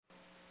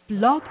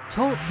Blog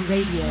Talk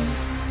Radio.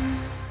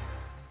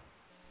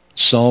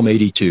 Psalm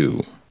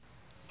 82,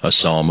 a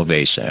psalm of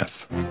Asaph.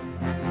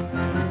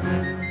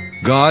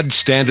 God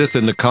standeth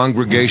in the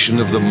congregation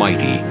of the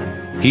mighty.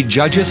 He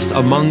judgeth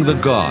among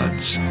the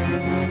gods.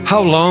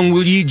 How long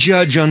will ye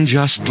judge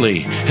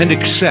unjustly, and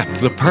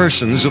accept the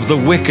persons of the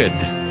wicked?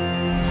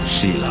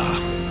 Selah.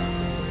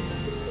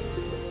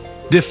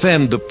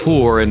 Defend the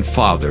poor and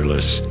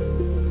fatherless.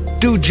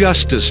 Do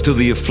justice to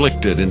the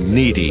afflicted and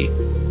needy.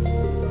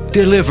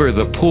 Deliver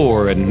the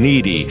poor and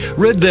needy.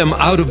 Rid them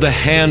out of the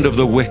hand of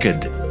the wicked.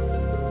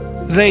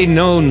 They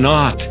know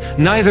not,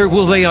 neither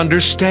will they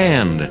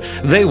understand.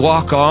 They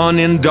walk on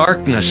in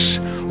darkness.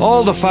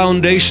 All the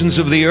foundations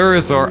of the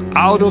earth are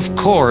out of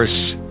course.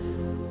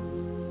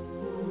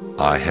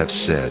 I have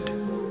said,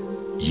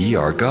 Ye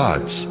are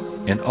gods,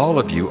 and all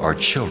of you are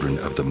children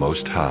of the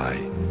Most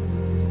High.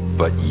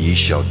 But ye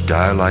shall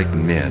die like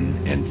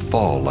men, and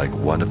fall like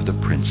one of the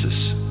princes.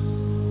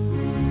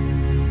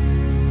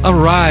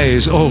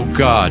 Arise, O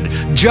God,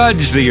 judge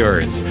the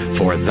earth,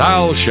 for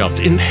thou shalt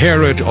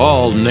inherit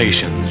all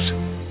nations.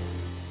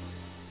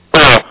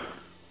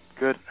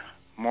 Good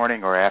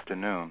morning or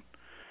afternoon.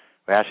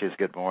 Well, actually, it's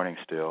good morning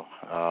still.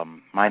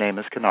 My name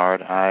is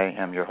Kennard. I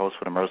am your host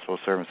for the Merciful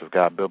Servants of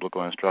God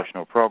Biblical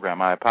Instructional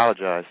Program. I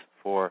apologize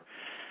for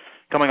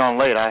coming on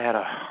late. I had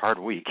a hard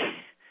week.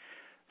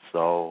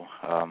 So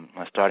I'm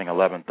starting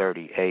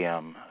 11:30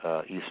 a.m.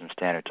 Eastern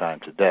Standard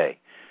Time today.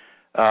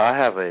 I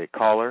have a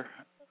caller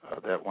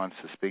that wants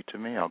to speak to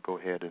me. I'll go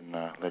ahead and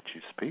let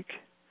you speak.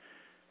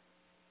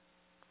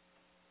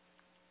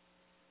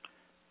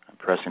 I'm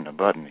pressing the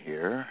button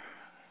here.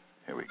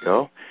 Here we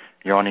go.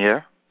 You're on the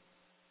air?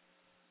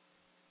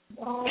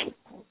 Well,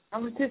 I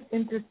was just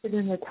interested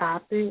in the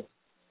topic.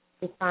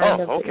 The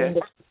sign of okay. The end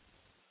of...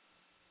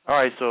 All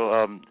right,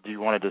 so do you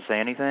wanted to say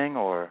anything,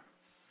 or?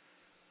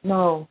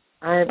 No,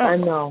 I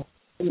know.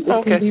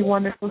 It can be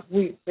wonderful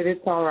week, but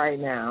it's all right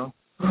now.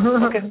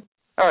 Okay.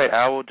 All right,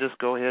 I will just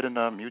go ahead and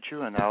mute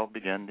you, and I'll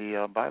begin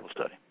the Bible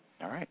study.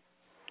 All right.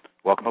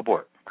 Welcome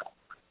aboard.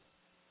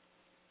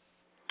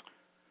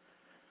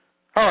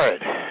 All right.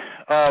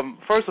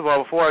 First of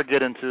all, before I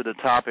get into the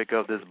topic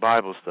of this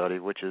Bible study,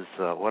 which is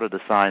what are the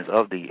signs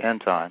of the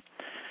end time,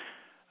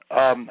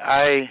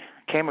 I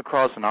came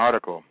across an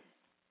article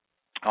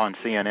on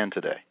CNN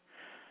today.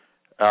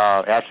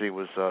 Actually, it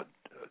was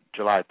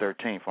July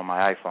 13th on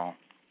my iPhone,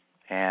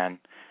 and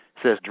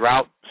it says,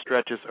 drought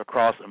stretches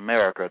across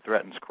America,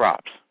 threatens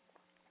crops.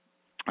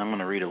 I'm going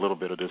to read a little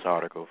bit of this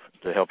article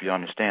to help you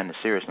understand the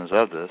seriousness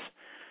of this,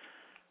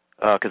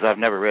 because I've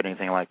never read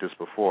anything like this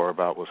before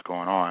about what's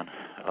going on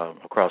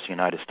across the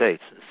United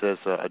States. It says,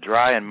 a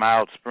dry and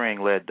mild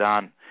spring led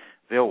Don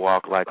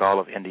Vilwalk, like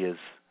all of Indiana's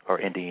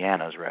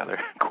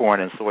corn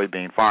and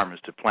soybean farmers,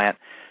 to plant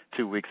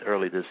 2 weeks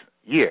early this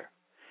year.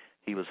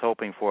 He was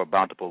hoping for a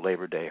bountiful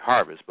Labor Day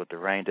harvest, but the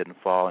rain didn't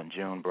fall, and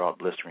June brought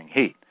blistering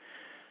heat.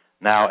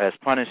 Now, as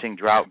punishing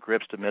drought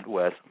grips the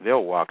Midwest,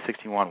 Vilwalk,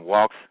 61,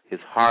 walks his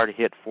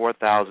hard-hit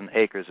 4,000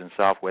 acres in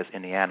southwest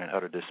Indiana in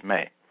utter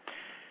dismay.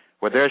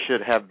 Where there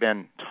should have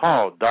been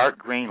tall, dark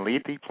green,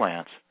 leafy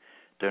plants,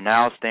 there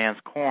now stands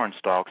corn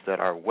stalks that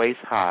are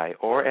waist-high,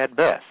 or at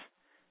best,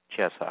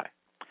 chest-high.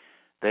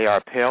 They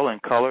are pale in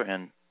color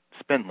and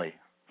spindly,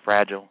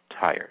 fragile,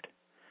 tired.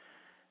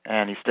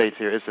 And he states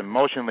here, it's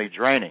emotionally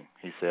draining,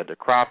 he said, to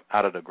crop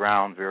out of the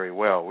ground very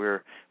well.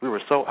 We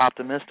were so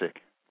optimistic.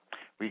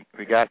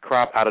 We got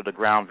crop out of the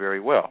ground very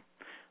well.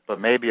 But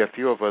maybe a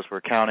few of us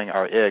were counting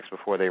our eggs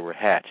before they were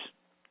hatched.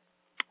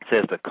 It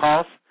says the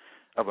cost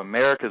of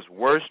America's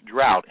worst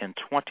drought in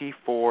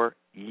 24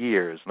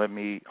 years. Let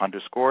me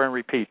underscore and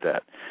repeat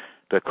that.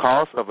 The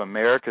cost of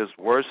America's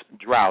worst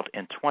drought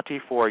in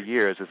 24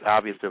 years is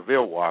obvious to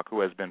Vilwalk,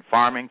 who has been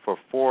farming for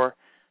 4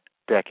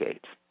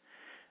 decades.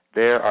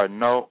 They are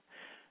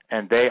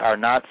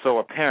not so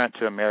apparent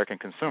to American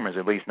consumers,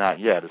 at least not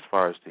yet, as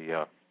far as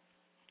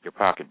your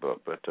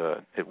pocketbook, but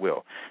it will.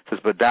 It says,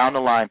 but down the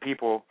line,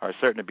 people are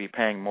certain to be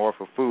paying more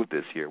for food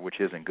this year, which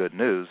isn't good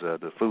news.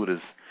 The food is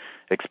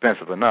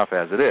expensive enough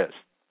as it is.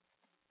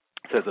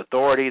 It says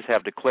authorities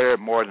have declared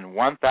more than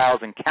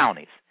 1,000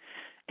 counties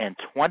and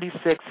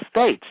 26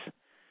 states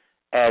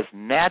as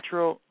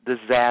natural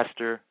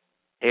disaster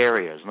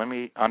areas. Let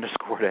me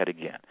underscore that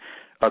again.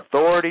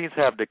 Authorities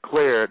have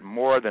declared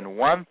more than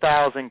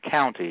 1,000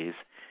 counties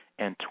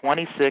and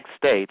 26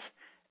 states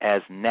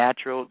as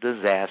natural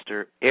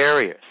disaster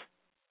areas.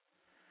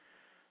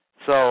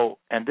 So,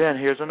 and then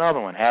here's another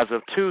one. As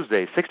of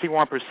Tuesday,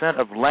 61%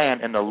 of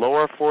land in the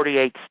lower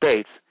 48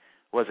 states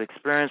was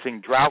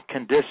experiencing drought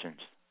conditions,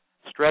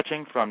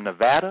 stretching from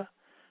Nevada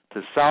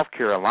to South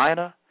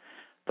Carolina,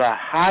 the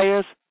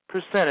highest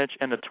percentage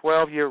in the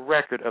 12-year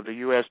record of the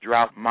U.S.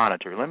 Drought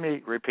Monitor. Let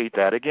me repeat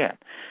that again.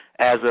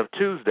 As of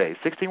Tuesday,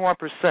 61%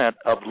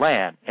 of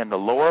land in the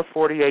lower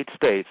 48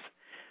 states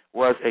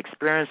was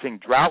experiencing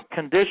drought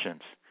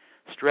conditions,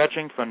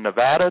 stretching from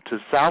Nevada to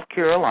South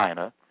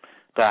Carolina,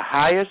 the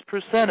highest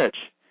percentage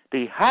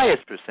in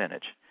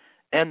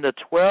the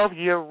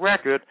 12-year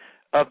record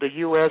of the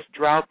U.S.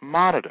 Drought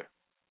Monitor.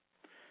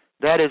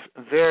 That is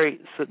very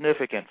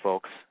significant,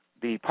 folks.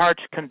 The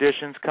parched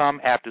conditions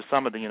come after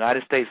some of the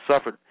United States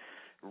suffered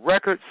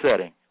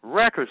record-setting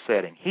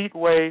heat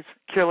waves,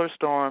 killer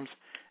storms,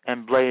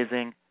 and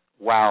blazing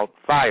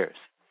wildfires.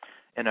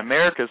 In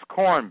America's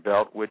Corn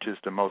Belt, which is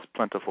the most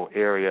plentiful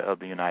area of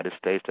the United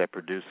States that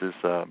produces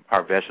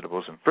our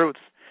vegetables and fruits,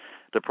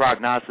 the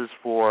prognosis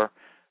for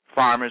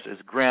farmers is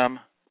grim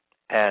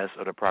as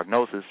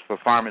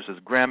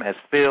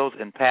fields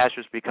and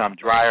pastures become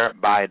drier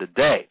by the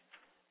day.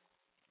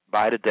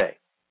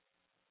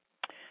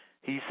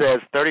 He says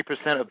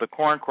 30% of the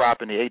corn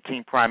crop in the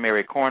 18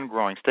 primary corn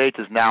growing states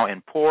is now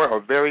in poor or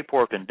very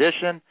poor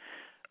condition,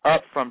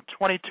 up from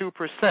 22%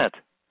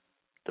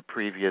 the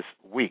previous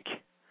week.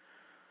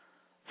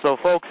 So,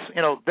 folks,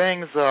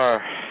 things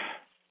are,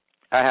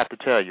 I have to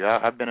tell you,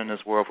 I've been in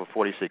this world for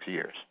 46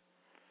 years,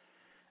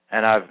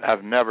 and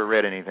I've never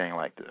read anything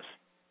like this.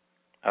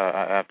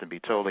 I have to be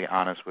totally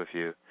honest with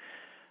you.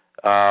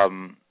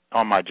 On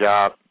my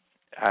job,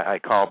 I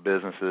call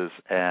businesses,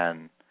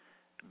 and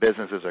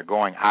businesses are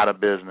going out of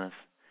business.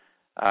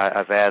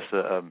 I've asked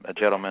a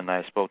gentleman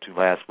I spoke to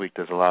last week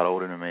that's a lot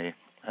older than me,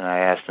 and I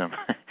asked him,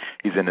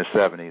 he's in his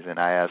 70s, and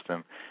I asked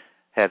him,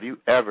 have you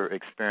ever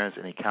experienced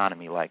an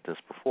economy like this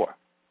before?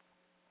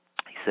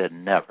 He said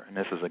never, and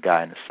this is a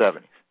guy in his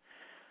 70s.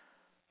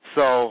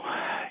 So,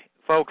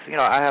 folks,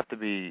 I have to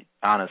be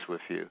honest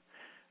with you.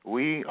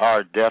 We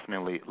are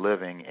definitely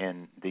living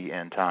in the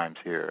end times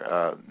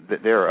here.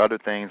 There are other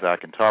things I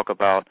can talk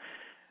about,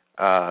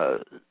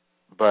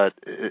 but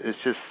it's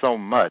just so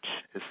much.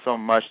 It's so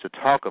much to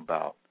talk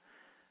about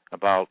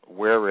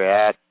where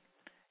we're at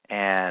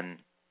and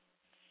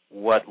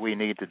what we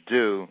need to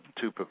do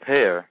to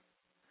prepare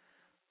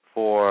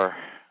for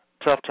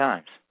tough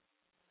times.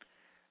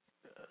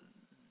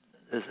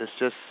 It's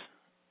just,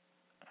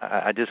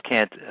 I just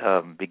can't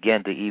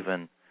begin to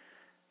even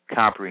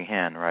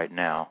comprehend right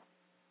now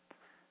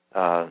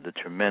the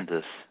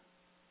tremendous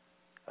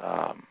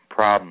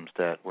problems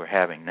that we're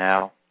having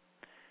now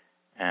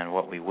and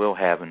what we will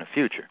have in the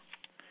future.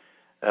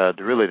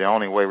 Really, the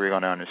only way we're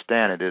going to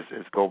understand it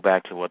is go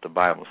back to what the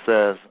Bible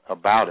says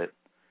about it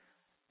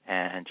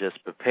and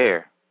just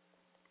prepare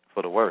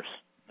for the worst.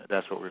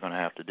 That's what we're going to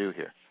have to do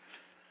here.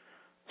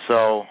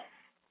 So,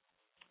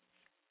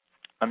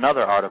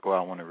 another article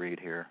I want to read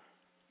here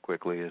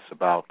quickly is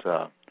about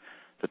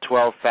the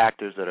 12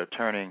 factors that are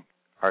turning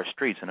our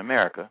streets in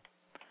America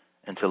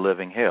into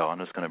living hell. I'm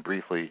just going to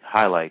briefly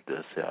highlight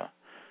this.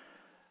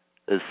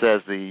 It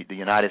says the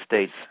United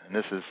States, and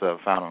this is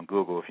found on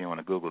Google if you want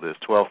to Google this,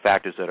 12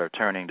 factors that are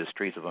turning the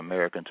streets of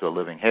America into a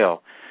living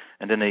hell.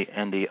 And then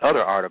in the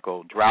other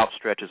article, drought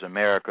stretches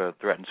America,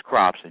 threatens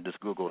crops, and just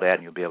Google that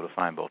and you'll be able to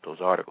find both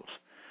those articles.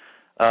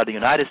 The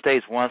United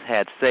States once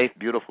had safe,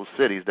 beautiful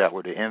cities that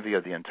were the envy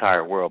of the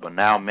entire world, but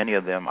now many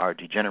of them are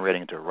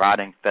degenerating into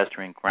rotting,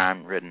 festering,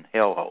 crime-ridden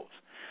hellholes.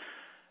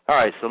 All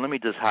right, so let me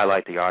just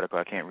highlight the article.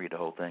 I can't read the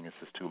whole thing. It's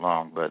just too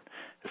long. But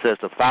it says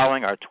the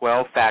following are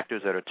 12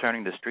 factors that are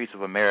turning the streets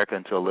of America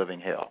into a living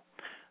hell.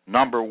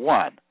 Number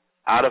 1,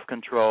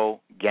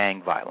 out-of-control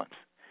gang violence.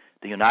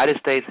 The United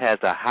States has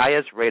the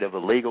highest rate of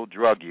illegal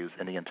drug use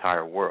in the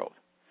entire world.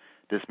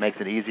 This makes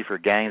it easy for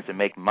gangs to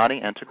make money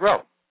and to grow.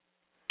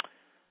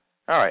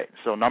 All right,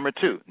 so number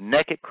 2,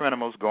 naked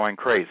criminals going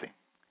crazy.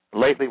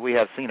 Lately, we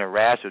have seen a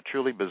rash of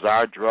truly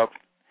bizarre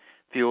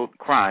drug-fueled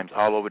crimes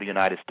all over the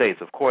United States.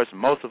 Of course,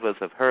 most of us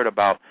have heard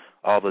about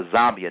all the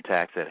zombie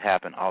attacks that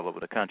happen all over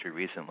the country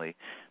recently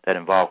that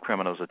involve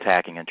criminals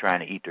attacking and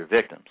trying to eat their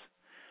victims.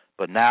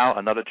 But now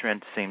another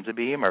trend seems to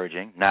be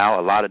emerging. Now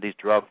a lot of these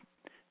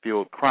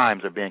drug-fueled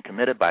crimes are being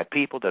committed by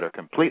people that are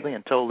completely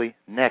and totally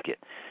naked.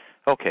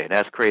 Okay,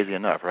 that's crazy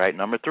enough, right?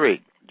 Number 3,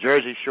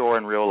 Jersey Shore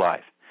in real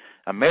life.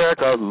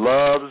 America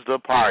loves to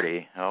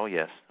party. Oh,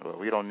 yes. Well,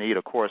 we don't need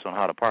a course on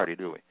how to party,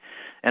 do we?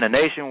 In a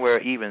nation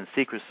where even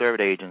Secret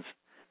Service agents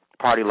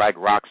party like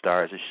rock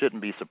stars, it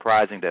shouldn't be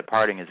surprising that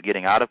partying is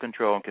getting out of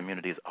control in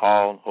communities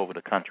all over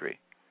the country.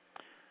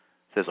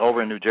 It says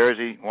over in New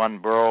Jersey, one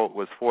borough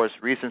was forced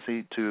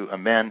recently to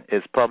amend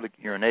its public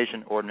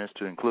urination ordinance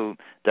to include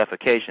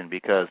defecation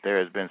because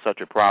there has been such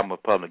a problem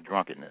with public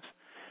drunkenness.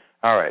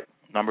 All right,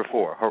 number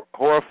 4,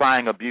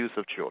 horrifying abuse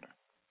of children.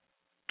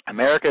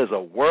 America is a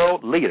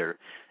world leader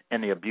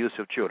in the abuse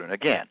of children.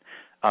 Again,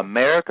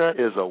 America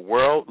is a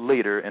world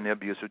leader in the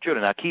abuse of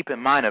children. Now, keep in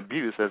mind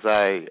abuse, as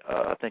I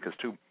think it's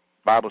 2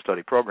 Bible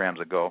study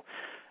programs ago,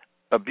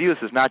 abuse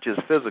is not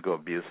just physical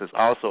abuse. It's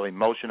also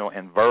emotional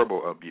and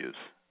verbal abuse.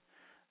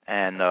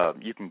 And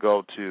you can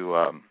go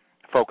to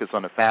Focus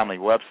on the Family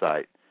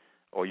website,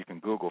 or you can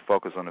Google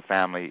Focus on the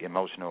Family,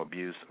 emotional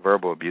abuse,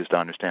 verbal abuse to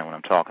understand what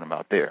I'm talking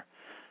about there.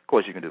 Of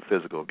course, you can do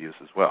physical abuse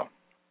as well.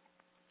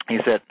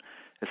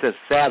 It says,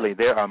 sadly,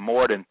 there are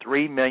more than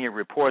 3 million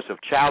reports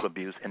of child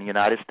abuse in the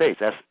United States.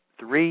 That's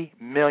 3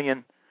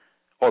 million,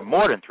 or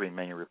more than 3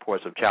 million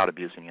reports of child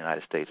abuse in the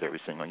United States every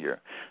single year.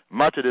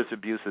 Much of this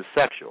abuse is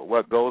sexual.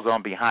 What goes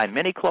on behind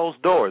many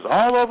closed doors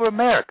all over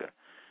America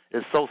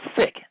is so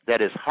sick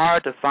that it's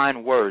hard to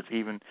find words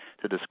even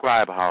to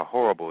describe how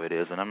horrible it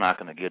is, and I'm not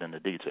going to get into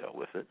detail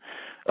with it.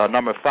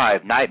 Number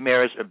 5,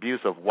 nightmarish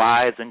abuse of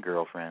wives and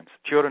girlfriends.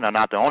 Children are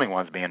not the only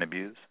ones being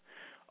abused.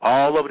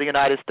 All over the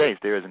United States,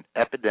 there is an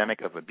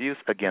epidemic of abuse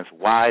against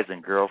wives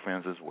and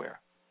girlfriends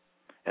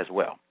as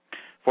well.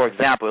 For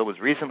example, it was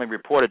recently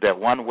reported that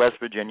one West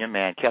Virginia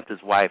man kept his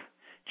wife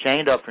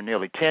chained up for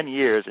nearly 10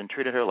 years and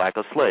treated her like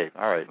a slave.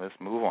 All right, let's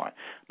move on.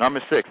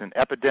 Number 6, an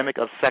epidemic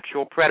of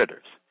sexual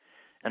predators.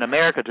 In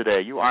America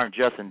today, you aren't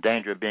just in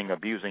danger of being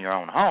abused in your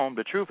own home.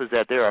 The truth is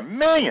that there are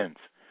millions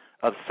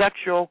of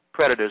sexual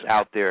predators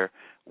out there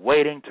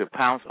waiting to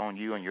pounce on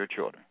you and your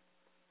children.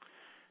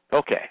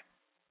 Okay.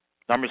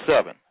 Number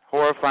 7,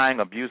 horrifying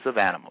abuse of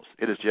animals.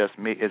 Is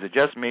it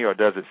just me, or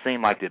does it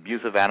seem like the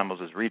abuse of animals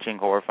is reaching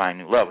horrifying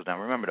new levels? Now,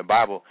 remember, the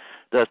Bible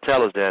does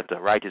tell us that the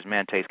righteous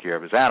man takes care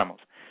of his animals.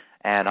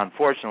 And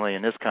unfortunately,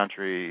 in this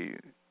country,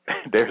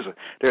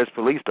 there's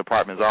police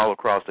departments all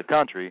across the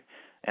country,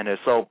 and their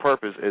sole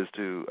purpose is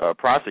to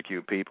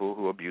prosecute people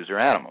who abuse their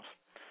animals.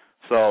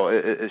 So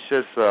it's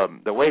just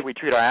the way we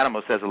treat our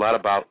animals says a lot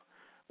about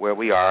where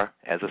we are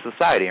as a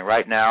society. And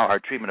right now, our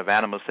treatment of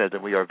animals says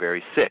that we are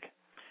very sick.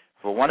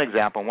 For one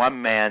example, one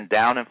man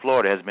down in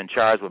Florida has been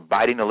charged with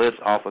biting the lips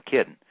off a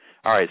kitten.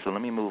 All right, so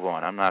let me move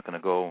on. I'm not going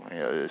to go.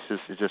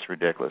 It's just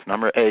ridiculous.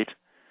 Number 8.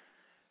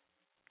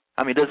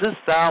 I mean, does this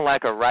sound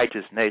like a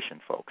righteous nation,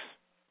 folks?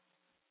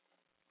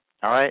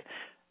 All right?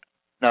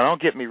 Now,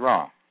 don't get me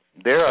wrong.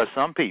 There are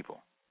some people,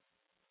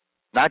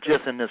 not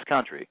just in this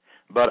country,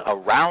 but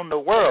around the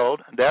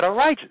world that are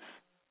righteous.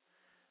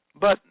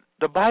 But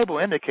the Bible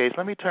indicates,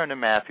 let me turn to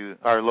Matthew,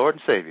 our Lord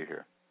and Savior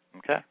here,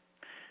 okay?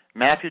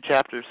 Matthew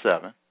chapter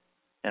 7,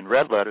 in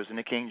red letters in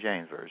the King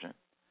James Version,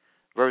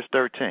 verse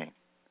 13,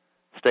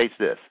 states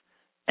this: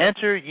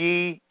 Enter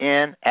ye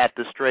in at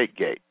the strait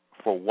gate,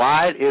 for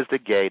wide is the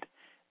gate,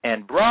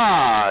 and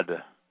broad,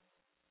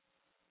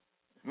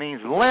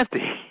 means lengthy,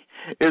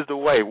 is the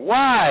way,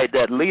 wide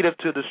that leadeth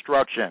to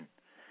destruction,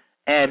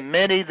 and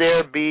many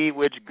there be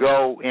which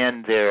go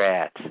in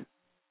thereat.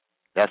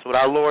 That's what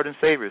our Lord and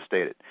Savior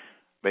stated.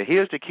 But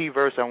here's the key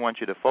verse I want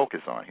you to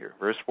focus on here,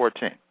 verse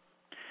 14.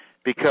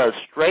 Because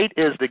strait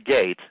is the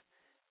gate,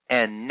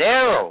 and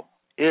narrow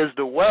is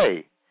the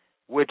way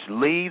which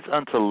leads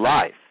unto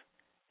life,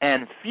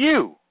 and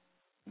few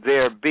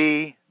there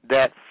be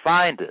that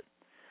find it.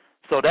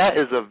 So that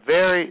is a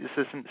very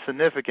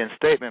significant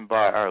statement by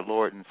our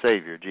Lord and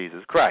Savior,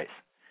 Jesus Christ,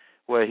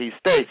 where he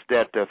states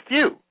that the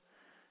few,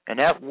 and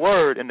that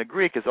word in the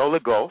Greek is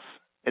oligos,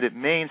 and it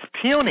means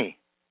puny.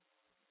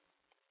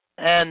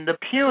 And the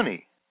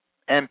puny,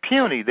 and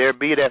puny there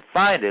be that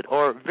find it,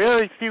 or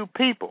very few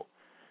people.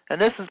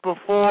 And this is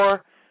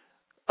before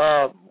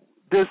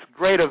this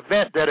great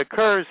event that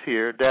occurs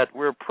here that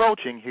we're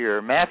approaching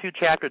here, Matthew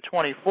chapter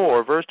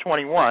 24, verse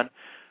 21,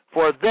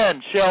 for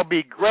then shall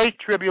be great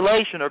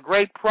tribulation, or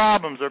great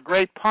problems, or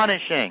great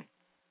punishing.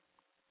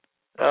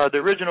 The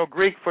original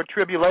Greek for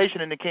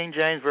tribulation in the King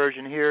James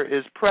Version here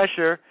is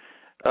pressure,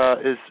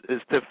 is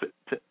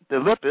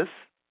delipsis,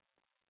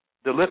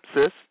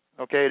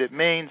 okay, it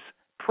means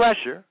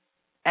pressure,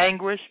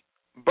 anguish,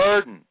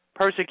 burden,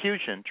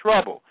 persecution,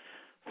 trouble.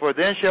 For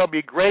then shall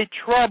be great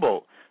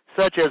trouble,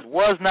 such as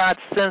was not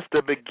since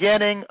the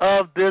beginning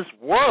of this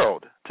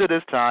world to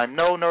this time,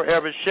 no, nor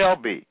ever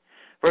shall be.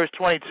 Verse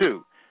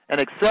 22, and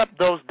except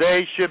those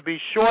days should be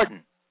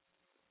shortened,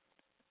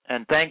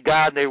 and thank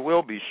God they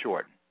will be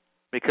shortened,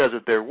 because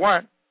if there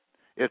weren't,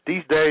 if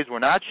these days were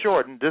not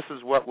shortened, this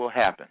is what will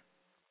happen.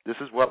 This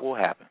is what will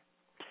happen.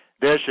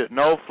 There should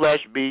no flesh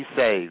be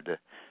saved.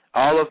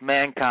 All of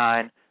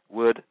mankind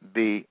would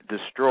be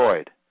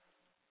destroyed.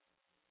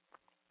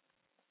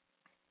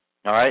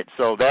 All right,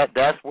 so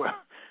that's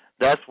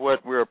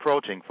what we're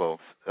approaching,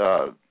 folks.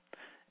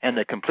 And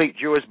the complete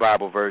Jewish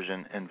Bible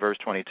version in verse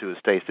 22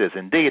 states this: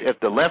 Indeed, if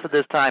the length of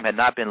this time had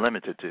not been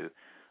limited to,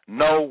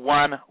 no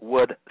one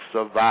would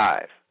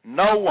survive.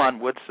 No one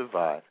would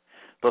survive.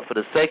 But for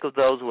the sake of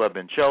those who have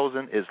been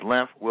chosen, its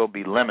length will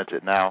be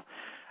limited. Now,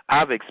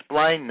 I've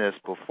explained this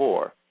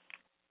before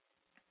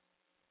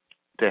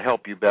to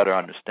help you better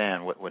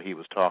understand what he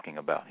was talking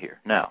about here.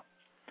 Now,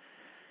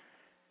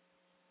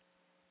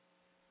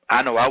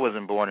 I know I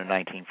wasn't born in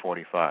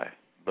 1945,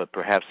 but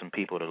perhaps some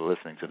people that are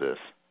listening to this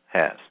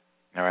has.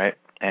 All right,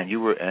 and you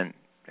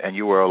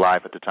were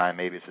alive at the time,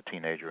 maybe as a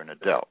teenager or an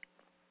adult.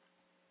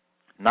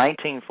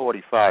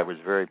 1945 was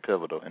very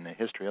pivotal in the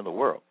history of the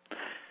world.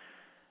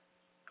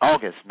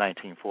 August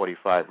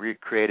 1945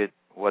 recreated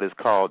what is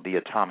called the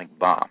atomic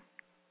bomb.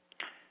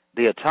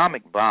 The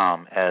atomic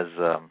bomb, as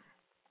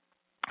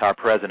our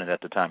president at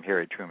the time,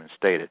 Harry Truman,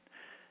 stated,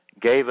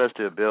 gave us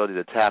the ability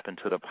to tap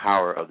into the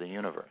power of the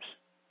universe.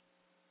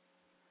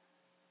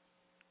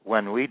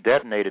 When we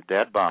detonated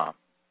that bomb,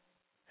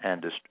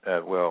 and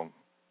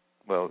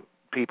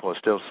people are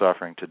still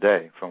suffering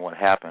today from what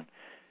happened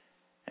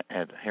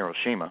at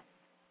Hiroshima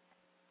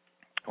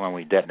when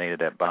we detonated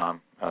that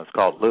bomb. It's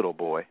called Little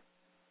Boy.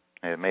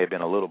 It may have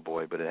been a little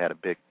boy, but it had a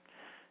big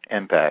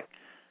impact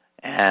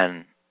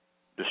and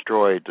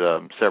destroyed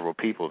several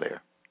people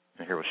there.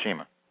 in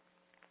Hiroshima.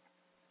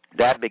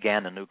 That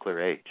began the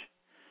nuclear age.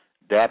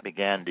 That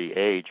began the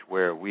age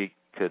where we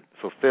could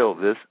fulfill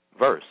this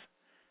verse,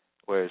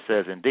 where it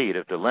says, indeed,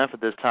 if the length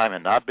of this time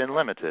had not been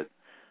limited,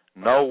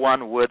 no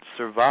one would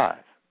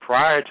survive.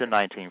 Prior to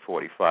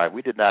 1945,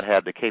 we did not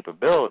have the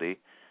capability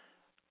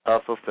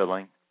of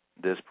fulfilling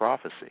this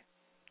prophecy.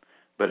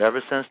 But ever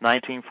since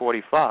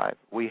 1945,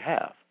 we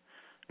have.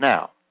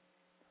 Now,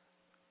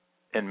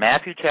 in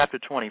Matthew chapter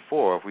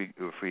 24,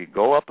 if we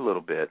go up a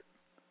little bit,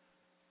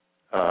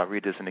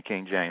 read this in the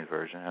King James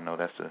Version. I know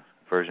that's the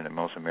version that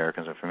most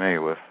Americans are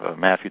familiar with.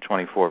 Matthew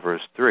 24,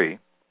 verse 3, it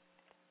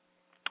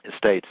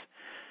states,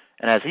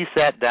 and as he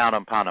sat down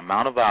upon the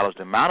Mount of Olives,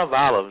 the Mount of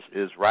Olives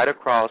is right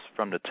across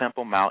from the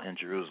Temple Mount in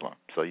Jerusalem.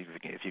 So if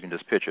you can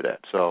just picture that.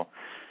 So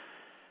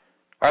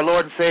our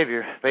Lord and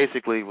Savior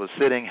basically was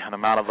sitting on the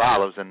Mount of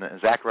Olives, and in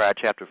Zechariah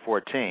chapter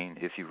 14,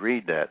 if you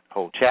read that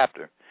whole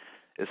chapter,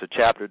 it's a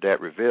chapter that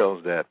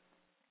reveals that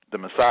the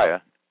Messiah,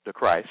 the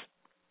Christ,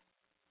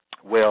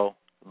 will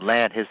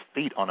land his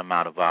feet on the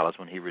Mount of Olives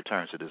when he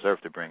returns to this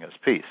earth to bring us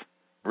peace,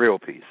 real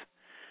peace.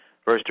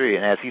 Verse 3,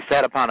 and as he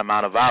sat upon the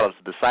Mount of Olives,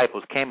 the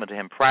disciples came unto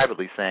him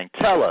privately, saying,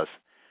 tell us,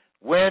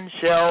 when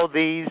shall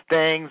these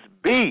things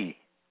be?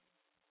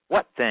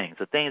 What things?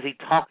 The things he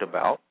talked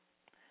about.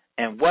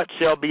 And what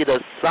shall be the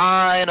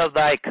sign of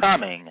thy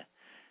coming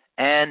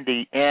and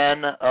the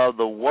end of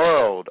the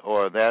world?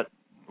 Or that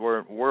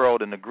word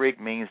world in the Greek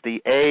means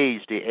the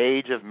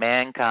age of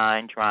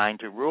mankind trying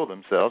to rule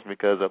themselves,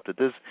 because up to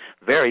this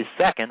very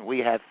second we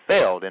have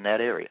failed in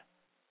that area.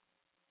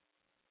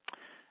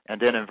 And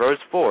then in verse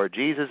 4,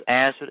 Jesus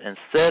answered and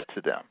said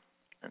to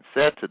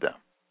them,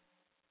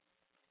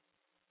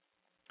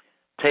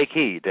 take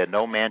heed that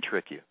no man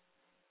trick you.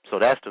 So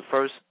that's the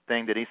first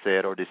thing that he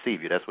said, or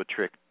deceive you. That's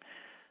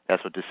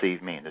what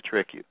deceive means, to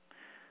trick you.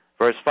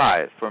 Verse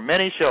 5, for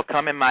many shall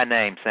come in my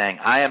name, saying,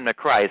 I am the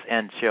Christ,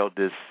 and shall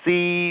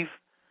deceive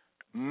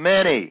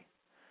many.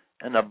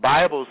 And the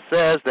Bible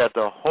says that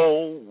the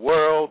whole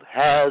world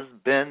has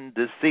been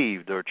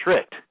deceived or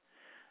tricked.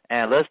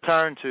 And let's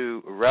turn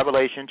to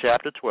Revelation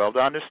chapter 12 to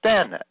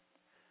understand that.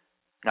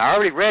 Now, I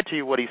already read to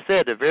you what he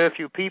said, that very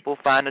few people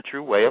find the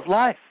true way of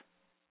life.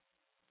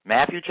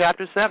 Matthew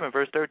chapter 7,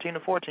 verse 13 to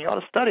 14. You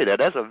ought to study that.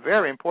 That's a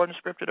very important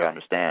scripture to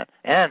understand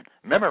and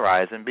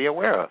memorize and be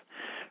aware of.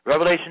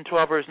 Revelation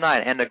 12, verse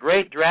 9. And the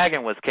great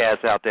dragon was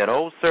cast out, that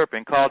old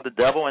serpent called the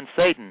devil and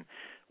Satan,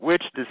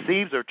 which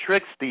deceives or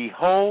tricks the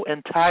whole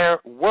entire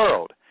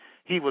world.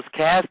 He was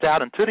cast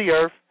out into the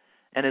earth,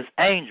 and his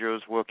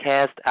angels were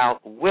cast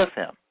out with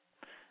him.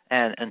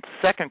 And in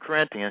 2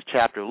 Corinthians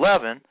chapter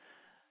 11,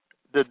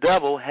 the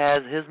devil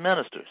has his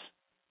ministers.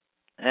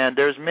 And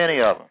there's many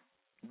of them.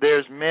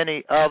 There's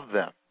many of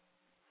them.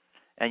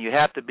 And you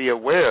have to be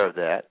aware of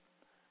that,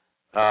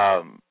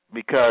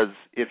 because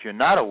if you're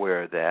not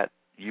aware of that,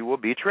 you will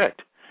be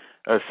tricked.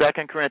 2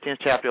 Corinthians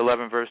chapter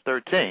 11, verse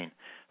 13.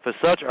 For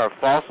such are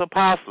false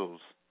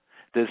apostles,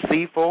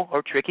 deceitful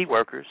or tricky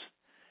workers,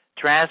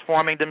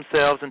 transforming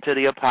themselves into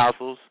the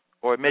apostles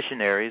or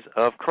missionaries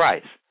of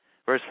Christ.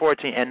 Verse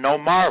 14, and no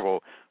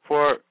marvel,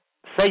 for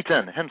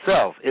Satan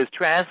himself is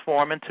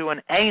transformed into an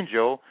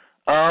angel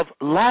of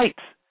light.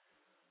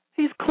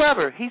 He's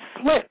clever. He's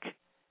slick.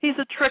 He's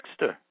a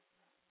trickster.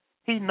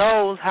 He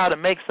knows how to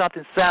make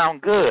something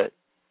sound good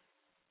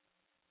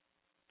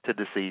to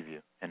deceive you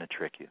and to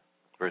trick you.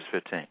 Verse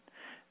 15,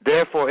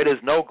 therefore it is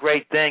no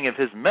great thing if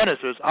his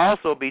ministers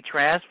also be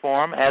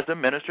transformed as the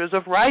ministers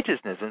of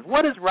righteousness. And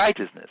what is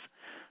righteousness?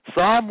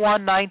 Psalm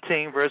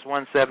 119, verse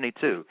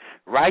 172.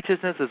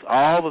 Righteousness is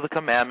all of the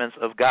commandments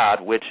of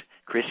God, which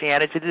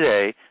Christianity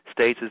today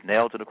states is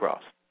nailed to the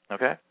cross.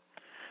 Okay?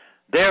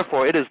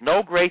 Therefore, it is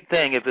no great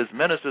thing if his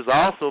ministers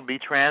also be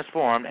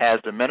transformed as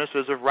the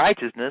ministers of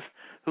righteousness,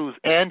 whose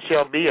end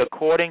shall be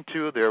according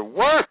to their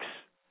works.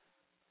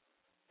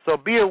 So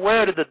be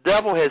aware that the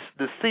devil has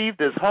deceived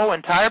this whole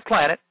entire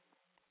planet.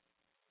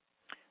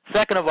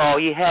 Second of all,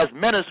 he has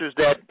ministers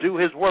that do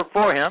his work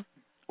for him,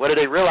 whether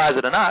they realize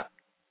it or not.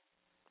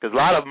 Because a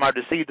lot of them are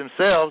deceived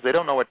themselves. They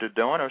don't know what they're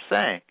doing or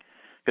saying,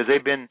 because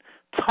they've been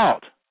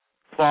taught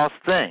false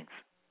things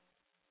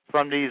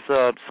from these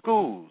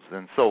schools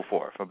and so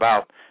forth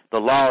about the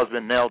law has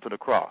been nailed to the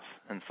cross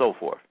and so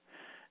forth.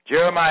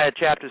 Jeremiah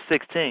chapter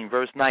 16,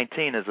 verse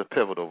 19 is a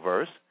pivotal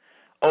verse.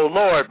 O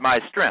Lord, my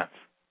strength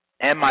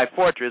and my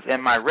fortress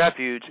and my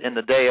refuge in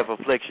the day of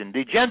affliction.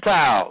 The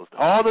Gentiles,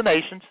 all the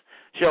nations,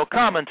 shall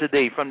come unto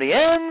thee from the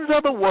ends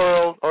of the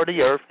world or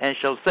the earth, and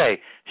shall say,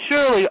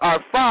 surely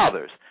our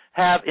fathers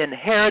have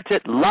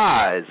inherited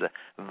lies,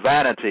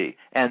 vanity,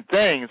 and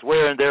things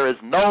wherein there is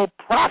no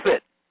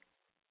profit.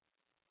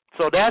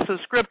 So that's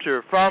a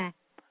scripture from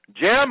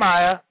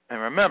Jeremiah. And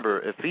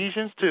remember,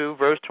 Ephesians 2,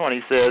 verse 20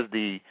 says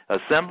the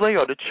assembly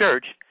or the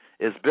church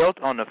is built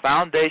on the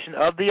foundation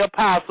of the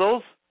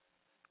apostles,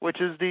 which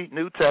is the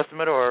New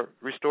Testament or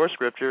restored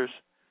scriptures,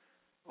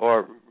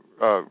 or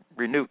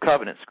renewed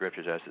covenant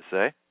scriptures, I should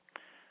say,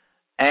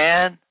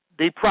 and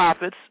the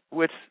prophets,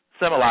 which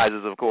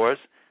symbolizes, of course,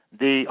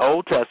 the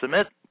Old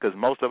Testament, because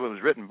most of it was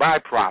written by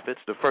prophets.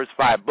 The first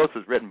 5 books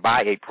was written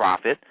by a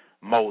prophet,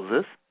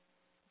 Moses.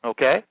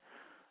 Okay?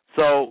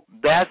 So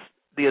that's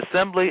the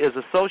assembly is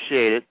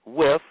associated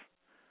with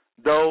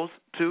those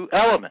two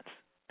elements,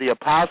 the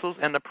apostles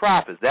and the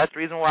prophets. That's the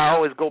reason why I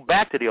always go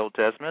back to the Old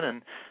Testament,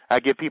 and I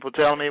get people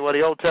telling me, well,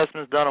 the Old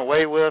Testament's done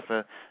away with,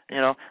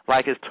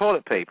 like it's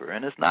toilet paper.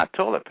 And it's not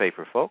toilet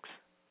paper, folks.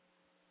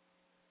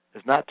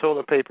 It's not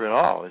toilet paper at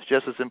all. It's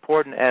just as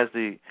important as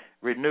the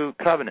renewed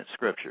covenant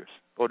scriptures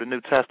or the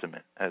New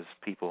Testament, as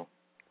people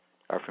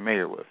are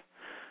familiar with.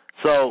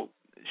 So,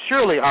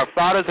 surely our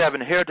fathers have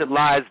inherited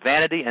lies,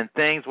 vanity, and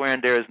things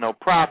wherein there is no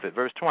profit.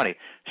 Verse 20,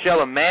 shall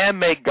a man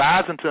make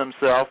gods unto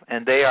himself,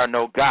 and they are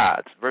no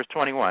gods? Verse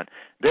 21,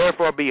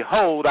 therefore,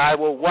 behold, I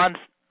will once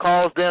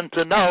cause them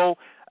to know,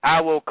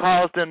 I will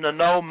cause them to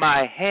know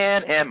my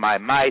hand and my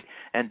might,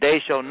 and they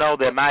shall know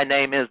that my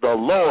name is the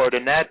Lord.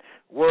 And that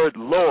word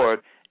Lord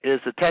is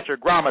the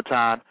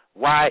tetragrammaton,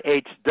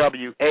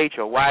 YHWH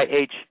or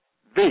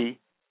YHV,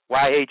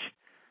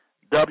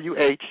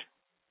 YHWH,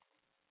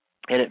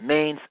 and it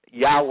means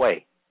Yahweh,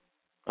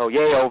 or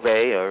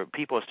Yehovah, or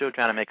people are still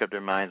trying to make up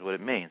their minds what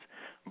it means.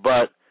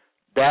 But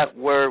that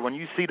word, when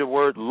you see the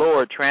word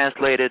Lord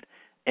translated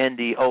in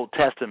the Old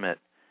Testament,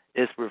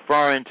 it's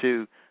referring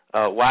to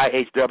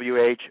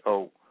YHWH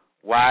or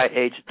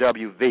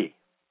YHWV,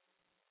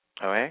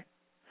 all right?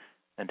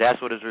 And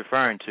that's what it's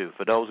referring to.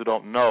 For those who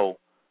don't know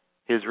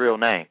his real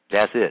name,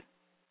 that's it.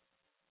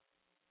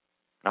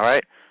 All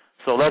right?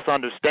 So let's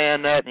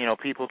understand that.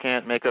 People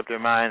can't make up their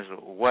minds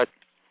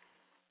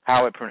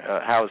how it's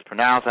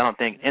pronounced. I don't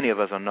think any of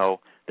us will know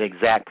the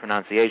exact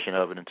pronunciation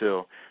of it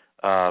until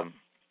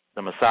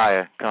the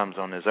Messiah comes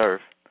on this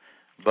earth.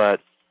 But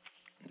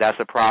that's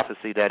a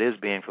prophecy that is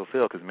being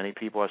fulfilled because many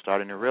people are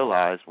starting to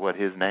realize what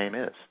his name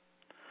is.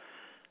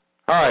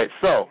 All right,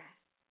 so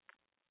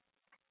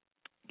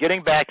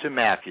getting back to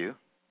Matthew.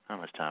 How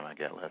much time I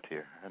got left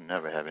here? I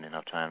never have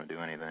enough time to do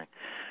anything.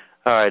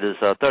 All right, it's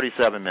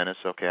 37 minutes.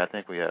 Okay, I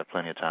think we have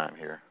plenty of time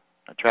here.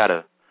 I try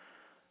to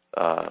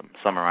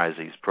summarize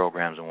these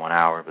programs in 1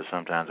 hour, but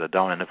sometimes I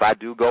don't. And if I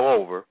do go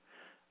over,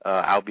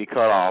 I'll be cut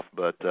off,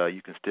 but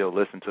you can still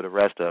listen to the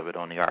rest of it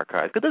on the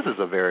archives. Because this is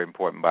a very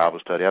important Bible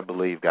study. I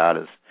believe God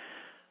is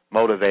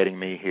motivating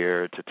me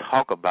here to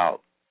talk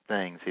about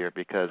things here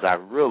because I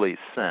really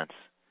sense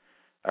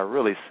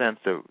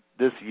that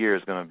this year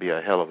is going to be a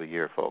hell of a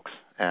year, folks.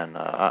 And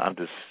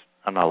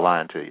I'm not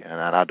lying to you, and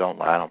I don't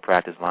lie. I don't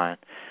practice lying,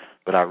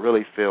 but I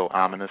really feel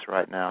ominous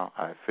right now.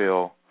 I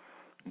feel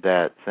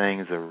that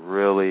things are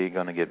really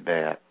going to get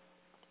bad.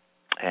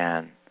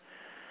 And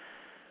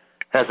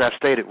as I've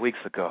stated weeks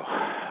ago,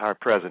 our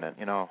president,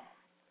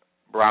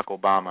 Barack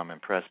Obama, I'm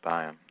impressed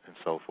by him and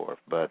so forth,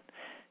 but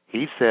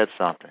he said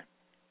something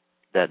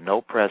that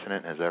no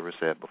president has ever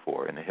said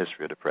before in the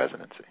history of the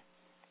presidency.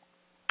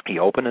 He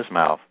opened his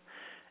mouth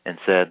and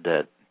said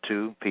that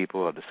two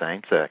people of the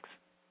same sex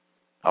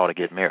ought to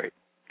get married.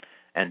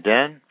 And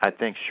then, I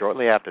think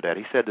shortly after that,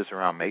 he said this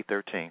around May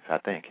 13th, I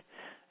think,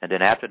 and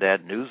then after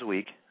that,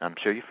 Newsweek, I'm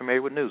sure you're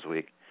familiar with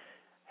Newsweek,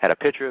 had a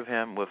picture of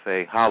him with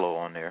a hollow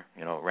on there,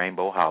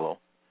 rainbow hollow,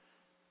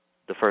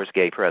 the first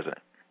gay president.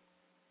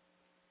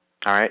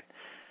 All right?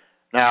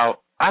 Now,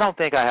 I don't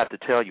think I have to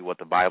tell you what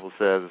the Bible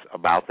says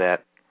about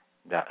that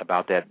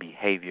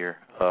behavior,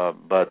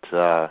 but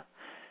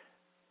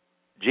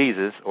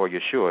Jesus, or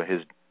Yeshua,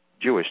 his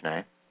Jewish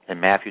name, in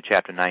Matthew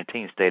chapter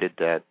 19 stated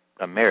that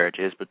a marriage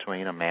is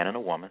between a man and a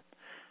woman.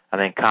 I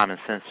think common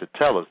sense should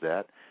tell us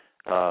that.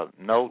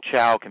 No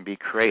child can be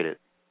created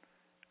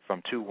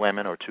from two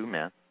women or two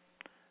men.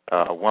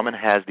 A woman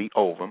has the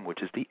ovum,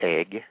 which is the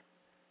egg,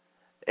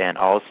 and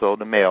also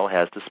the male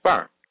has the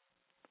sperm.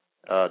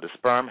 The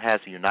sperm has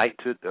to unite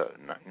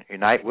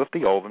with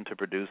the ovum to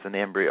produce an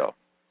embryo.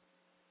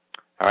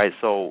 All right,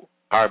 so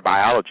our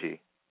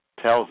biology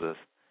tells us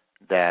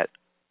that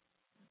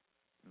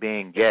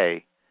being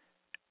gay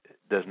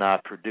does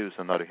not produce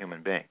another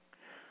human being.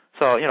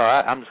 So,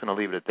 I'm just going to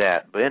leave it at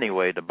that. But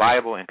anyway, the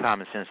Bible and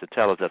common sense should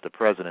tell us that the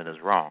president is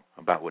wrong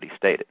about what he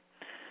stated.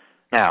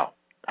 Now,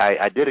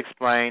 I did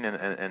explain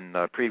in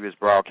the previous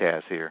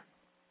broadcast here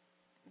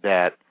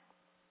that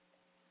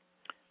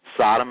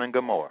Sodom and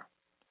Gomorrah,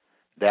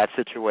 that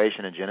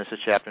situation in Genesis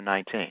chapter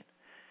 19.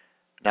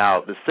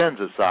 Now, the sins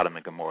of Sodom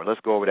and Gomorrah,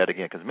 let's go over that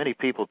again, because many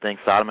people think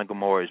Sodom and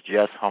Gomorrah is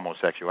just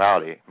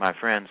homosexuality. My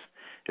friends,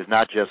 it's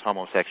not just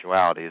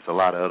homosexuality. It's a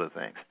lot of other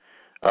things.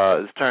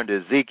 Let's turn to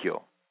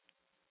Ezekiel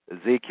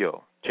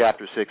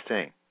chapter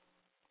 16.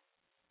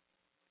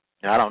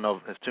 Now, I don't know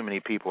if there's too many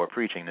people are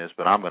preaching this,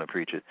 but I'm going to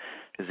preach it.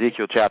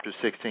 Ezekiel chapter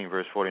 16,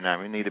 verse 49.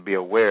 We need to be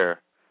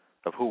aware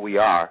of who we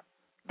are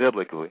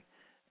biblically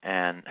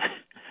and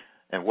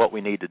what we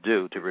need to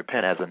do to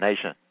repent as a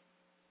nation,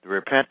 to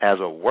repent as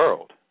a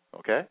world,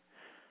 okay?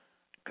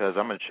 Because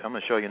I'm going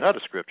to show you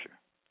another scripture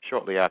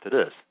shortly after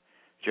this.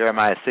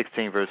 Jeremiah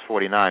 16, verse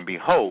 49.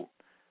 Behold,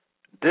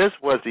 this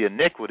was the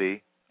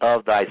iniquity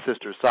of thy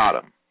sister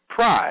Sodom,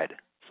 pride.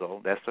 So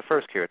that's the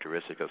first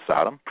characteristic of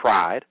Sodom,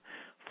 pride.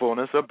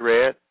 Fullness of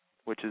bread,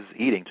 which is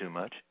eating too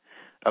much.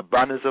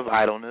 Abundance of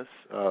idleness,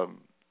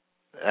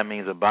 that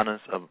means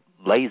abundance of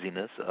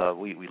laziness.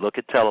 We look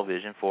at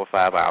television 4 or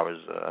 5 hours,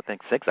 I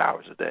think 6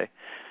 hours a day,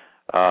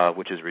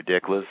 which is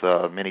ridiculous.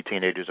 Many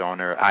teenagers are on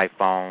their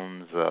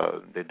iPhones.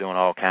 They're doing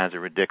all kinds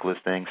of ridiculous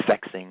things,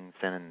 sexing,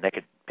 sending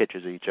naked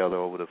pictures of each other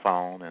over the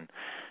phone, and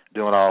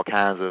doing all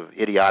kinds of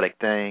idiotic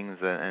things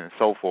and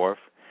so forth.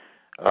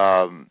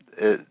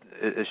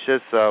 It's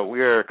just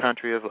we're a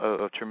country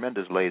of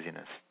tremendous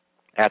laziness.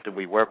 After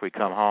we work, we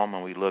come home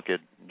and we look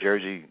at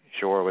Jersey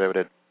Shore, whatever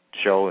that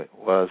show it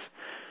was.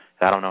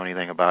 I don't know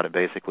anything about it,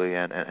 basically,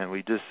 and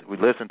we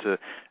listen to.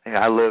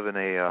 I live in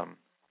a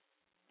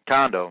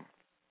condo.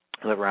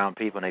 I live around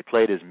people, and they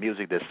play this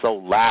music that's so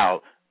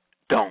loud.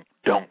 Don't.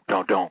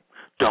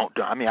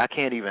 I mean, I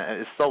can't even.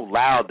 It's so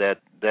loud that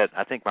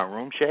I think my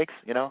room shakes.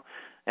 You know,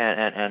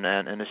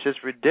 and it's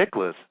just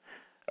ridiculous.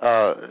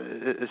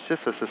 It's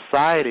just a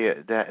society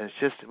that is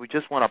just, we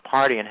just want to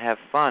party and have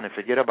fun and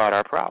forget about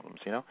our problems,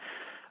 you know.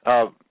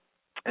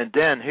 And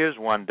then here's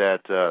one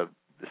that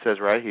it says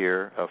right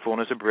here,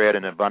 fullness of bread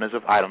and abundance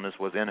of idleness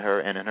was in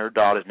her and in her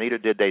daughters, neither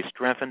did they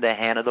strengthen the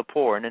hand of the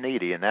poor and the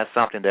needy. And that's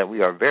something that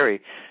we are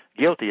very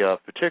guilty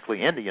of,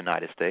 particularly in the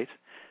United States.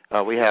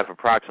 We have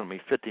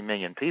approximately 50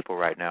 million people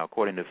right now,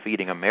 according to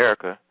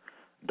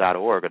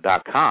feedingamerica.org or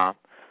 .com,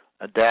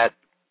 that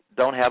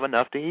don't have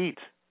enough to eat.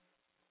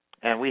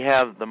 And we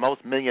have the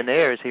most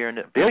millionaires here, in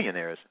the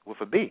billionaires with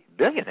a B,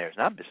 billionaires,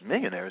 not just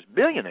millionaires,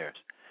 billionaires.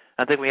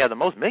 I think we have the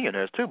most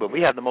millionaires too, but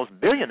we have the most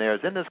billionaires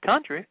in this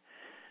country.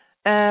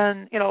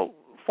 And, you know,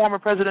 former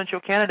presidential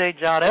candidate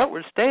John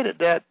Edwards stated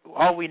that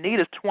all we need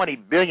is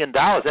 $20 billion,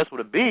 that's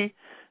what it be,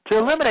 to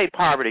eliminate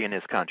poverty in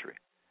this country.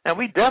 And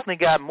we definitely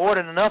got more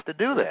than enough to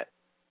do that.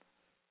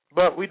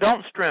 But we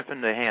don't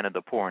strengthen the hand of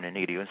the poor and the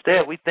needy.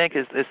 Instead, we think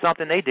it's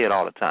something they did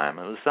all the time.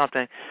 It was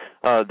something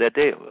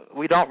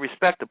we don't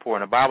respect the poor.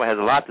 And the Bible has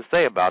a lot to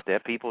say about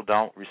that. People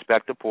don't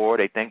respect the poor.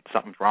 They think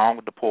something's wrong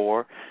with the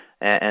poor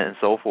and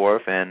so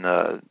forth. And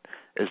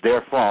it's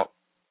their fault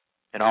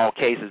in all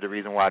cases the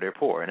reason why they're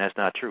poor. And that's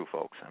not true,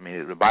 folks. I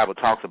mean, the Bible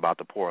talks about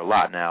the poor a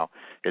lot. Now,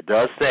 it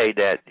does say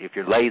that if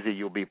you're lazy,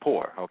 you'll be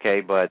poor, okay?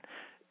 But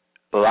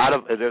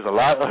there's a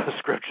lot of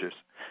scriptures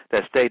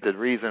that state the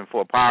reason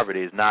for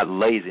poverty is not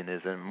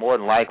laziness, and more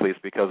than likely it's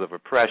because of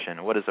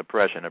oppression. What is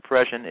oppression?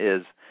 Oppression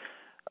is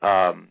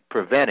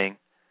preventing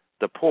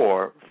the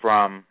poor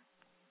from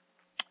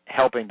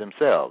helping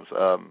themselves.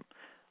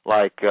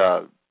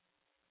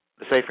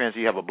 Say, for instance,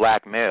 you have a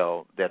black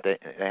male that they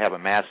have a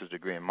master's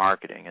degree in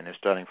marketing, and they're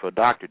studying for a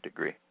doctorate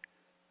degree.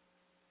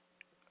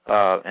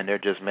 And they're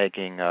just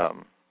making,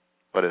 $12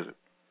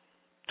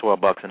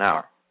 an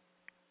hour.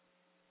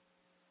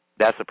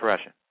 That's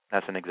oppression.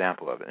 That's an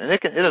example of it. And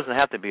it doesn't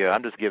have to be,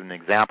 I'm just giving an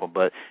example,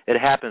 but it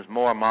happens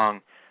more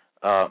among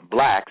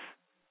blacks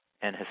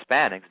and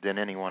Hispanics than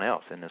anyone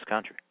else in this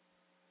country.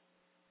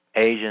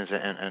 Asians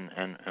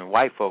and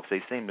white folks, they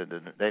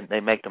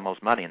make the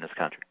most money in this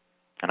country.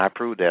 And I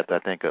proved that, I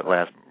think, at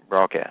last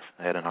broadcast.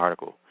 I had an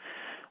article.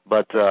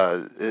 But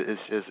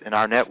it's and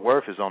our net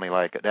worth is only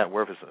net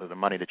worth is the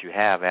money that you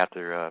have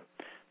after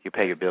you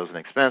pay your bills and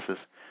expenses.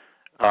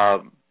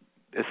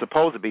 It's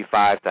supposed to be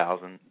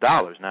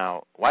 $5,000.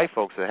 Now, white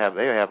folks they have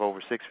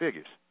over six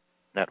figures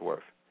net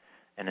worth,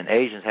 and then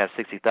Asians have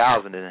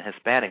 $60,000, and then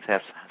Hispanics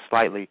have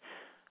slightly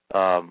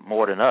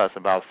more than us,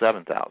 about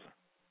 $7,000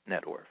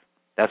 net worth.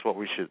 That's what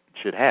we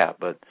should have,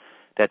 but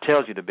that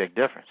tells you the big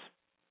difference.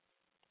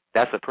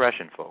 That's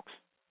oppression, folks.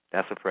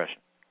 That's oppression.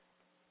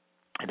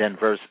 And then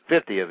verse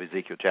 50 of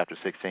Ezekiel chapter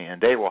 16,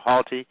 and they were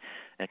haughty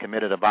and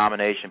committed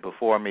abomination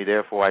before me,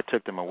 therefore I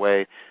took them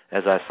away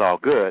as I saw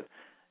good.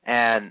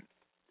 And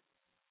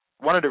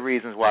one of the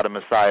reasons why the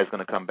Messiah is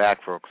going to come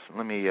back, folks,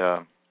 let me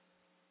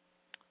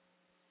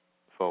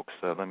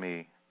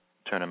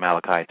turn to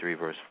Malachi 3,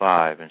 verse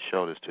 5 and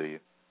show this to you.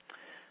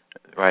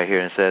 Right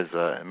here, it says,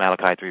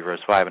 Malachi 3,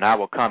 verse 5, and I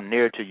will come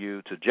near to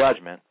you to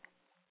judgment,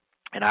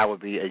 and I will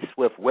be a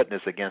swift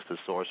witness against the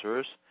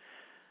sorcerers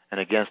and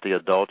against the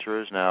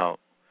adulterers. Now,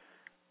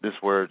 this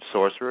word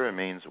sorcerer, it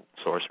means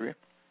sorcery.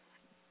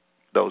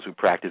 Those who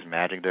practice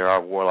magic. There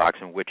are warlocks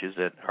and witches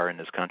that are in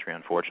this country,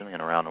 unfortunately,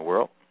 and around the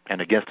world. And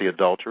against the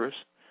adulterers,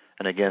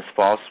 and against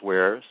false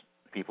swearers,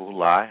 people who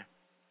lie,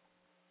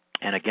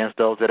 and against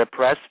those that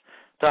oppress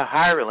the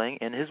hireling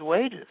in his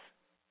wages.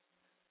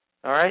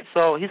 All right?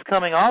 So he's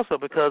coming also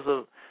because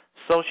of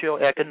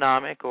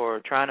socioeconomic or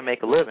trying to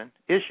make a living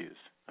issues.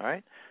 All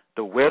right?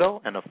 The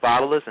widow and the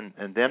fatherless and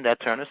them that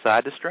turn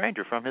aside the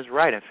stranger from his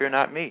right, and fear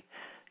not me.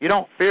 You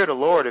don't fear the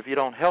Lord if you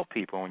don't help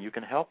people when you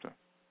can help them.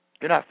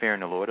 You're not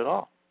fearing the Lord at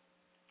all.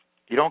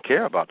 You don't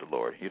care about the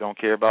Lord. You don't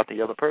care about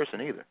the other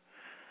person either.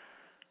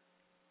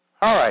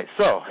 All right,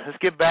 so let's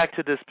get back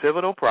to this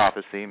pivotal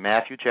prophecy,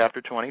 Matthew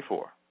chapter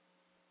 24.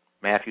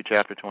 Matthew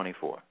chapter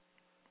 24.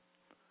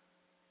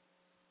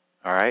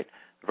 All right,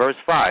 verse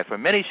 5, for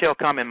many shall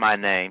come in my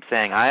name,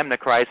 saying, I am the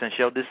Christ, and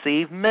shall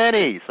deceive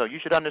many. So you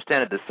should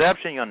understand the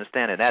deception. You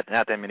understand that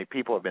not that many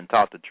people have been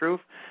taught the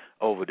truth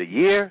over the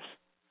years.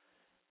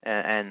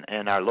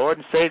 And our Lord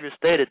and Savior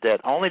stated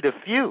that only the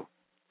few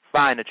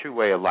find the true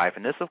way of life.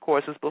 And this, of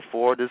course, is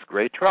before this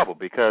great trouble,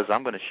 because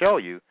I'm going to show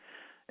you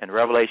in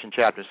Revelation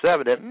chapter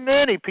 7 that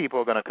many people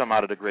are going to come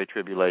out of the Great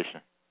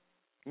Tribulation.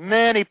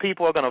 Many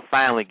people are going to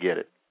finally get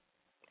it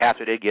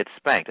after they get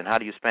spanked. And how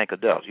do you spank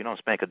adults? You don't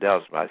spank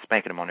adults by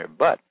spanking them on their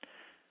butt.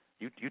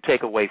 You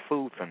take away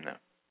food from them.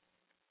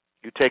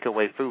 You take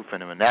away food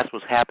from them, and that's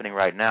what's happening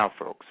right now,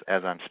 folks,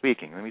 as I'm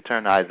speaking. Let me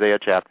turn to Isaiah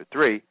chapter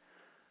 3.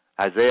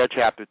 Isaiah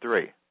chapter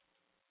 3.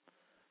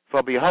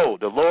 For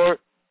behold, the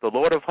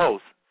Lord of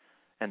hosts,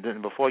 and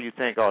then before you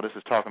think, oh, this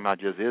is talking about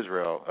just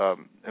Israel,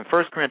 in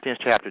 1 Corinthians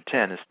chapter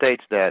 10, it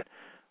states that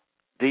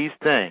these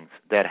things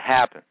that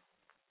happen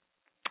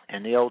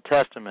in the Old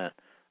Testament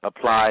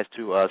applies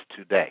to us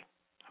today.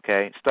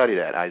 Okay, study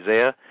that.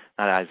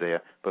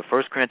 But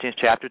 1 Corinthians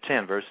chapter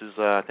 10, verses,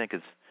 I think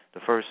it's the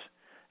first,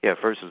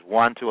 verses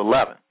 1 to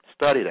 11.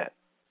 Study that.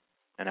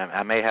 And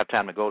I may have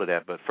time to go to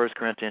that, but 1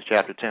 Corinthians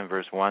chapter 10,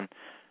 verse 1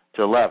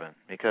 to 11,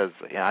 because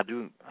I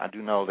do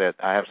know that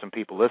I have some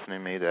people listening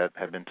to me that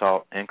have been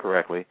taught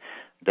incorrectly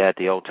that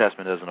the Old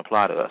Testament doesn't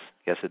apply to us.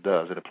 Yes, it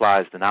does. It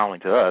applies to not only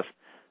to us,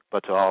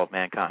 but to all of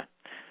mankind.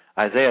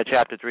 Isaiah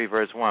chapter 3,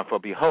 verse 1, for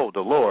behold, the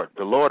Lord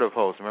of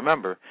hosts. And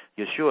remember,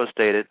 Yeshua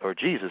stated, or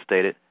Jesus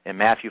stated in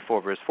Matthew 4,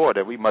 verse 4,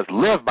 that we must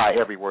live by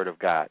every word of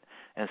God.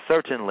 And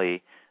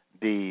certainly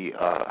the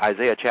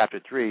Isaiah chapter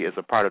 3 is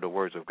a part of the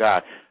words of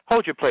God.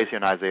 Hold your place here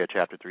in Isaiah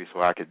chapter 3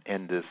 so I could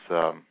end this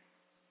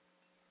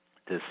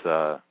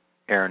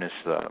erroneous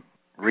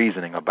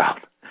reasoning about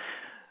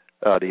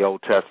the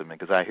Old Testament,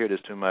 because I hear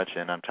this too much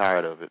and I'm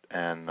tired of it.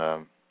 And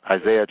 2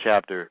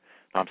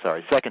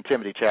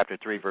 Timothy chapter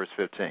 3, verse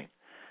 15.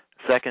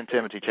 2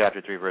 Timothy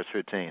chapter 3, verse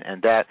 15.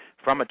 And that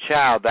from a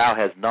child thou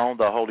hast known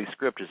the Holy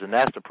Scriptures. And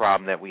that's the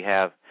problem that we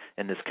have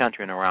in this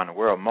country and around the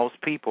world.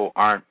 Most people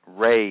aren't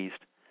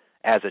raised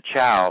as a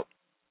child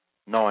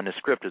knowing the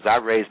Scriptures. I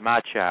raised my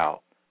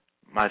child,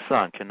 my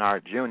son,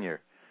 Kennard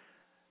Jr.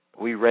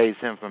 We raised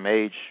him from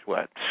age,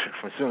 as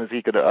soon as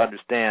he could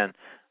understand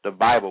the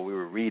Bible, we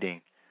were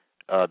reading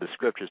the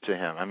Scriptures to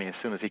him. I mean, as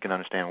soon as he can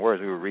understand words,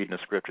 we were reading the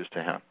Scriptures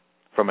to him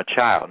from a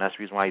child. And that's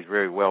the reason why he's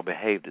very well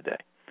behaved today.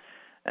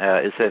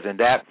 It says, and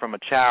that from a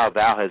child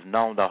thou hast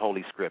known the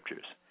Holy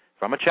Scriptures,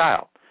 from a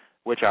child,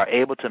 which are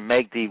able to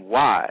make thee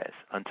wise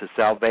unto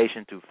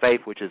salvation through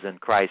faith which is in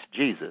Christ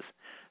Jesus.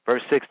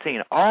 Verse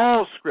 16,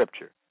 all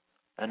Scripture.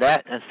 And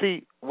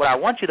see, what I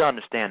want you to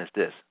understand is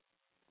this.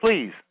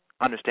 Please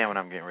understand what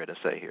I'm getting ready to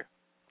say here.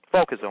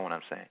 Focus on what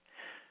I'm saying.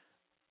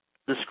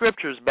 The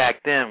Scriptures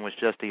back then was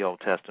just the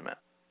Old Testament.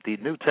 The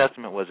New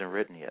Testament wasn't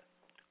written yet.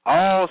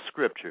 All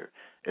Scripture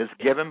is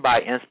given by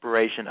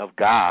inspiration of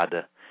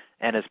God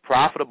and is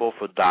profitable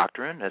for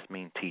doctrine, that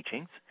means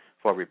teachings,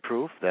 for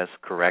reproof, that's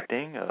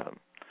correcting,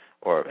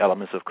 or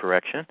elements of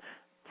correction,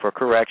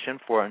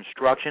 for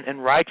instruction in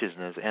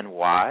righteousness. And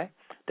why?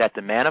 That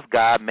the man of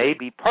God may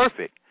be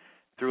perfect,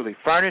 truly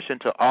furnished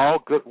into all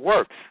good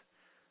works.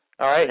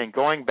 All right, and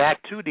going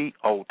back to the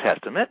Old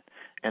Testament,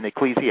 in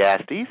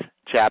Ecclesiastes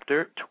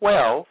chapter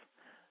 12,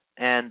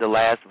 and the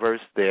last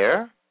verse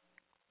there,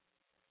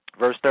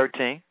 verse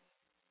 13,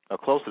 or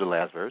close to the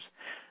last verse,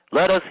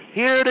 let us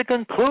hear the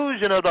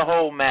conclusion of the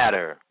whole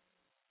matter.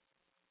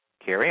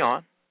 Carry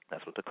on.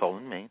 That's what the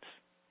colon means.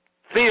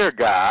 Fear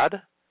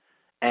God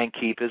and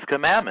keep his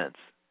commandments.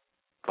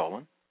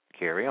 Colon.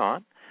 Carry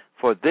on.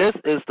 For this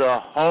is the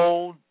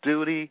whole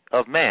duty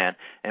of man.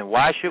 And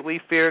why should we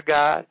fear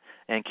God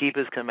and keep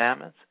his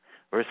commandments?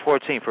 Verse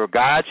 14, for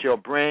God shall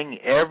bring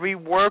every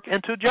work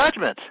into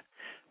judgment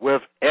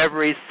with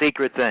every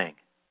secret thing.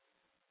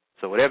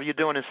 So whatever you're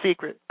doing in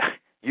secret,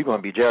 you're going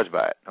to be judged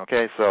by it,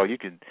 okay? So you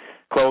can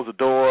close the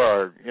door,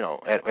 or,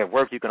 at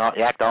work you can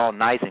act all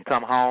nice and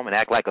come home and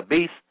act like a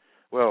beast.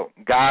 Well,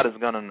 God is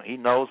he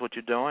knows what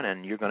you're doing,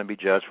 and you're going to be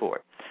judged for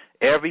it.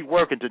 Every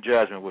work into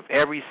judgment with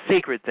every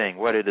secret thing,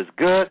 whether it is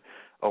good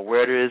or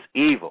whether it is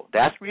evil.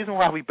 That's the reason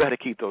why we better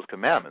keep those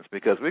commandments,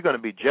 because we're going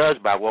to be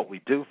judged by what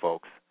we do,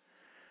 folks.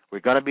 We're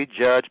going to be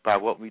judged by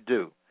what we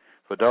do.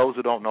 For those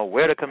who don't know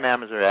where the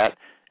commandments are at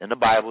in the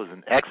Bible, is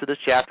in Exodus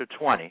chapter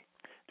 20,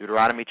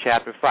 Deuteronomy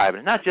chapter 5.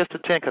 And not just the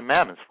 10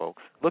 Commandments,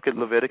 folks. Look at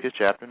Leviticus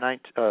chapter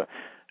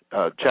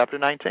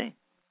 19.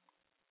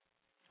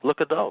 Look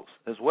at those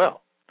as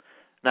well.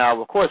 Now,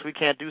 of course, we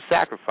can't do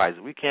sacrifices.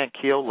 We can't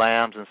kill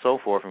lambs and so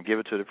forth and give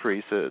it to the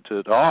priest to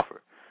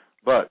offer.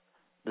 But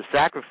the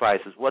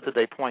sacrifices, what did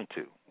they point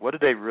to? What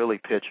did they really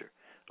picture?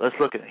 Let's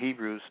look at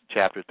Hebrews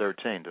chapter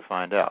 13 to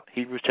find out.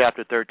 Hebrews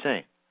chapter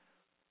 13.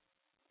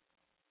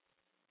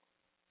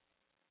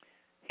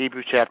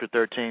 Hebrews chapter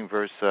 13,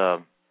 verse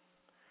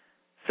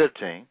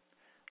 15.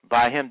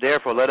 By him,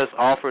 therefore, let us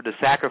offer the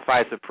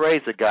sacrifice of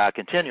praise to God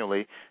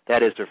continually,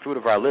 that is the fruit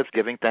of our lips,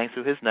 giving thanks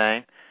to his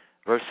name.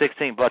 Verse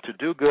 16, but to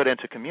do good and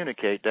to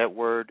communicate, that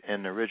word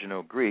in the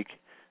original Greek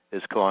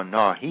is called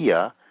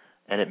narhia,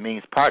 and it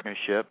means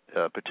partnership,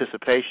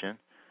 participation,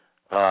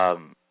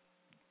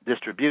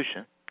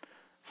 distribution.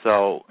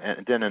 So,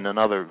 and then in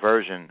another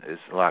version,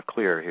 it's a lot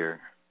clearer here.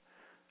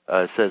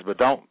 It says, but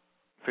don't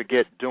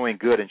forget doing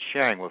good and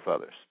sharing with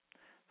others.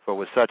 For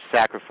with such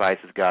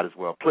sacrifices, God is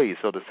well pleased.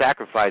 So the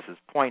sacrifices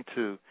point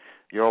to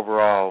your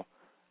overall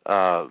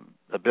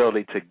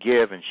ability to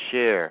give and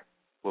share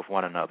with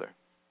one another.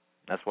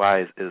 That's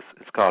why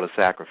it's called a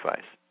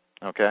sacrifice.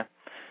 Okay?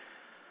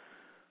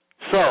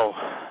 So,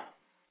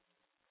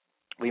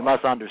 we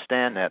must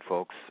understand that,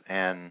 folks.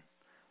 And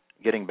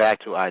getting back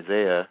to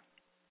Isaiah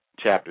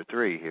chapter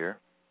 3 here,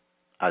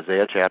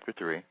 Isaiah chapter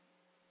 3.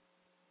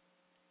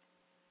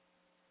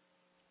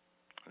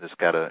 I just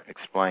got to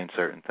explain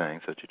certain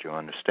things so that you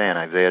understand.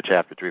 Isaiah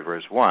chapter 3,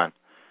 verse 1.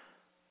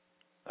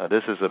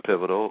 This is a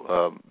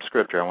pivotal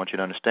scripture. I want you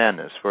to understand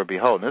this. For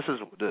behold, this is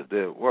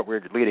what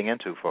we're leading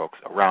into, folks,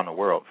 around the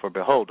world. For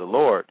behold, the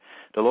Lord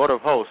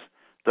of hosts,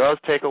 does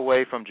take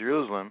away from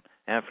Jerusalem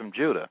and from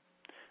Judah.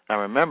 Now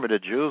remember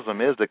that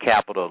Jerusalem is the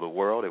capital of the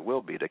world. It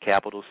will be the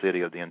capital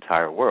city of the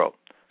entire world.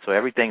 So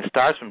everything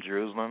starts from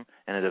Jerusalem,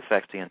 and it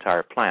affects the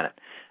entire planet.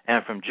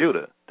 And from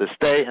Judah, the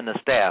stay and the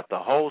staff, the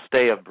whole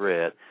stay of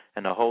bread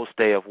and the whole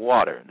stay of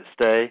water. The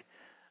stay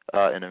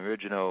in the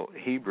original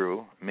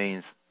Hebrew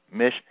means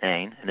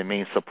mish'ain, and it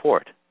means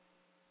support,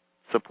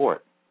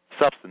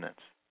 substance.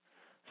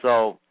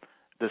 So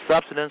the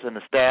substance and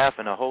the staff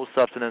and the whole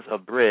substance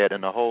of bread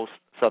and the whole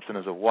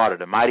substance of water,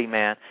 the mighty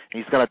man,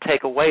 he's going to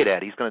take away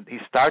that. He's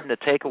starting to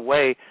take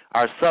away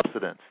our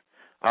substance,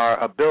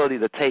 our ability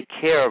to take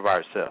care of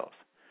ourselves.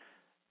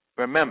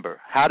 Remember,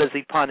 how does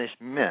he punish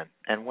men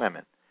and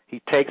women?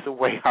 He takes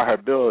away our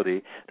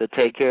ability to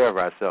take care of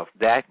ourselves.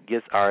 That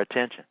gets our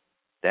attention.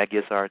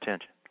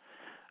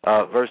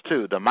 Verse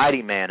 2, the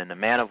mighty man and the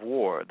man of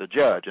war, the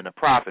judge and the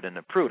prophet and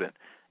the prudent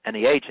and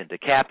the ancient, the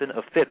captain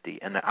of 50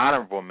 and the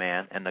honorable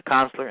man and the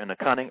counselor and the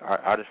cunning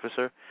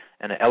artificer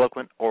and the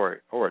eloquent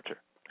orator.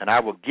 And I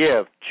will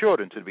give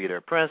children to be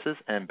their princes,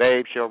 and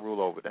babes shall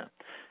rule over them.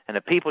 And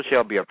the people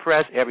shall be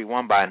oppressed, every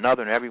one by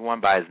another, and every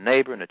one by his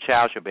neighbor, and the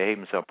child shall behave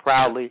himself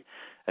proudly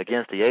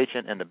against the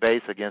ancient, and the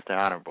base against the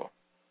honorable.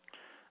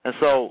 And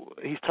so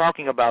he's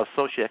talking about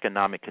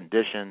socioeconomic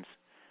conditions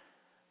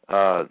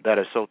that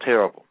are so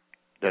terrible.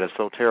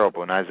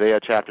 In Isaiah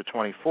chapter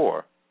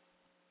 24.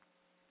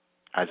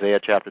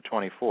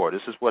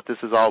 This is what this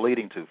is all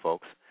leading to,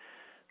 folks.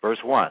 Verse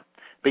 1.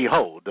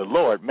 Behold, the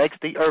Lord makes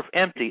the earth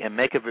empty, and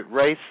maketh it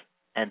waste,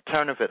 and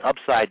turneth it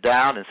upside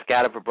down, and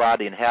scattereth abroad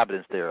the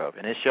inhabitants thereof.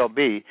 And it shall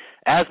be,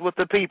 as with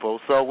the people,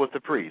 so with the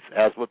priest,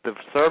 as with the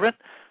servant,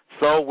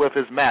 so with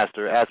his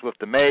master, as with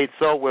the maid,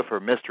 so with her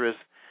mistress,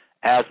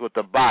 as with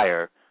the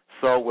buyer,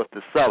 so with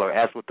the seller,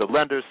 as with the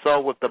lender,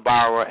 so with the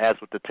borrower, as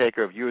with the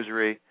taker of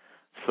usury,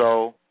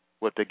 so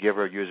with the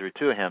giver of usury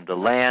to him. The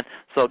land,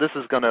 so this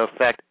is going to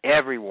affect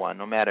everyone,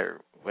 no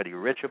matter whether you're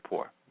rich or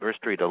poor. Verse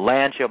 3, the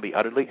land shall be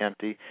utterly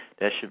empty.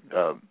 That should,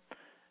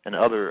 in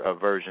other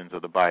versions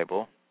of the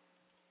Bible,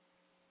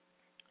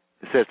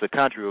 it says the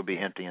country will be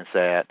empty and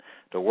sad.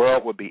 The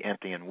world will be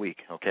empty and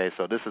weak. Okay,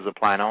 so this is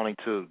applying not only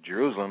to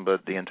Jerusalem,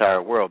 but the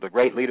entire world. The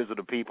great leaders of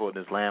the people in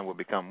this land will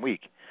become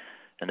weak.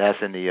 And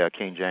that's in the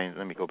King James.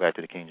 Let me go back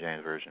to the King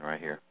James Version right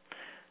here.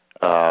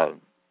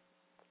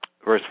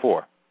 Verse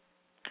 4.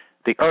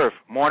 The earth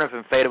mourneth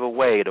and fadeth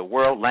away. The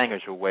world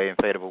languisheth away and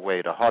fadeth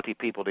away. The haughty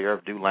people of the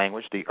earth do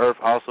languish. The earth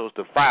also is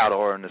defiled,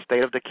 or in the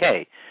state of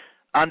decay,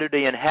 under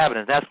the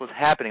inhabitants. That's what's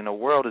happening. The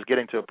world is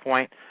getting to a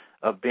point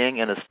of being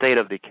in a state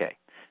of decay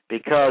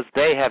because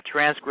they have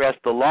transgressed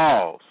the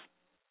laws.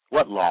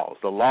 What laws?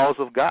 The laws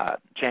of God.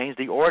 Changed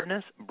the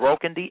ordinance,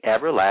 broken the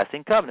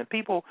everlasting covenant.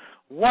 People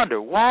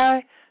wonder,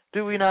 why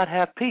do we not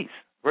have peace?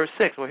 Verse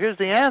 6, well, here's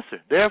the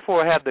answer.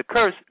 Therefore have the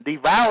curse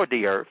devoured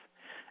the earth,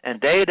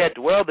 and they that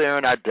dwell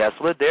therein are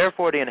desolate.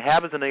 Therefore the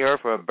inhabitants of the earth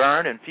are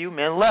burned, and few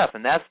men left.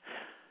 And that's,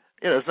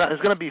 it's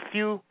going to be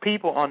few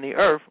people on the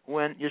earth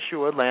when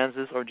Yeshua lands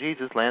his, or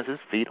Jesus lands his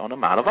feet on the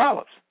Mount of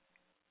Olives.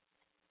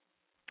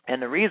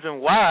 And the reason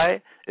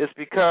why is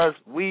because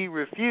we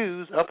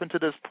refuse up until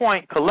this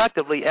point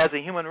collectively as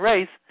a human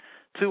race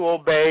to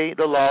obey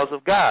the laws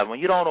of God. When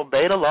you don't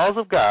obey the laws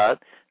of God,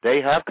 they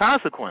have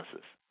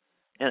consequences.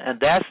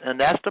 And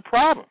that's the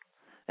problem.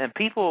 And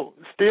people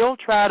still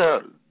try to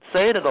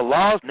say that the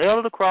laws nailed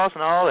to the cross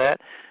and all that,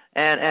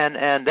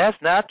 and that's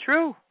not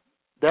true.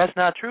 That's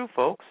not true,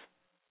 folks.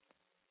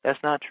 That's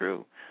not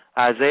true.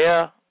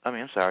 Psalm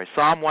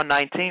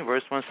 119,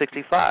 verse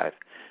 165.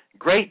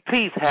 Great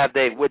peace have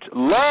they which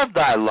love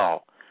thy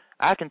law.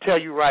 I can tell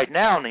you right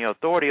now in the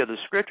authority of the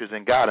Scriptures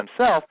and God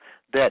himself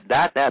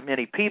that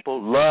many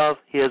people love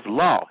his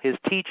law, his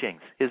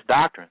teachings, his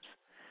doctrines,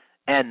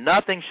 and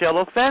nothing shall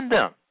offend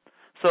them.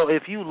 So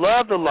if you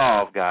love the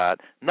law of God,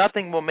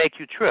 nothing will make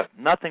you trip.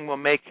 Nothing will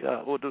make,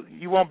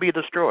 you won't be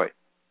destroyed.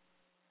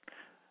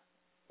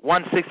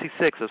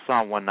 166 of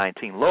Psalm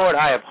 119. Lord,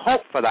 I have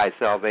hoped for thy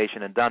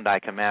salvation and done thy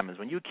commandments.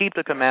 When you keep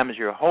the commandments,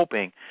 you're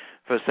hoping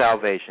for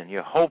salvation.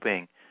 You're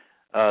hoping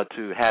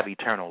to have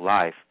eternal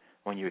life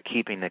when you're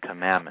keeping the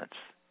commandments.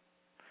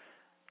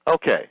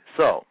 Okay,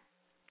 so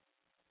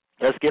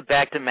let's get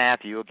back to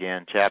Matthew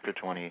again, chapter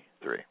 24.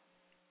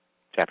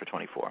 Chapter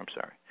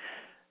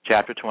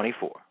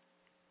 24.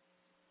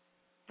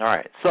 All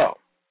right, so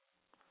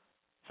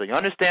you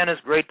understand this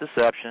great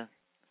deception.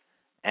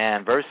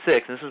 And verse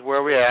 6, this is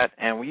where we're at.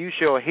 And you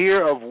shall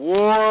hear of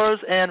wars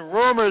and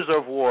rumors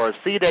of wars.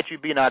 See that you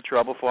be not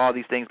troubled, for all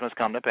these things must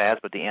come to pass,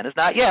 but the end is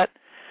not yet.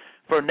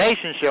 For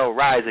nation shall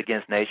rise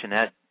against nation.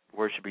 That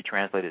word should be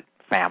translated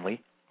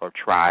family or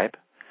tribe.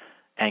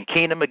 And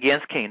kingdom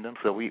against kingdom.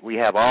 So we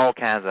have all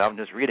kinds of, I'm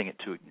just reading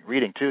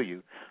to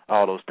you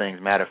all those things.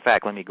 Matter of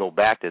fact, let me go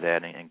back to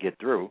that and get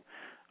through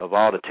of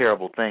all the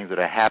terrible things that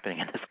are happening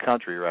in this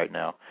country right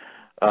now.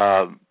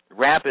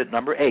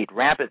 Number 8,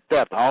 rampant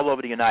theft all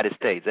over the United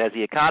States. As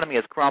the economy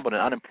has crumbled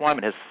and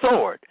unemployment has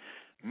soared,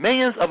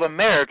 millions of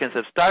Americans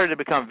have started to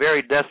become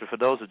very desperate. For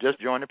those who just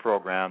joined the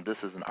program, this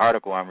is an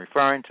article I'm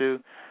referring to,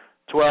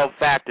 12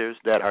 factors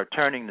that are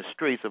turning the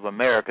streets of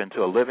America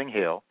into a living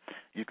hell.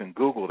 You can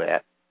Google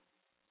that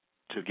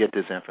to get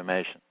this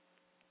information.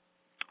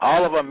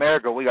 All over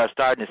America, we are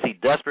starting to see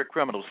desperate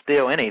criminals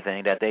steal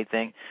anything that they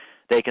think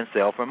they can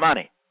sell for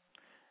money.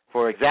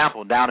 For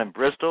example, down in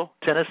Bristol,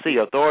 Tennessee,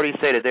 authorities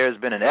say that there has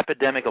been an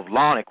epidemic of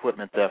lawn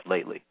equipment theft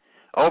lately.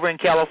 Over in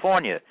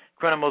California,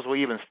 criminals will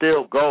even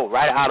steal gold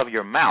right out of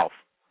your mouth.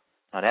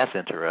 Now, that's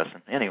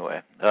interesting.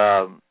 Anyway,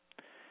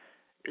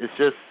 it's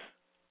just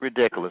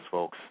ridiculous,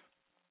 folks.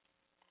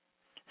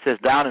 It says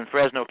down in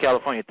Fresno,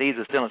 California, thieves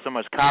are stealing so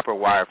much copper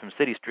wire from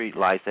city street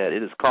lights that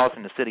it is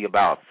costing the city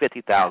about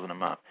 $50,000 a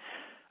month.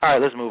 All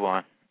right, let's move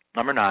on.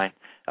 Number 9,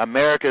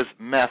 America's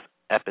meth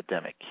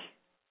epidemic.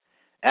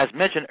 As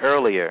mentioned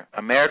earlier,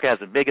 America has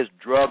the biggest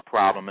drug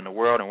problem in the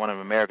world, and one of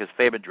America's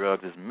favorite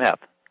drugs is meth.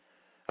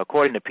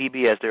 According to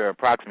PBS, there are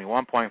approximately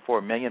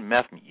 1.4 million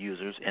meth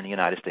users in the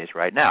United States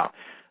right now.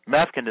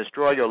 Meth can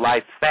destroy your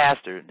life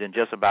faster than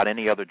just about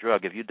any other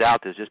drug. If you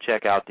doubt this, just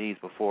check out these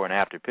before and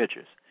after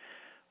pictures.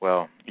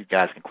 Well, you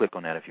guys can click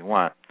on that if you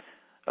want,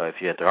 if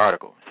you're at the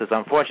article. It says,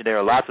 unfortunately, there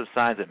are lots of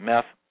signs that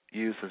meth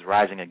use is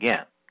rising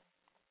again.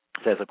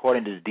 It says,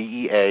 according to the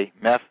DEA,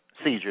 meth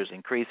seizures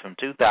increased from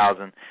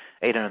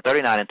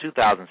 2,839 in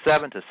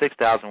 2007 to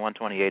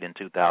 6,128 in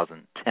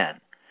 2010.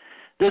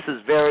 This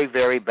is very,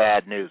 very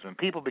bad news. When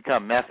people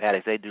become meth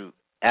addicts, they do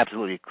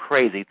absolutely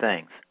crazy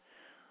things.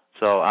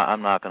 So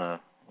I'm not going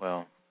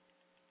to,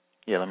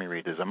 let me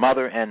read this. A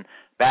mother in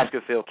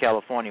Baskerville,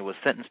 California, was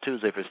sentenced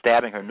Tuesday for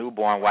stabbing her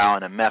newborn while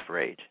in a meth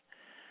rage.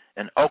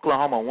 An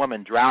Oklahoma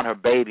woman drowned her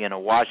baby in a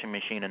washing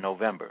machine in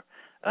November.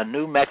 A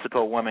New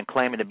Mexico woman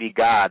claiming to be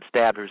God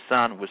stabbed her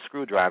son with a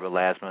screwdriver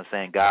last month,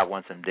 saying God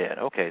wants him dead.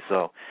 Okay,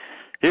 so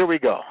here we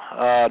go.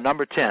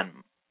 Number 10,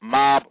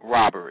 mob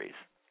robberies.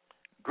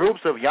 Groups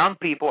of young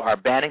people are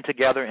banding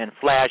together in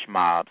flash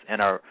mobs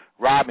and are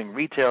robbing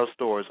retail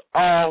stores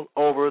all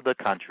over the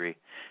country.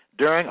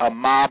 During a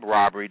mob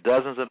robbery,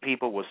 dozens of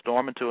people will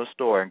storm into a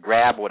store and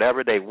grab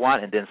whatever they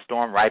want and then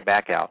storm right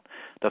back out.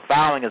 The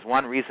following is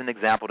one recent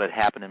example that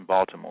happened in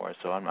Baltimore,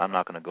 so I'm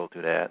not going to go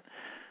through that.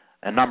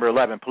 And number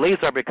 11, police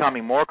are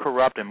becoming more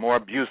corrupt and more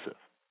abusive.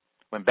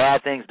 When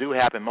bad things do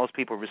happen, most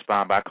people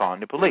respond by calling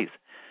the police.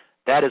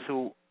 That is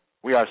who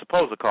we are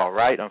supposed to call,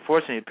 right?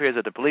 Unfortunately, it appears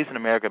that the police in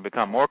America have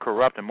become more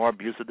corrupt and more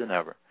abusive than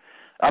ever.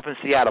 Up in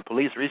Seattle,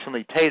 police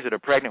recently tasered a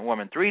pregnant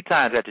woman 3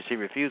 times after she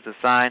refused to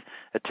sign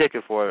a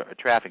ticket for a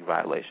traffic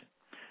violation.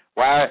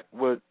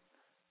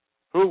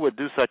 Who would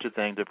do such a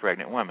thing to a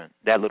pregnant woman?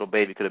 That little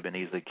baby could have been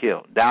easily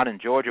killed. Down in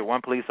Georgia,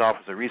 one police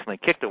officer recently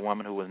kicked a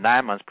woman who was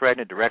 9 months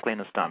pregnant directly in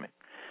the stomach.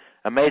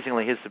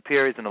 Amazingly, his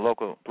superiors in the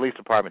local police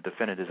department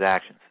defended his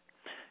actions.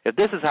 If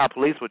this is how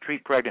police would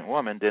treat pregnant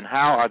women, then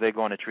how are they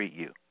going to treat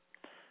you?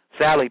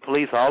 Sadly,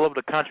 police all over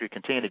the country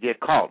continue to get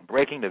caught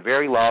breaking the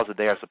very laws that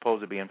they are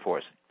supposed to be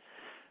enforcing.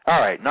 All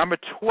right, number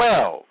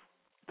 12,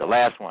 the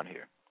last one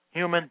here,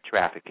 human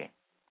trafficking.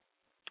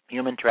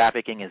 Human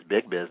trafficking is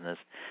big business.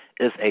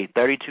 It's a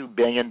 $32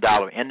 billion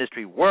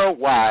industry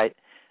worldwide,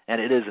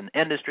 and it is an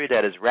industry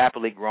that is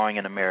rapidly growing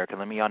in America.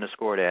 Let me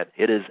underscore that.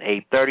 It is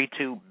a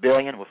 $32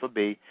 billion, with a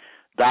B,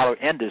 dollar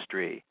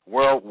industry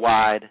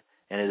worldwide,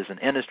 and it is an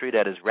industry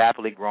that is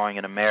rapidly growing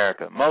in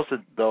America. Most of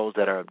those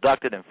that are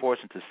abducted and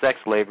forced into sex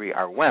slavery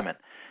are women.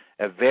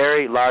 A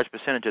very large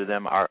percentage of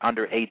them are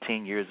under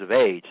 18 years of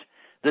age.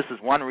 This is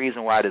one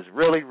reason why it is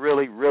really,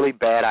 really, really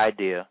bad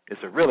idea. It's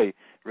a really,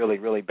 really,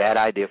 really bad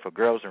idea for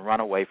girls to run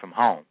away from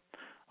home.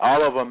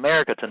 All over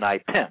America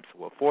tonight, pimps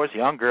will force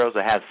young girls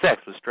to have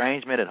sex with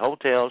strange men at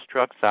hotels,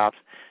 truck stops,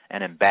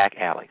 and in back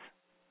alleys.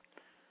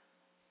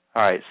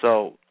 All right,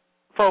 so,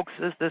 folks,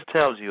 this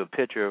tells you a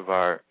picture of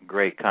our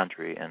great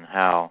country and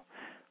how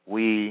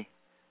we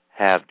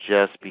have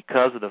just,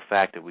 because of the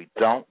fact that we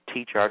don't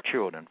teach our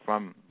children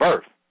from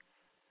birth,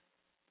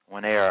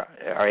 when they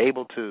are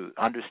able to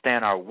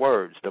understand our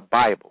words, the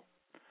Bible,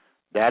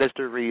 that is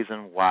the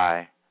reason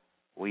why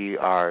we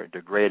are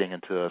degrading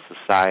into a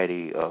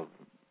society of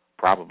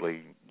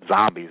probably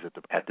zombies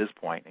at this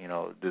point,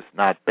 just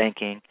not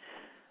thinking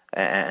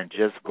and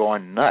just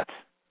going nuts.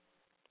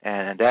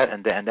 And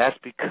that's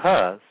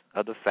because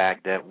of the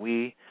fact that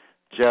we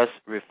just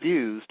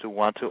refuse to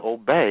want to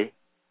obey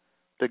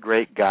the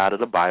great God of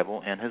the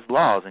Bible and his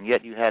laws. And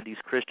yet you had these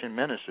Christian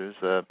ministers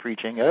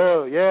preaching,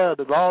 oh, yeah,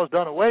 the law is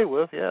done away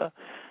with, yeah.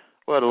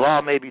 Well, the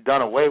law may be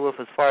done away with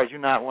as far as you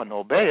not wanting to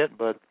obey it,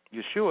 but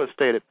Yeshua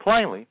stated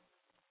plainly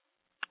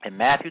in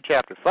Matthew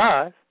chapter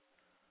 5,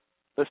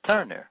 let's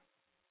turn there.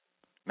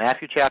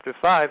 Matthew chapter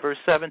 5, verse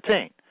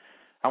 17.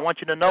 I want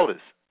you to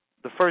notice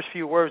the first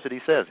few words that he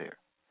says here.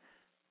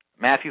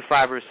 Matthew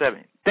 5, verse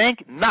 7. Think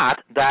not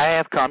that I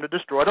have come to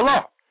destroy the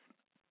law.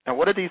 And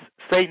what are these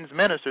Satan's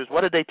ministers,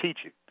 what did they teach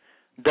you?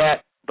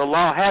 That the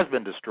law has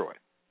been destroyed.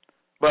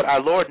 But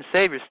our Lord and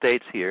Savior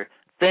states here,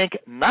 think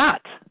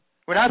not.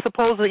 We're not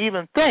supposed to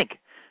even think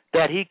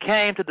that he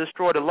came to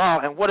destroy the law.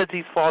 And what did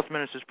these false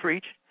ministers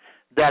preach?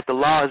 That the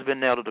law has been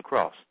nailed to the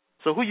cross.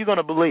 So who are you going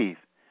to believe?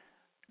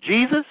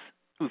 Jesus,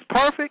 who's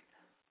perfect,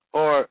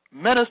 or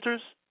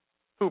ministers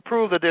who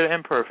prove that they're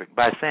imperfect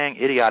by saying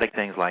idiotic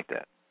things like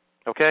that?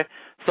 Okay?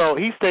 So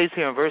he states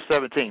here in verse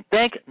 17,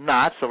 think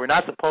not, so we're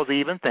not supposed to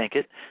even think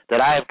it,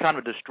 that I have come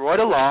to destroy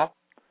the law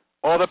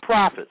or the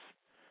prophets.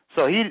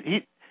 So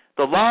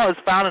the law is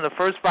found in the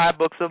first 5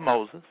 books of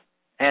Moses,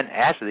 and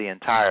actually the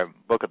entire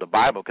book of the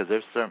Bible, because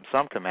there's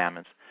some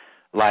commandments,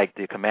 like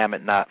the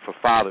commandment not for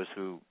fathers,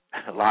 who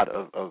a lot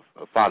of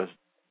fathers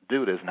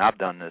do this, and I've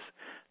done this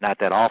not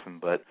that often,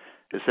 but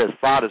it says,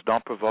 fathers,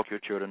 don't provoke your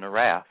children to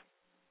wrath.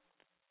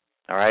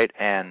 All right?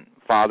 And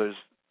fathers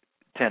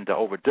tend to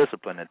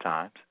over-discipline at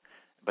times.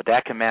 But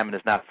that commandment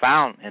is not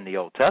found in the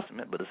Old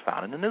Testament, but it's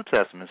found in the New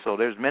Testament. So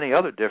there's many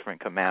other different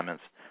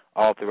commandments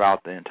all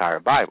throughout the entire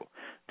Bible.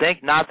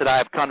 Think not that I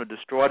have come to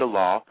destroy the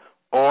law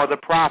or the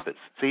prophets.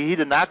 See, he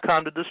did not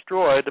come to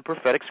destroy the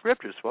prophetic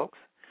scriptures, folks.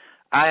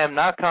 I am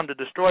not come to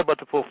destroy, but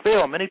to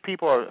fulfill. Many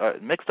people are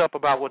mixed up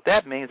about what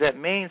that means. That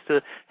means to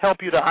help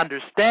you to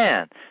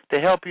understand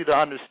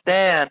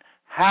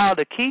how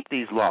to keep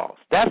these laws.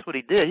 That's what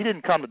he did. He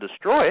didn't come to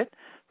destroy it.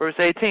 Verse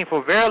 18,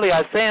 for verily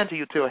I say unto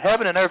you, till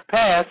heaven and earth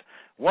pass,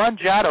 one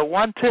jot or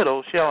one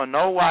tittle shall in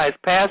no wise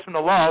pass from the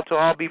law till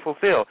all be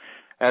fulfilled.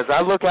 As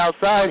I look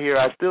outside here,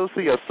 I still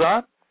see a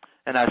sun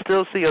and I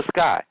still see a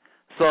sky.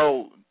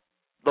 So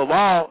the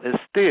law is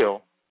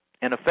still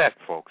in effect,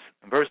 folks.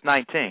 Verse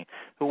 19,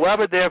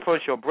 whoever therefore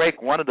shall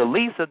break one of the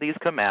least of these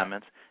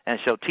commandments and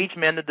shall teach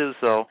men to do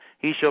so,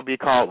 he shall be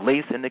called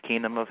least in the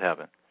kingdom of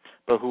heaven.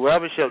 But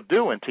whoever shall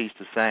do and teach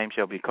the same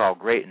shall be called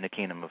great in the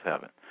kingdom of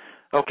heaven.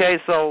 Okay,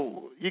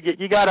 so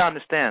you got to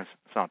understand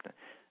something.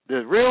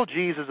 The real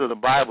Jesus of the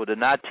Bible did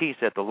not teach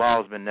that the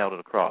law has been nailed to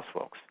the cross,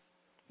 folks.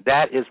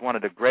 That is one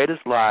of the greatest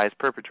lies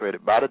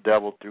perpetrated by the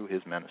devil through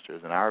his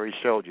ministers. And I already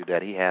showed you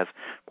that he has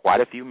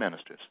quite a few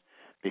ministers,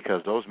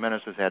 because those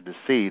ministers had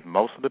deceived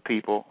most of the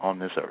people on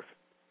this earth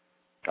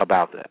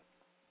about that.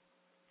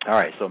 All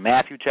right, so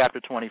Matthew chapter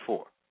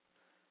 24.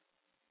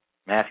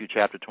 Matthew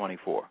chapter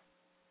 24.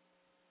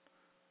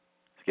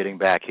 It's getting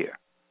back here.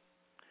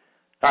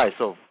 All right,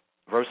 so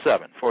verse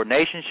 7, for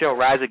nation shall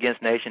rise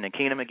against nation and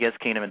kingdom against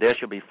kingdom, and there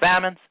shall be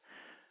famines,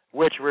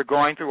 which we're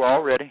going through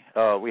already.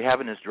 We're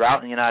having this drought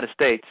in the United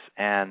States,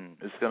 and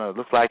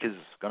looks like it's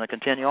going to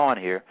continue on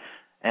here.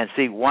 And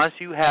see, once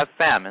you have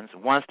famines,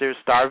 once there's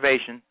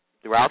starvation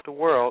throughout the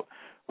world,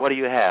 what do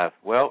you have?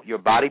 Well, your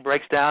body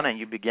breaks down and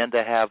you begin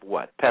to have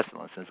what?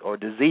 Pestilences or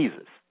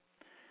diseases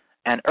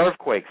and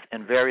earthquakes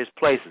in various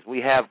places. We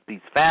have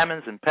these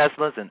famines and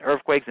pestilence and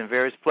earthquakes in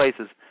various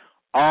places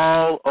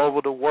all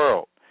over the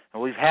world.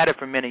 And we've had it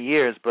for many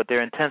years, but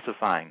they're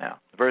intensifying now.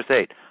 Verse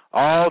 8,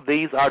 all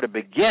these are the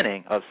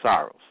beginning of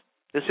sorrows.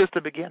 It's just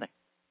the beginning,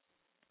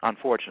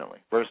 unfortunately.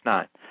 Verse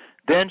 9,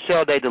 then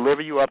shall they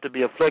deliver you up to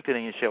be afflicted,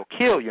 and you shall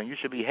kill you, and you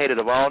shall be hated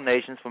of all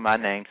nations for my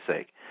name's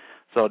sake.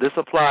 So this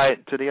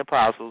applied to the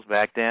apostles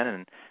back then,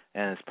 and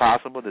it's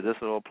possible that this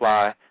will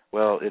apply.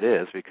 Well, it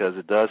is, because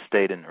it does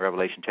state in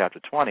Revelation chapter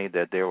 20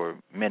 that there were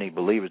many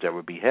believers that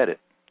were beheaded.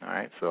 All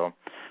right, so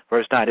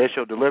verse 9, they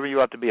shall deliver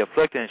you up to be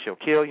afflicted, and shall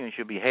kill you, and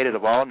shall be hated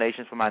of all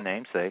nations for my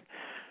name's sake.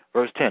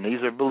 Verse 10,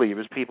 these are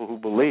believers, people who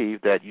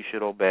believe that you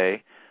should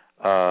obey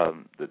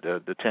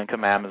the Ten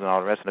Commandments and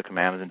all the rest of the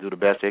commandments and do the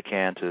best they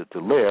can to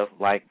live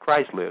like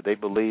Christ lived. They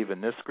believe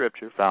in this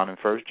scripture found in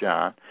 1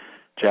 John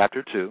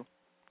chapter 2,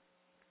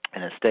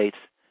 and it states,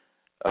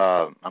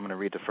 I'm going to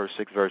read the first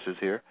 6 verses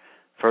here.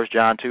 1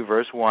 John 2,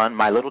 verse 1,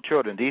 my little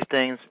children, these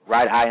things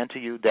write I unto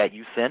you, that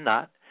you sin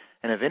not.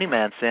 And if any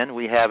man sin,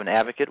 we have an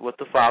advocate with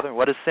the Father. And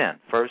what is sin?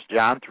 1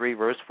 John 3,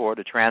 verse 4,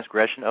 the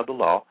transgression of the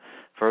law.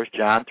 1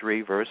 John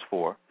 3, verse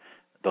 4,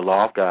 the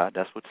law of God.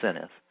 That's what sin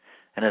is.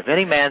 And if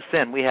any man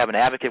sin, we have an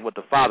advocate with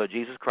the Father,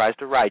 Jesus Christ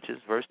the righteous.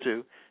 Verse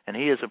 2, and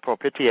he is a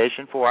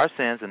propitiation for our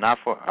sins, and not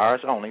for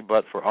ours only,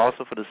 but for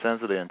also for the sins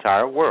of the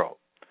entire world,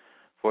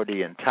 for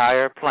the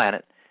entire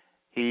planet.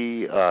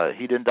 He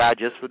didn't die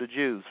just for the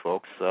Jews,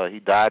 folks. He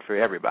died for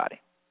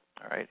everybody.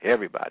 All right,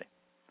 everybody.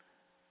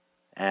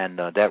 And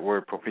that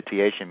word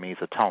propitiation means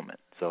atonement.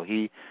 So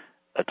he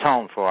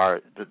atoned for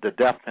the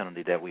death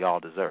penalty that we all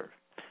deserve.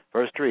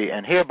 Verse 3,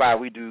 and hereby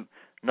we do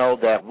know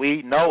that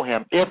we know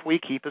him if we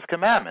keep his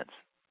commandments.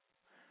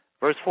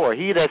 Verse 4,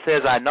 he that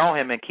says, I know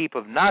him and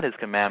keepeth not his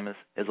commandments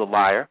is a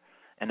liar,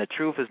 and the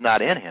truth is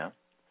not in him.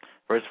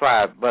 Verse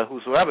 5, but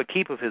whosoever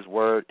keepeth his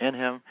word in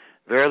him,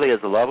 verily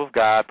is the love of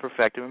God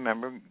perfected.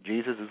 Remember,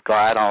 Jesus is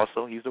God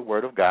also. He's the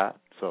word of God.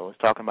 So it's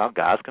talking about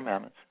God's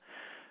commandments.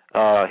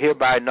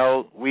 Hereby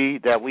know we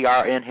that we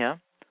are in him.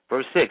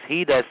 Verse 6,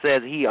 he that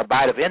says he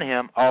abideth in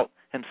him ought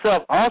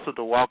himself also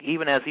to walk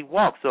even as he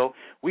walked. So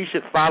we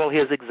should follow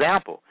his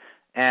example.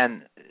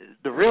 And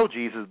the real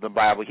Jesus in the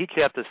Bible, he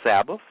kept the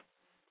Sabbath,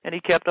 and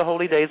he kept the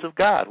holy days of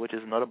God, which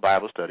is another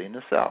Bible study in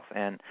itself.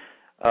 And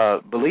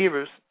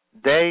believers,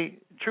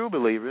 true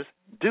believers,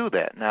 do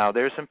that. Now,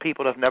 there's some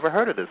people that have never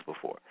heard of this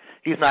before.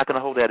 He's not going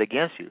to hold that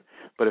against you.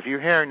 But if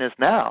you're hearing this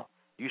now,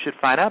 you should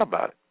find out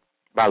about it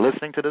by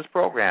listening to this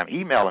program,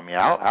 emailing me.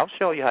 I'll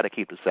show you how to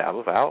keep the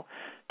Sabbath. I'll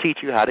teach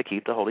you how to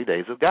keep the holy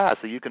days of God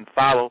so you can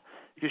follow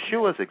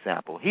Yeshua's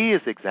example. He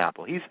is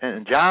example. He's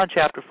in John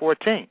chapter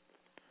 14,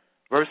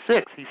 verse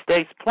 6, he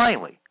states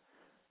plainly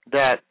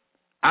that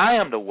I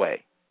am the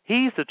way.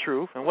 He's the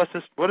truth. And what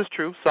is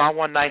truth? Psalm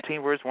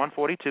 119, verse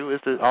 142 is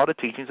all the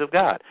teachings of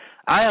God.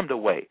 I am the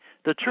way,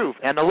 the truth,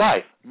 and the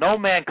life. No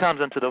man comes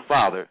unto the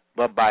Father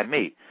but by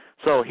me.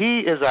 So he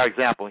is our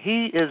example.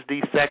 He is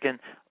the second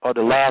or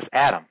the last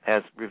Adam,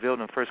 as revealed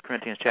in 1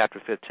 Corinthians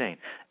chapter 15.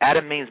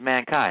 Adam means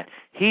mankind.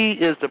 He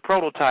is the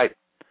prototype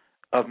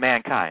of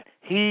mankind.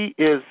 He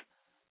is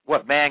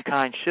what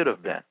mankind should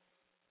have been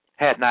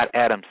had not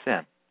Adam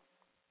sinned.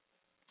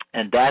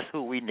 And that's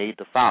who we need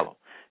to follow.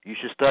 You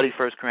should study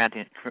 1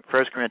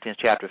 Corinthians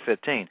chapter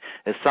 15.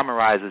 It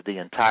summarizes the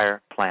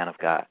entire plan of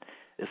God.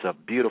 It's a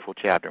beautiful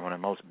chapter, one of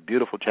the most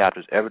beautiful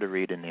chapters ever to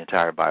read in the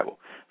entire Bible.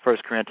 1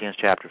 Corinthians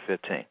chapter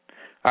 15.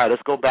 All right,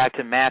 let's go back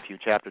to Matthew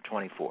chapter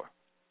 24.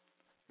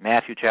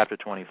 Matthew chapter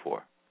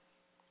 24.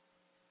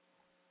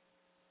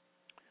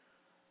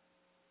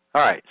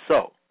 All right,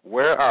 so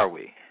where are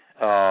we?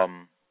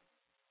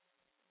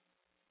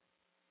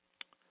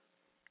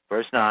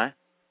 Verse 9,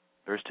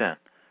 verse 10.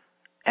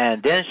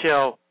 And then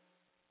shall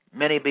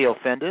many be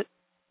offended,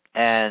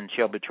 and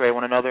shall betray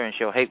one another, and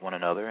shall hate one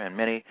another, and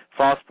many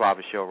false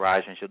prophets shall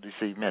rise and shall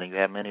deceive many. You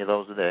have many of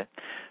those today.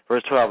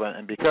 Verse 12,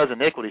 and because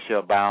iniquity shall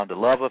abound, the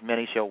love of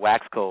many shall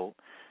wax cold.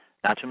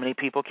 Not too many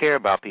people care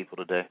about people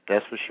today,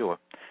 that's for sure.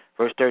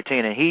 Verse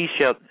 13, and he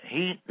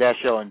that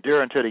shall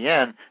endure unto the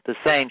end, the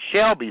same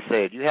shall be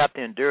saved. You have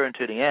to endure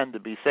unto the end to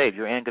be saved.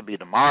 Your end could be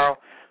tomorrow,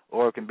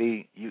 or it can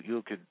be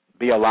you could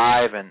be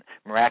alive and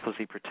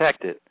miraculously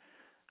protected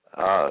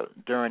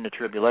during the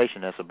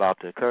tribulation that's about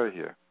to occur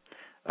here.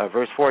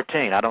 Verse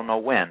 14, I don't know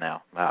when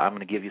now. I'm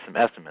going to give you some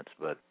estimates,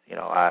 but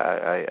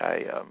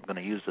I'm going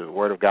to use the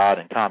Word of God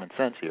and common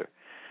sense here.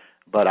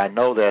 But I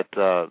know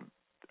that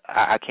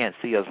I can't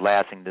see us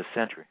lasting this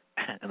century.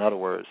 In other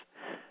words,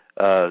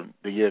 the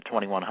year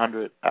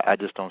 2100, I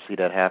just don't see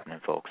that happening,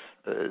 folks.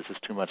 There's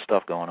just too much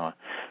stuff going on.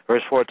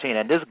 Verse 14,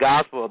 and this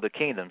gospel of the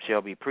kingdom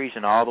shall be preached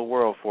in all the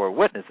world for a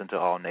witness unto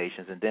all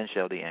nations, and then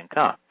shall the end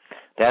come.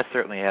 That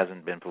certainly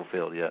hasn't been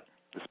fulfilled yet,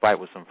 despite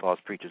what some false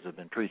preachers have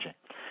been preaching.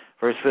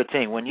 Verse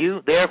 15, when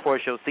you therefore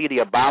shall see the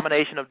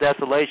abomination of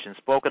desolation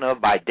spoken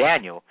of by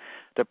Daniel,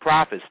 the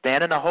prophet,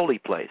 stand in a holy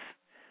place.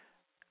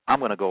 I'm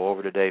going to go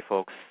over today,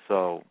 folks,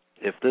 so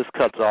if this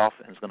cuts off,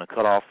 and it's going to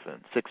cut off in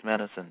 6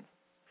 minutes and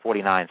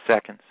 49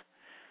 seconds,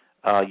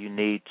 you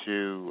need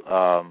to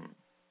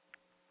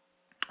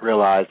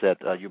realize that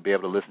you'll be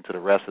able to listen to the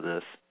rest of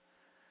this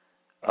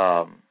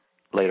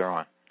later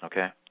on,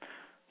 okay?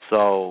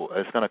 So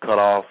it's going to cut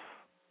off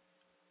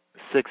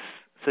 6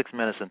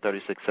 minutes and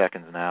 36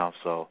 seconds now.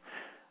 So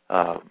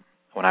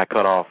when I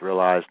cut off,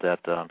 realize that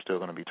I'm still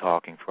going to be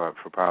talking for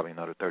probably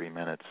another 30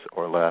 minutes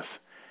or less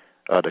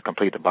to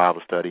complete the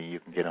Bible study. You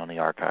can get on the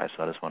archive,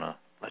 so I just want to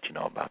let you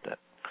know about that.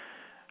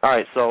 All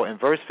right, so in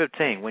verse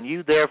 15, when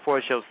you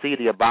therefore shall see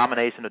the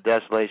abomination of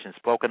desolation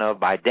spoken of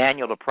by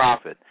Daniel the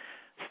prophet,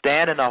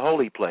 stand in a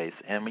holy place.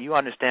 And when you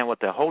understand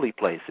what the holy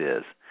place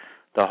is,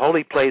 the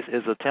holy place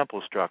is a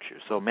temple structure.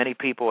 So many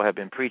people have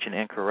been preaching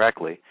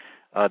incorrectly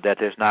that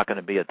there's not going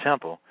to be a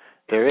temple.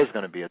 There is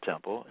going to be a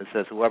temple. It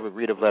says, whoever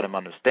readeth, let him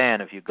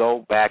understand. If you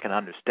go back and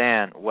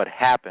understand what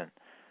happened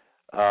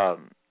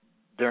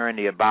during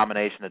the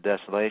abomination of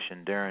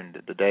desolation, during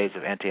the days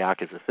of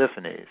Antiochus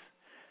Epiphanes,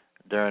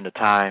 during the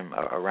time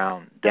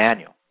around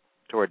Daniel,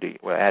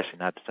 actually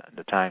not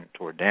the time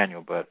toward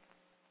Daniel, but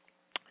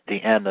the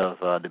end of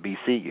the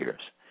BC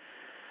years.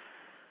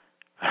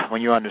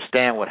 When you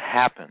understand what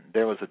happened,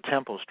 there was a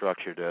temple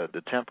structure.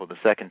 The temple, the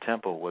second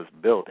temple, was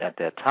built at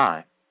that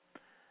time.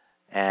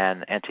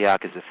 And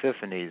Antiochus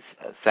Epiphanes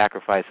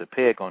sacrificed a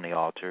pig on the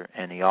altar,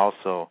 and he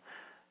also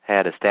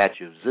had a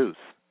statue of Zeus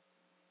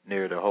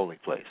near the holy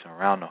place,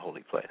 around the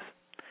holy place.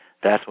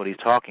 That's what he's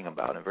talking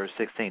about in verse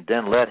 16.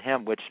 Then let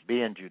him which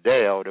be in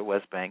Judea or the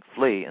west bank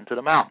flee into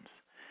the mountains.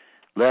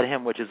 Let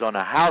him which is on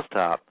the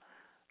housetop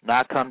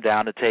not come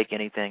down to take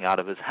anything out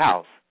of his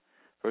house.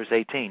 Verse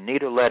 18,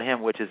 neither let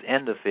him which is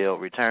in the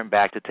field return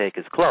back to take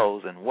his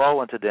clothes, and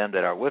woe unto them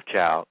that are with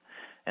child,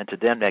 and to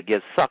them that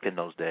give suck in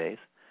those days.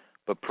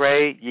 But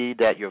pray ye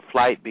that your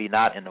flight be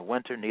not in the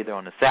winter, neither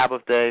on the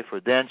Sabbath day,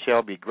 for then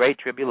shall be great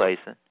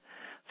tribulation,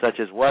 such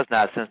as was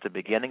not since the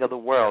beginning of the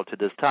world to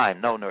this time,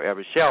 no, nor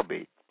ever shall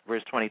be.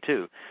 Verse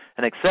 22,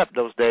 and except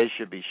those days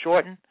should be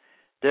shortened,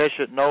 there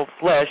should no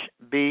flesh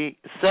be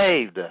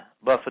saved,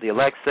 but for the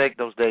elect's sake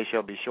those days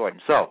shall be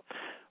shortened. So,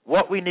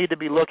 what we need to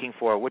be looking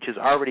for, which is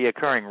already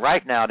occurring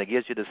right now, that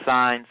gives you the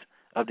signs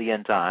of the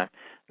end time.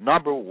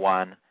 Number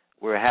one,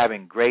 we're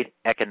having great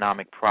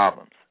economic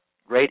problems.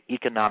 great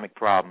economic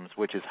problems,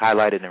 which is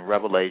highlighted in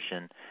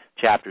Revelation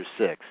chapter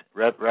 6.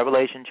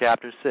 Revelation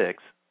chapter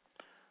 6,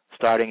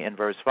 starting in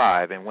verse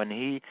 5. And when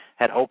he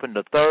had opened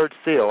the third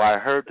seal, I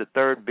heard the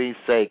third beast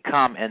say,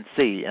 Come and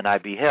see. And I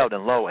beheld,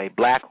 and lo, a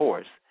black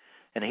horse.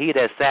 And he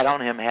that sat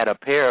on him had a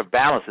pair of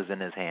balances in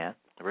his hand.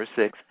 Verse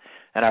 6.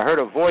 And I heard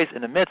a voice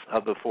in the midst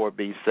of the four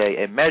beasts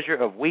say, A measure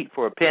of wheat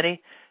for a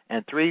penny,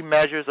 and 3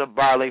 measures of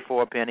barley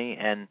for a penny,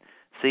 and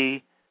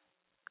see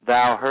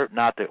thou hurt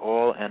not the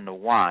oil and the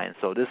wine.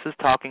 So this is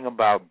talking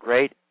about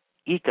great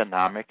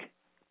economic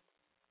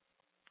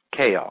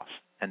chaos.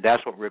 And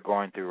that's what we're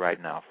going through right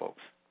now,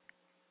 folks.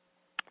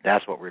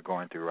 That's what we're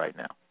going through right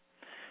now.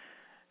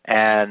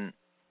 And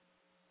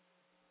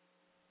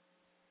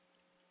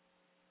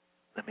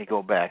let me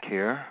go back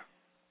here.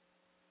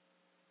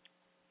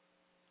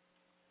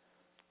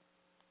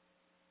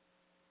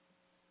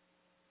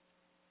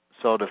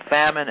 So the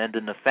famine, and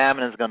then the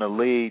famine is going to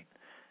lead,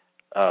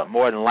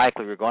 more than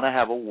likely, we're going to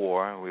have a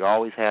war. We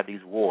always have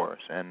these wars.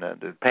 And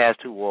the past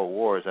 2 world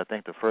wars, I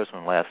think the first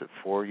one lasted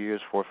 4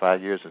 years, 4 or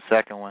 5 years. The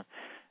second one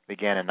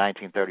began in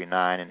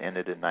 1939 and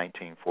ended in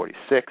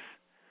 1946.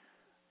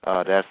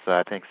 That's,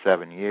 I think,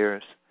 7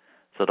 years.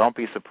 So don't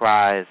be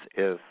surprised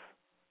if,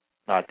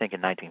 no, I think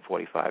in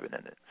 1945 it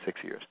ended,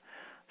 6 years.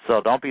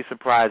 So don't be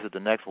surprised if the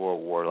next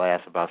world war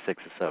lasts about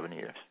 6 or 7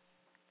 years.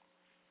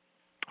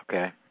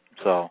 Okay?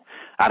 So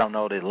I don't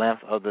know the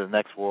length of the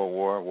next World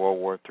War, World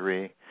War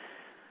III,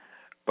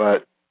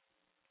 but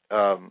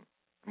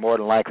more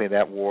than likely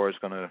that war is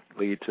going to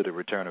lead to the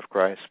return of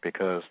Christ,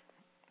 because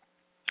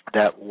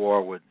that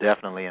war would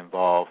definitely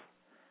involve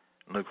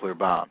nuclear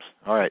bombs.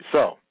 All right,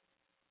 so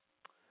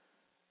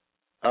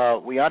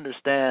we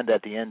understand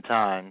that the end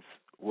times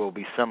will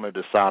be similar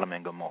to Sodom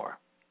and Gomorrah.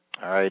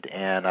 All right,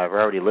 and I've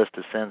already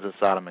listed sins of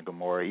Sodom and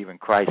Gomorrah. Even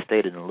Christ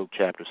stated in Luke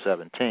chapter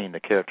 17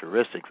 the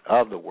characteristics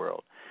of the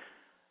world.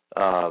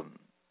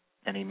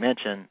 And he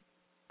mentioned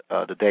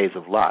the days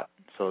of Lot.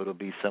 So it'll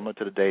be similar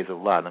to the days of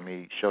Lot. Let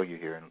me show you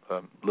here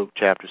in Luke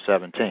chapter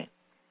 17.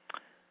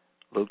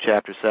 Luke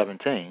chapter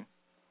 17.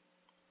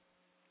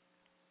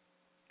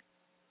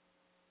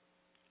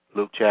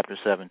 Luke chapter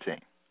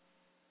 17.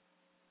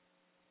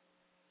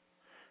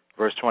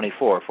 Verse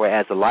 24. For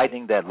as the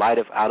lightning that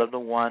lighteth out of the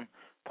one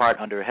part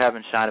under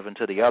heaven shineth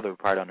unto the other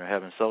part under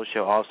heaven, so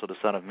shall also the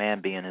Son of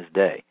Man be in his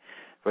day.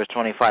 Verse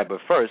 25.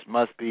 But first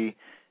must he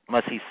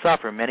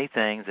suffer many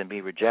things and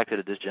be rejected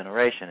of this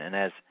generation. And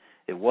as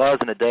it was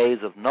in the days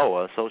of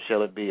Noah, so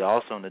shall it be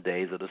also in the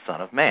days of the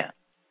Son of Man.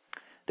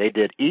 They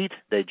did eat,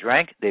 they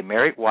drank, they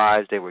married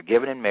wives, they were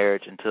given in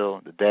marriage until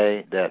the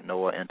day that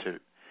Noah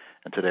entered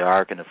into the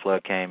ark, and the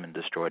flood came and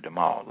destroyed them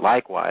all.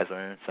 Likewise, or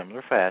in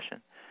similar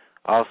fashion,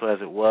 also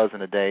as it was in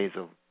the days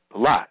of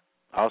Lot.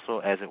 Also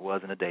as it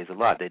was in the days of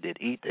Lot. They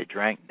did eat, they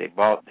drank, they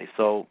bought, they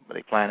sold,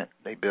 they planted,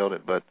 they built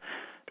it, but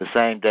the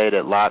same day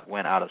that Lot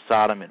went out of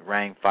Sodom, it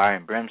rained fire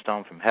and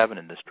brimstone from heaven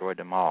and destroyed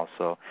them all.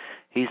 So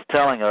he's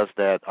telling us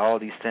that all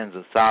these sins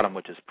of Sodom,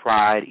 which is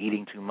pride,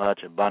 eating too much,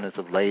 abundance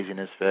of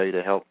laziness, failure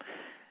to help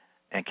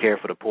and care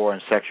for the poor,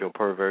 and sexual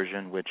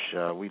perversion, which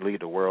we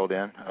lead the world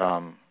in.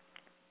 The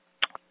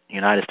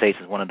United States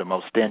is one of the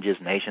most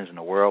stingiest nations in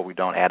the world. We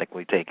don't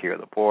adequately take care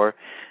of the poor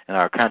in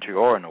our country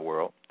or in the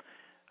world.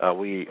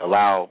 We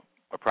allow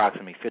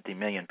approximately 50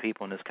 million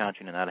people in this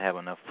country to not have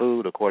enough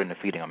food, according to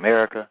Feeding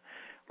America.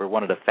 We're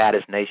one of the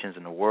fattest nations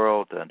in the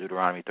world.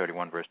 Deuteronomy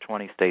 31, verse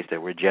 20 states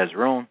that we're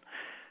Jezreel.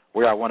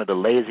 We are one of the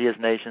laziest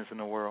nations in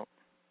the world.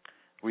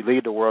 We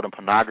lead the world in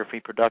pornography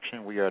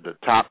production. We are the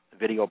top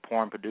video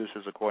porn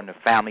producers, according to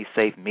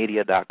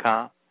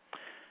FamilySafeMedia.com.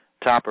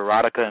 Top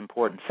erotica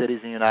important cities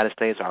in the United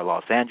States are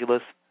Los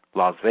Angeles,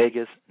 Las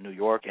Vegas, New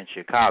York, and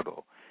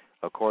Chicago,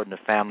 according to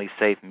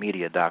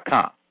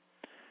FamilySafeMedia.com.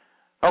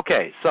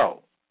 Okay,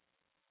 so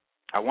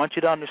I want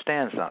you to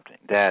understand something,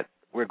 that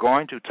we're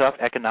going through tough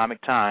economic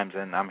times,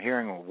 and I'm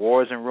hearing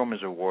wars and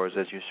rumors of wars,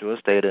 as Yeshua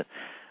stated.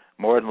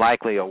 More than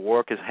likely a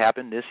war has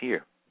happened this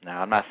year.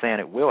 Now, I'm not saying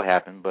it will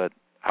happen, but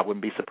I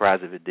wouldn't be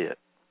surprised if it did.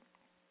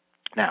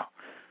 Now,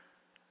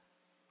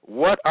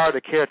 what are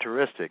the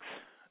characteristics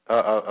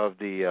of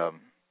the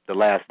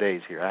last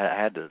days here?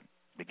 I had to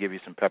give you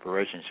some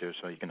preparations here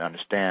so you can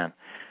understand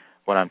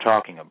what I'm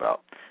talking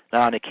about.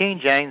 Now, in the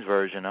King James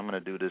Version, I'm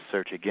going to do this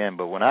search again,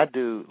 but when I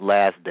do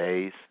last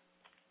days,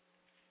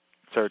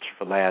 search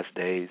for last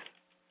days,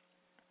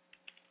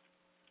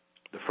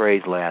 the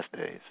phrase last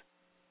days,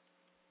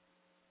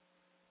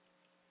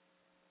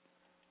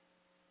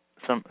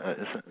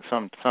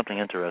 something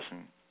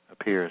interesting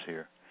appears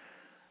here.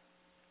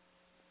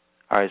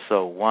 All right,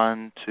 so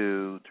 1,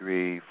 2,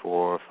 3,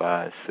 4,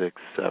 5,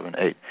 6, 7,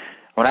 8.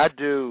 When I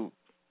do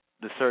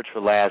the search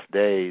for last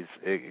days,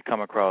 it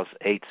come across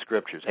 8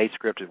 scriptures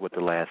with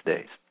the last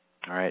days.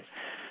 All right,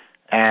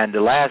 and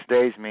the last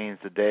days means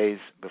the days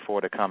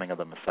before the coming of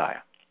the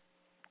Messiah.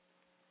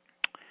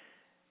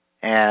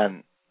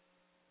 And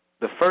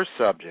the first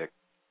subject,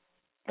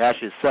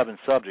 actually 7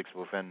 subjects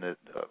within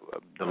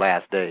the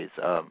last days.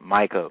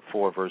 Micah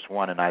 4, verse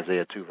 1 and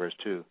Isaiah 2, verse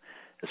 2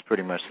 is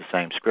pretty much the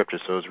same scripture.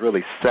 So it's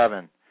really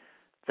 7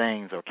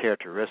 things or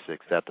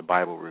characteristics that the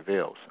Bible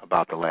reveals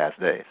about the last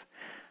days.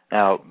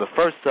 Now, the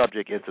first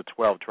subject is the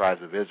 12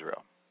 tribes of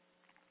Israel.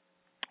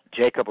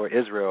 Jacob, or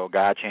Israel,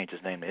 God changed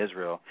his name to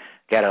Israel,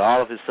 gathered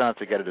all of his sons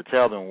together to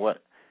tell them what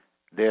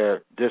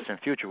their distant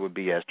future would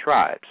be as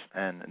tribes.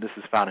 And this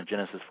is found in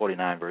Genesis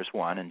 49, verse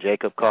 1. And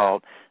Jacob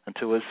called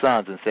unto his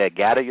sons and said,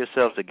 gather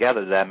yourselves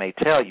together that I may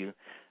tell you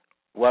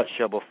what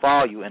shall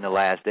befall you in the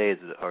last days,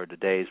 or the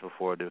days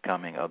before the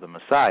coming of the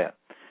Messiah.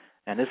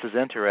 And this is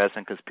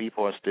interesting because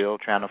people are still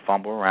trying to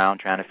fumble around,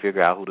 trying to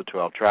figure out who the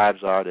 12 tribes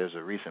are. There's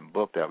a recent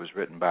book that was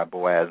written by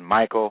Boaz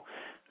Michael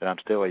that I'm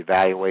still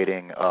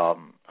evaluating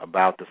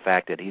about the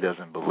fact that he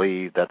doesn't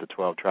believe that the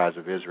 12 tribes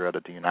of Israel,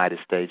 that the United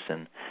States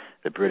and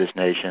the British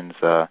nations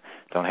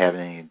don't have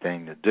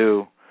anything to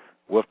do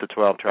with the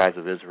 12 tribes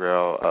of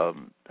Israel.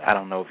 I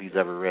don't know if he's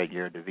ever read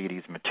Yer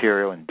Davidi's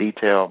material in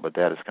detail, but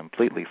that is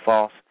completely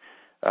false.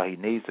 He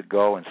needs to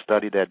go and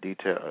study that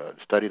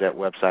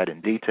website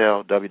in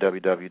detail,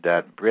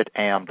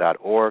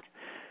 www.britam.org.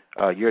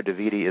 Yer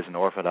Davidi is an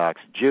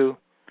Orthodox Jew,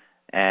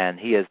 and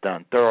he has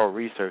done thorough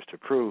research to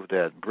prove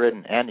that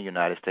Britain and the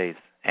United States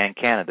and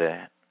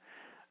Canada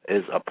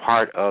is a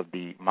part of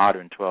the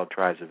modern 12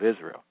 tribes of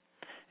Israel.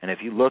 And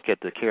if you look at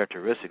the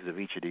characteristics of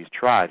each of these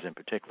tribes, in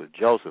particular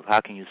Joseph,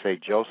 how can you say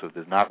Joseph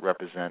does not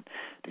represent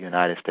the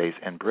United States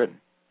and Britain?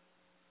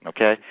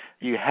 Okay?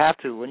 You have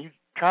to, when you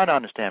try to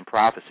understand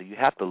prophecy, you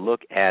have to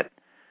look at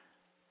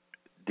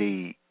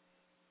the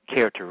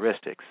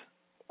characteristics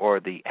or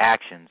the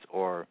actions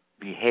or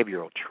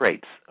behavioral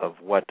traits of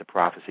what the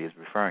prophecy is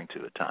referring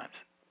to at times.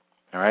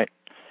 All right?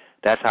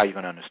 That's how you're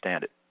going to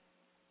understand it.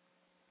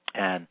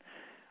 And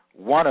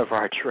one of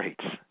our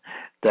traits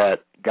that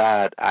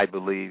God, I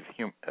believe,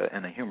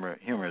 in a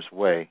humorous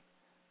way,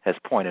 has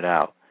pointed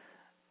out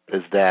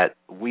is that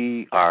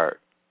we are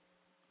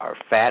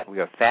fat. We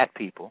are fat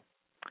people,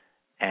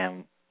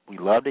 and we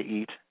love to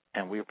eat,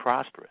 and we are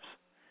prosperous.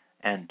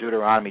 And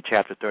Deuteronomy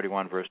chapter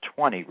 31, verse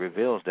 20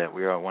 reveals that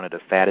we are one of the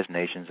fattest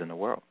nations in the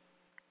world.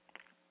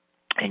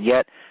 And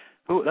yet,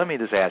 let me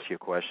just ask you a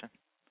question.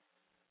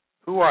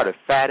 Who are the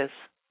fattest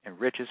and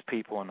richest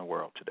people in the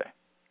world today?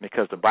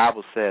 Because the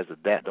Bible says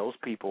that those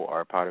people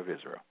are a part of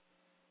Israel.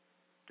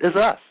 It's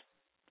us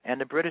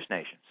and the British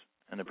nations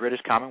and the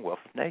British Commonwealth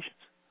of Nations.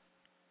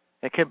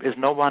 It's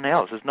no one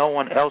else. There's no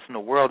one else in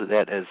the world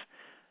that is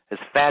as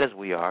fat as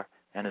we are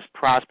and as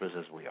prosperous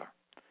as we are.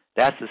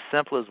 That's the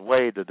simplest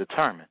way to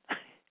determine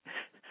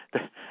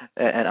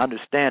and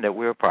understand that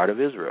we're a part of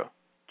Israel.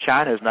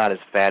 China is not as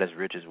fat, as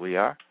rich as we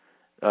are.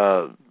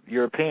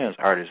 Europeans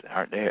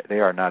they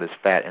are not as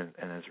fat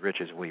and as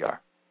rich as we are.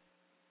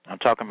 I'm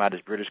talking about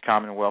this British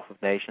Commonwealth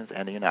of Nations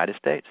and the United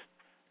States.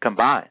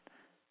 Combined,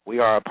 we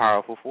are a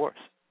powerful force.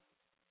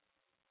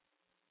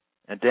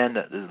 And then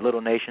the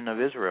little nation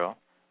of Israel,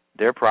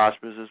 they're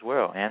prosperous as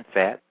well, and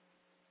fat,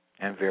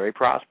 and very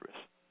prosperous.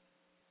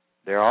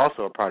 They're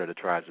also a part of the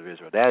tribes of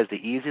Israel. That is the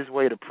easiest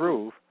way to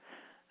prove.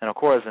 And, of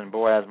course, in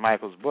Boaz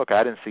Michael's book,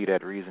 I didn't see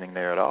that reasoning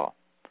there at all.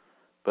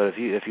 But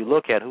if you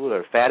look at who are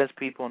the fattest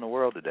people in the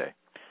world today,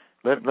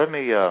 let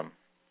me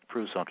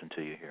prove something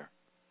to you here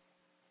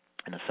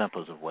in the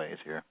simplest of ways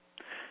here.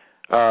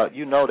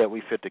 You know that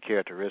we fit the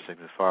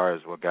characteristics as far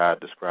as what God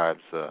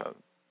describes the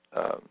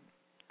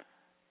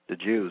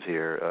Jews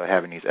here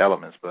having these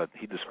elements, but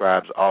he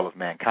describes all of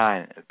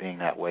mankind as being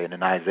that way. And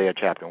in Isaiah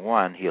chapter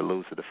 1, he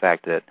alludes to the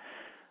fact that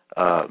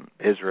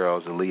Israel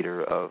is a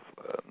leader of,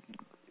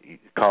 he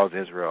calls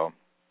Israel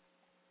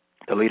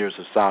the leaders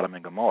of Sodom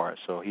and Gomorrah.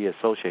 So he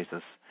associates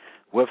us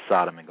with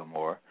Sodom and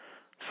Gomorrah.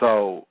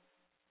 So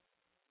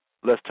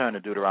let's turn to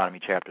Deuteronomy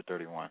chapter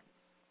 31.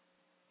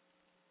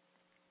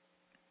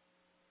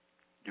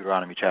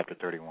 Deuteronomy chapter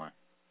 31.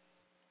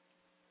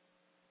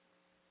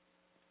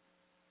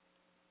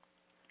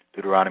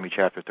 Deuteronomy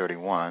chapter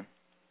 31,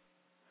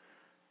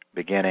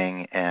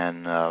 beginning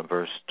in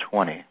verse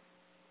 20.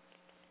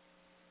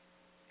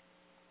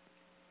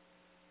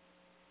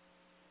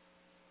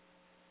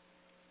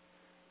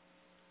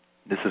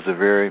 This is a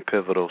very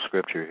pivotal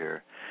scripture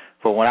here.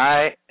 For when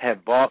I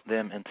have brought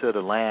them into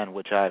the land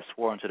which I have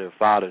sworn to their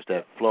fathers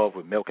that floweth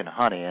with milk and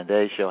honey, and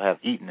they shall have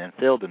eaten and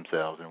filled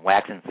themselves and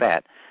waxen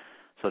fat,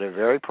 so they're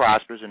very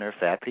prosperous and they're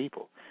fat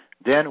people.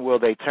 Then will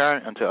they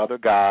turn unto other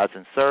gods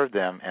and serve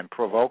them and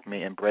provoke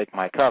me and break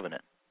my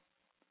covenant.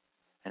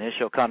 And it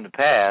shall come to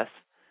pass,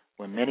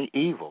 when many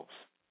evils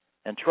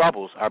and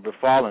troubles are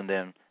befallen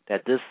them,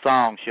 that this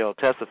song shall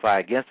testify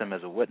against them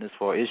as a witness,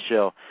 for it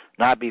shall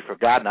not be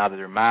forgotten out of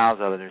their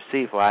mouths, out of their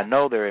sea. For I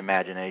know their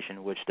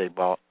imagination, which they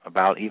brought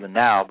about even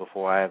now,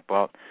 before I have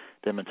brought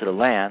them into the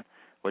land,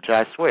 which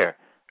I swear.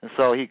 And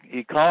so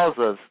he calls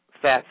us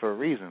fat for a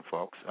reason,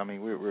 folks. I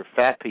mean, we're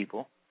fat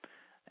people,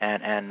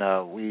 and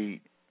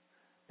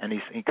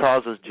he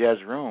calls us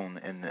Jezreel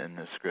in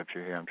the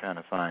scripture here. I'm trying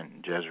to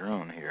find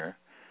Jezreel here,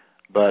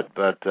 but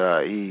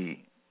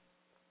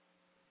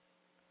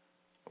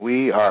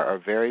we are a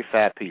very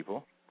fat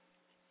people,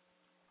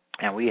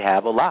 and we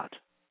have a lot.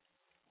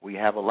 We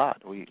have a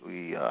lot. We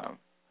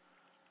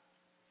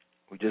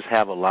just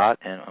have a lot,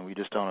 and we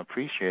just don't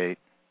appreciate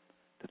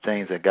the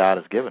things that God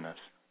has given us.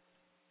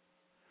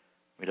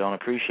 We don't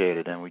appreciate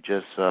it, and we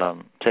just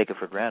take it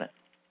for granted.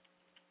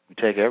 We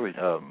take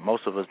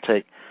most of us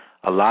take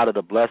a lot of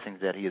the blessings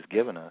that He has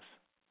given us,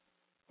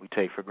 we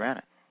take for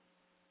granted.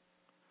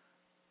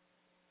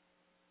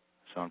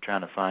 So I'm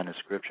trying to find a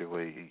scripture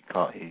where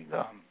let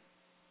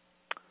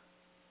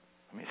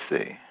me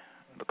see,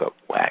 look up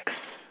waxing.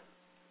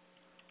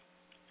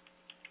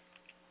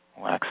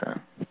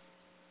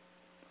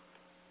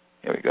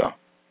 Here we go.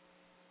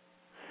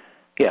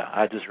 Yeah,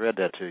 I just read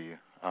that to you.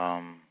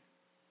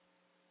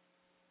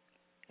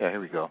 Here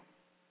we go.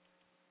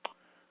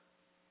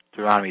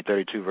 Deuteronomy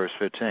 32, verse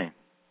 15.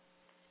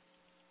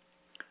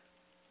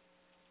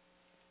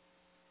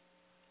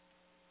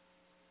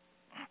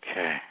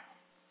 Okay.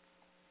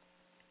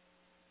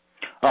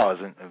 Oh,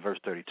 it's in verse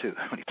 32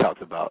 when he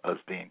talks about us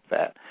being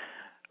fat.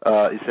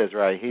 He says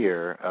right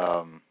here,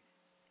 let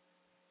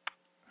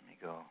me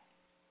go.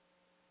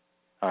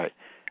 All right.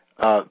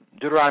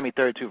 Deuteronomy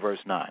 32, verse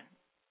 9.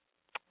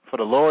 For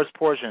the Lord's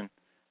portion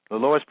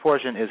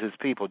is His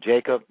people,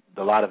 Jacob,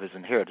 the lot of His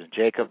inheritance.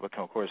 Jacob,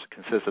 of course,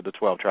 consists of the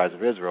 12 tribes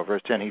of Israel.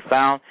 Verse 10, He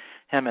found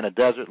him in a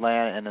desert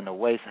land, and in the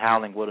waste,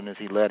 howling wilderness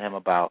He led him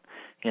about.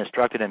 He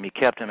instructed him, He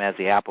kept him as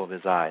the apple of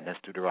His eye. And that's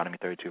Deuteronomy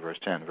 32, verse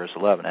 10. Verse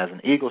 11, as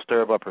an eagle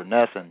stirreth up her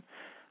nest, and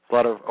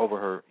flutter over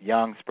her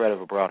young, spread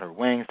abroad her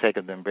wings,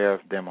 taketh them,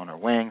 beareth them on her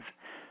wings.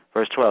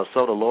 Verse 12,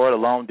 so the Lord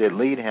alone did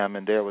lead him,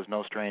 and there was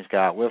no strange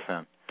God with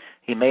him.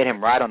 He made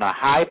him ride on the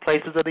high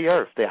places of the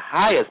earth, the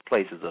highest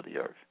places of the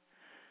earth.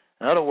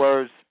 In other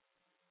words,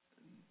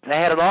 they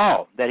had it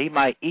all, that he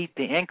might eat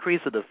the increase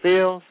of the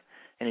fields,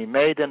 and He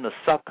made them to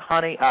suck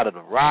honey out of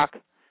the rock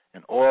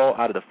and oil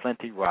out of the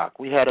flinty rock.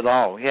 We had it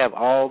all. We have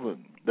all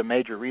the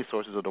major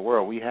resources of the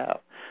world. We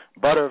have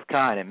butter of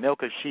kine and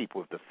milk of sheep,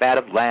 with the fat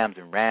of lambs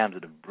and rams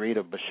of the breed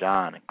of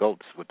Bashan, and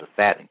goats with the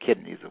fat and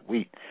kidneys of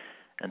wheat.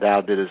 And thou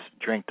didst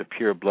drink the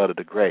pure blood of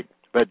the grape.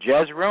 But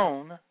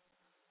Jezreel,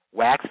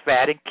 wax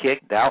fat and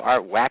kick, thou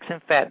art waxen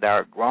fat, thou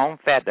art grown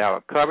fat, thou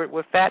art covered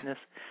with fatness.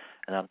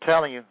 And I'm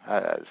telling you,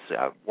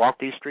 I walk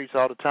these streets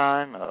all the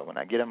time when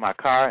I get in my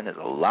car, and there's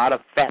a lot of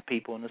fat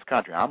people in this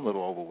country. I'm a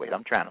little overweight.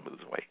 I'm trying to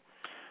lose weight.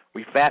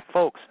 We fat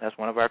folks, that's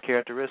one of our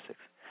characteristics.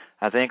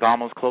 I think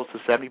almost close to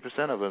 70%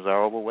 of us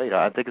are overweight.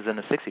 I think it's in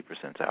the 60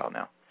 percentile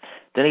now.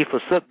 Then he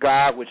forsook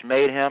God, which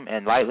made him,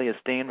 and lightly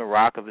esteemed the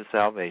rock of his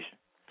salvation.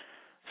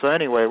 So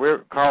anyway,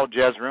 we're called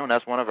Jezreel.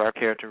 That's one of our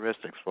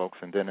characteristics,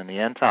 folks. And then in the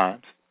end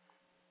times,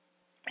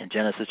 in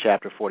Genesis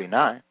chapter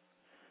 49,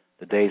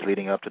 the days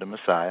leading up to the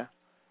Messiah,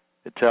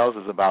 it tells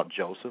us about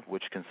Joseph,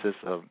 which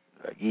consists of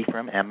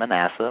Ephraim and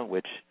Manasseh,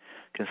 which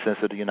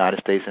consists of the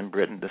United States and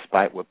Britain,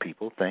 despite what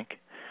people think.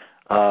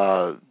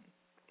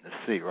 Let's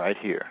see, right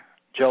here.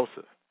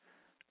 Joseph.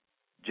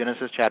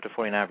 Genesis chapter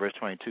 49, verse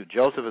 22.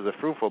 Joseph is a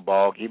fruitful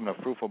bog, even a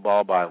fruitful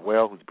bog by a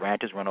well, whose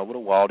branches run over the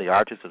wall. The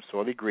archers have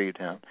sorely grieved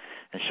him,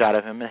 and shot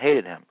at him and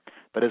hated him.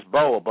 But his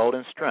bow abode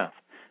in strength.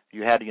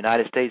 You had the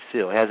United States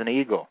seal. It has an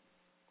eagle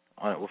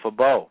on it with a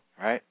bow,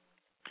 right?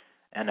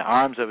 And the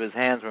arms of his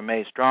hands were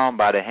made strong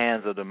by the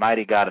hands of the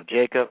mighty God of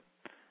Jacob,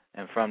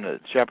 and from the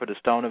shepherd the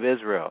stone of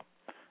Israel.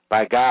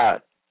 By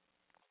God,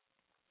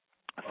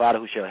 a Father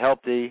who shall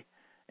help thee,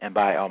 and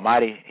by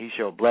Almighty He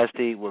shall bless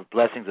thee with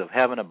blessings of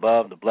heaven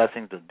above, the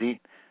blessings of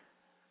deep,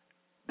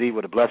 thee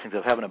with the blessings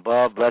of heaven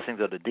above,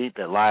 blessings of the deep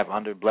that lie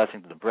under,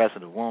 blessings of the breast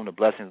of the womb, the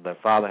blessings of thy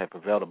father have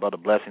prevailed above the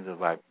blessings of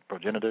thy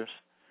progenitors,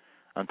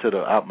 unto the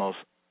utmost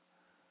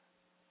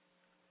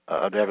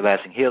of the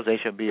everlasting hills. They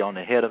shall be on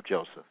the head of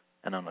Joseph,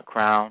 and on the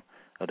crown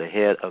of the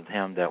head of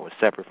him that was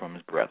separate from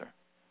his brethren.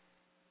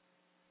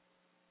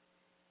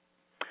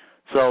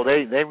 So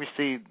they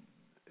received,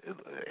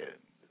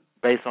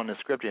 based on the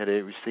scripture,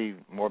 they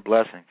received more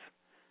blessings.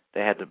 They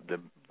had the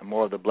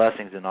more of the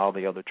blessings than all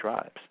the other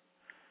tribes,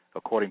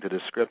 according to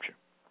this scripture.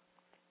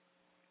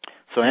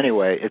 So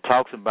anyway, it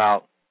talks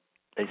about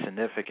a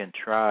significant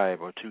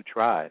tribe or two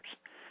tribes.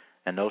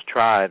 And those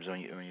tribes, when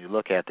you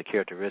look at the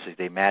characteristics,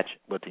 they match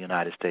with the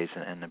United States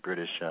and the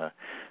British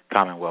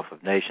Commonwealth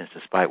of Nations,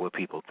 despite what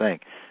people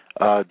think.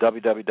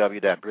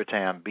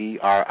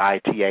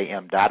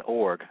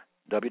 www.britam.org,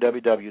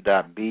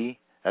 www.b,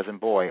 as in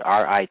boy,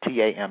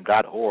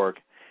 ritam.org,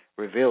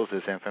 reveals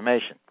this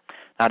information.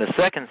 Now, the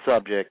second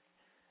subject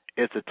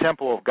is the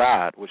Temple of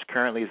God, which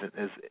currently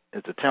is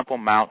the Temple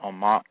Mount on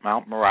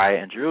Mount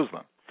Moriah in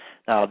Jerusalem.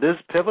 Now, this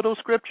pivotal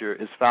scripture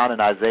is found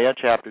in Isaiah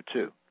chapter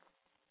 2.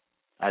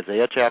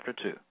 Isaiah chapter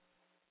 2.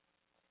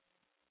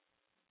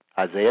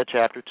 Isaiah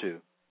chapter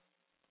 2.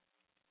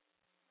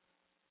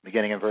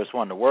 Beginning in verse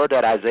 1. The word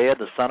that Isaiah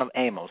the son of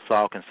Amos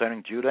saw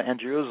concerning Judah and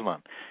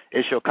Jerusalem.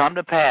 It shall come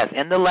to pass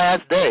in the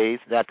last days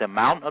that the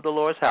mountain of the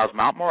Lord's house,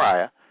 Mount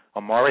Moriah,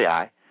 or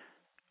Moriah,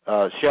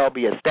 shall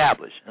be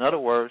established. In other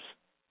words,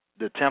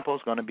 the temple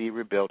is going to be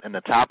rebuilt in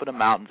the top of the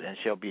mountains and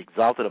shall be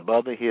exalted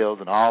above the hills,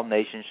 and all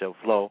nations shall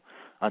flow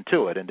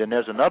unto it. And then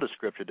there's another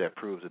scripture that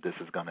proves that this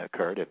is going to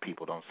occur that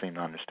people don't seem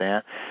to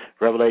understand.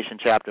 Revelation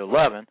chapter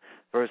 11,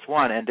 verse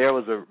 1, and there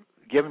was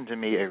given to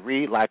me a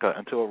reed like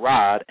unto a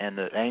rod, and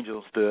the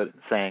angel stood,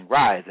 saying,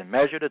 Rise, and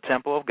measure the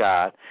temple of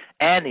God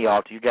and the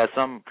altar. You got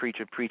some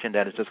preacher preaching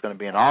that it's just going to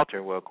be an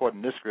altar. Well,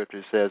 according to this scripture,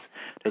 it says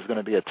there's going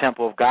to be a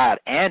temple of God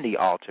and the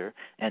altar,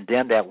 and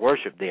them that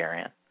worship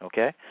therein.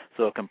 Okay?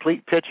 So a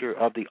complete picture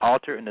of the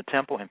altar and the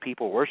temple and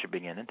people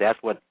worshiping in it. That's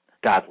what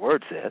God's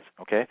word says.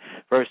 Okay?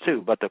 Verse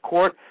 2, But the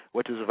court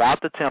which is without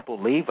the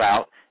temple leave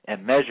out,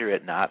 and measure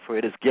it not, for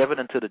it is given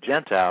unto the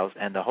Gentiles,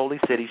 and the holy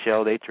city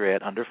shall they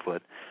tread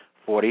underfoot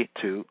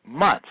 42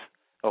 months.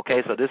 Okay,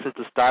 so this is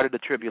the start of the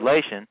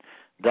tribulation.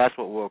 That's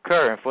what will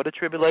occur. And for the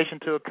tribulation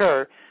to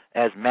occur,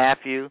 as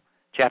Matthew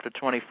chapter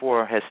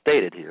 24 has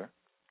stated here,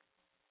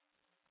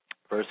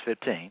 verse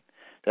 15,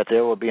 that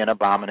there will be an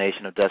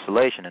abomination of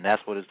desolation, and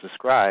that's what is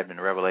described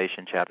in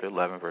Revelation chapter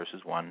 11,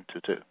 verses 1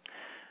 to 2.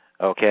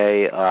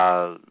 Okay,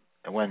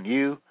 when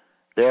you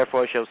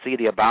therefore shall see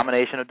the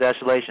abomination of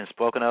desolation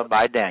spoken of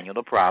by Daniel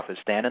the prophet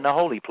stand in the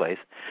holy place.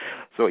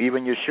 So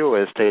even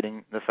Yeshua is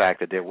stating the fact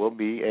that there will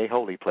be a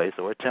holy place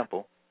or a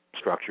temple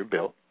structure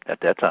built at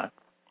that time.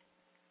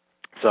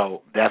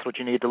 So that's what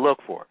you need to look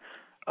for.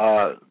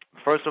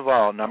 First of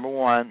all, number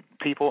one,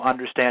 people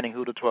understanding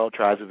who the 12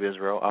 tribes of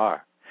Israel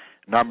are.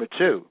 Number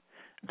two,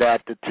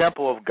 that the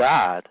temple of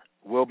God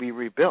will be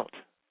rebuilt.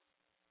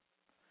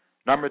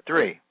 Number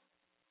three,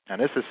 and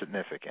this is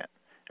significant,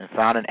 and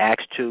found in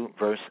Acts 2,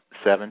 verse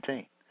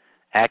 17.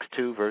 Acts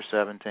 2, verse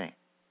 17.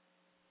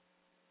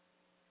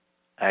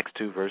 Acts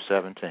 2, verse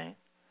 17.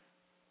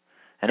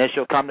 And it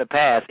shall come to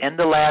pass in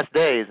the last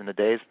days, in the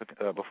days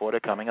before the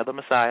coming of the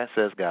Messiah,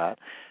 says God,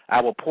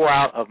 I will pour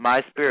out of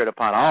my spirit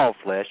upon all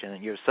flesh,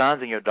 and your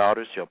sons and your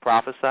daughters shall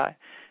prophesy,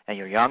 and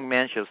your young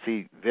men shall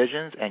see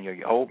visions, and your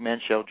old men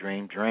shall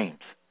dream dreams.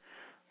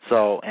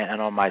 So, and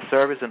on my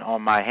servants and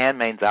on my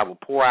handmaids I will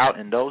pour out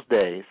in those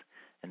days,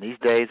 in these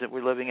days that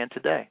we're living in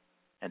today,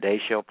 and they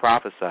shall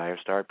prophesy or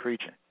start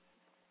preaching.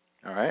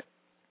 All right?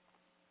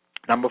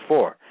 Number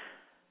 4.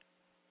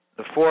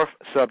 The fourth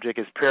subject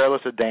is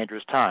perilous or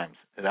dangerous times.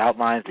 It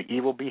outlines the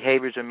evil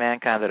behaviors of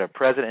mankind that are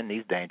present in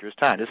these dangerous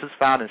times. This is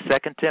found in 2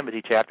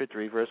 Timothy chapter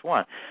 3, verse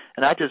 1.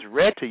 And I just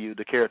read to you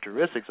the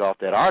characteristics off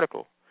that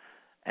article.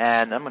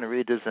 And I'm going to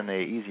read this in the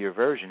easier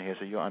version here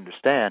so you'll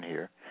understand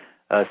here.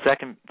 2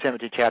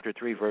 Timothy chapter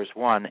 3, verse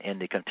 1, in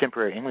the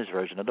contemporary English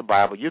version of the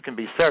Bible, you can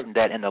be certain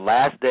that in the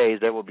last days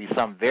there will be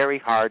some very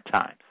hard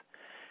times.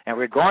 And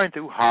we're going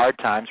through hard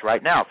times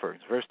right now.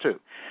 First, verse 2.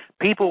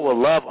 People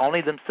will love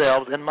only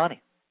themselves and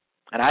money.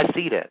 And I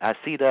see that. I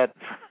see that.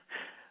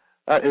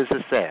 It's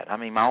just sad. I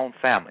mean, my own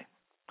family.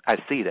 I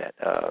see that.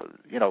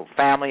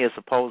 Family is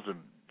supposed to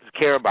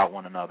care about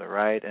one another,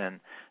 right? And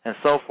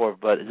so forth.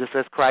 But just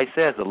as Christ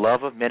says, the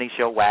love of many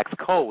shall wax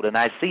cold. And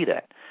I see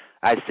that.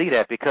 I see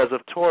that because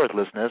of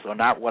toothlessness or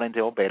not wanting to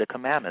obey the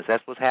commandments.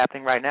 That's what's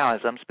happening right now as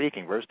I'm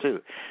speaking. Verse 2.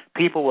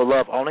 People will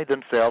love only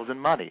themselves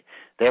and money.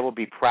 They will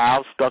be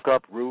proud, stuck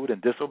up, rude,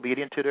 and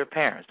disobedient to their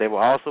parents. They will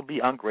also be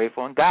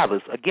ungrateful and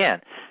godless.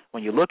 Again,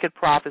 when you look at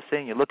prophecy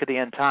and you look at the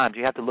end times,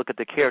 you have to look at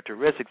the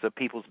characteristics of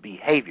people's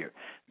behavior.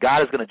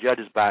 God is going to judge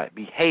us by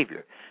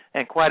behavior.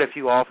 And quite a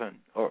few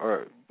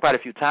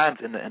times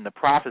in the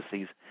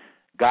prophecies,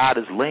 God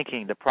is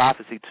linking the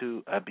prophecy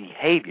to a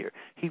behavior.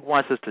 He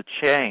wants us to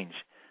change.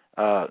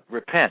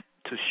 Repent,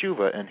 to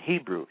shuva in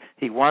Hebrew.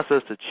 He wants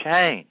us to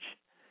change.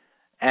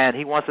 And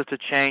he wants us to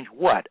change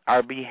what?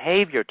 Our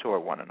behavior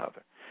toward one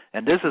another.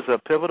 And this is a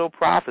pivotal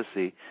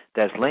prophecy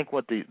that's linked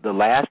with the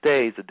last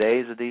days, the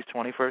days of these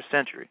 21st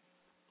century,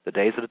 the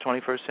days of the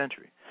 21st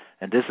century.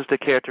 And this is the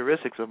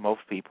characteristics of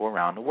most people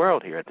around the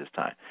world here at this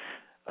time.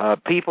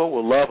 People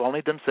will love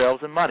only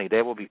themselves and money.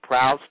 They will be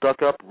proud,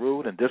 stuck up,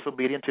 rude, and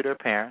disobedient to their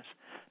parents.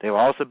 They will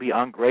also be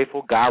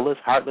ungrateful, godless,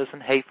 heartless,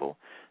 and hateful.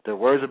 Their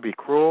words will be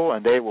cruel,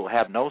 and they will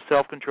have no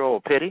self-control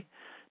or pity.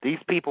 These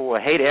people will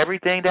hate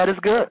everything that is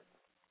good.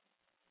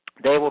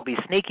 They will be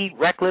sneaky,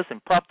 reckless,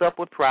 and puffed up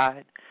with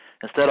pride.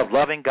 Instead of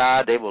loving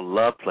God, they will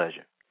love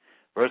pleasure.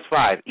 Verse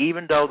 5,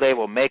 even though they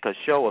will make a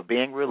show of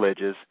being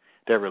religious,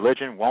 their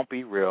religion won't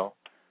be real.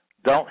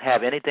 Don't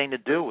have anything to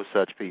do with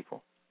such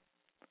people.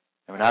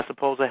 And we're not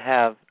supposed to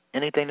have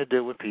anything to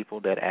do with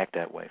people that act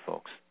that way,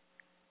 folks.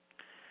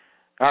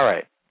 All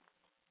right.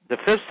 The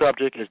fifth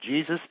subject is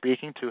Jesus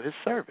speaking to his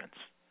servants.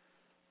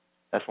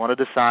 That's one of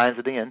the signs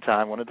of the end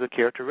time, one of the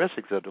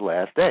characteristics of the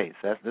last days.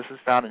 This is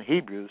found in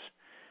Hebrews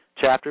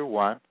chapter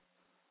 1.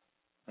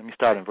 Let me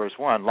start in verse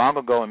 1. Long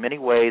ago, in many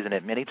ways and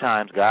at many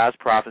times, God's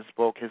prophet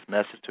spoke his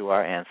message to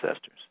our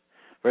ancestors.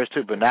 Verse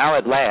 2, but now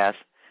at last,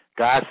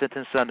 God sent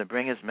his Son to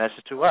bring his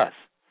message to us.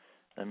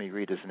 Let me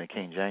read this in the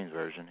King James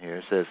Version here.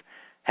 It says,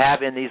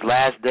 have in these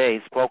last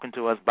days spoken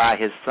to us by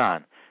his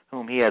Son,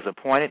 whom he has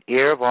appointed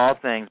heir of all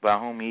things, by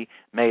whom he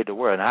made the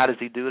world. And how does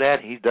he do that?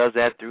 He does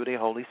that through the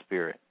Holy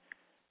Spirit.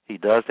 He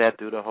does that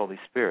through the Holy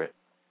Spirit.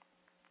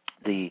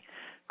 The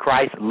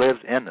Christ lives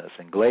in us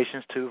in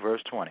Galatians 2,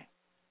 verse 20.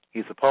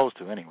 He's supposed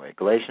to anyway.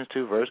 Galatians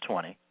 2, verse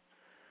 20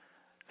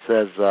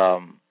 says,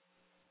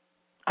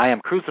 I am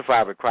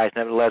crucified with Christ,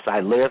 nevertheless I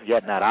live,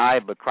 yet not I,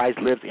 but Christ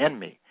lives in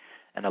me.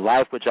 And the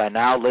life which I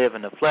now live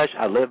in the flesh,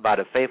 I live by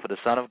the faith of the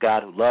Son of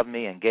God who loved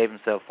me and gave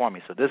himself for me.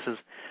 So this is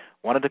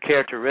one of the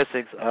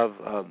characteristics of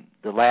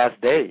the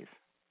last days,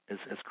 is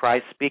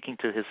Christ speaking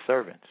to his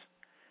servants,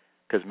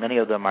 because many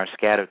of them are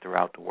scattered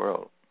throughout the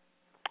world.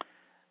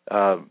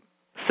 The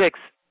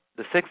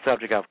sixth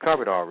subject I've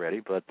covered already,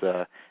 but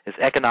is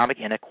economic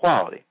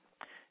inequality.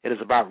 It is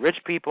about rich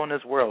people in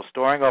this world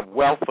storing up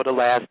wealth for the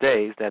last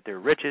days, that their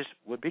riches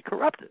would be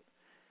corrupted,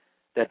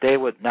 that they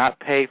would not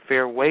pay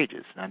fair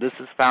wages. Now, this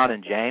is found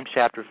in James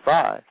chapter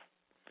 5.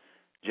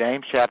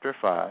 James chapter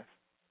 5.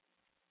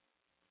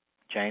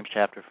 James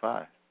chapter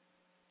 5.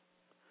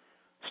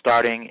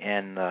 Starting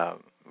in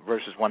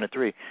verses 1 to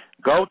 3.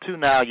 Go to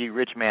now, ye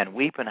rich man,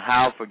 weep and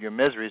howl for your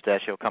miseries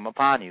that shall come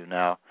upon you.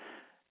 Now,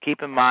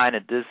 keep in mind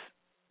that this,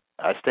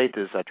 I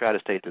try to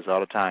state this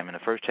all the time. In the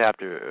first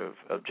chapter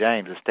of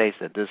James, it states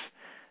that this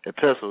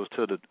epistle is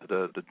to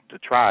the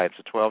tribes,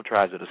 the 12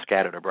 tribes that are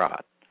scattered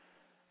abroad.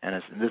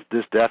 And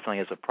this definitely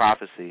is a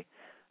prophecy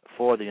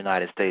for the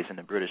United States and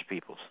the British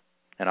peoples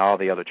and all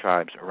the other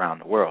tribes around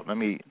the world. Let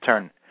me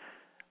turn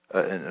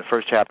in the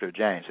first chapter of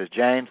James. It says,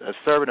 James, a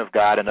servant of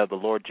God and of the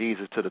Lord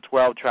Jesus, to the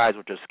 12 tribes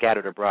which are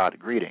scattered abroad,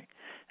 greeting.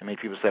 I mean,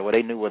 people say, well,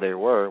 they knew where they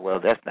were. Well,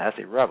 that's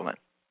irrelevant.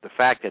 The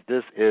fact that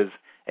this is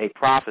a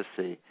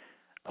prophecy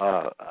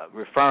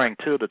referring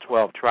to the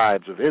 12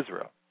 tribes of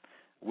Israel,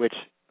 which,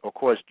 of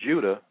course,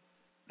 Judah,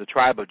 the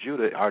tribe of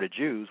Judah, are the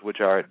Jews, which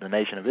are the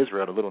nation of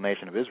Israel, the little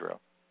nation of Israel.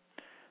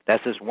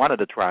 That's just one of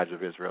the tribes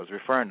of Israel. It's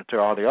referring to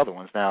all the other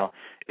ones. Now,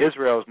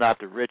 Israel is not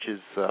the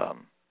richest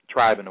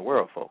tribe in the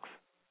world, folks.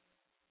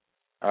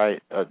 All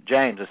right,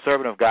 James, a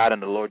servant of God and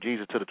the Lord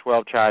Jesus, to the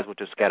 12 tribes which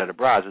are scattered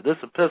abroad. So this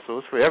epistle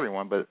is for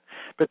everyone, but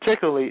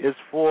particularly is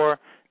for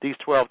these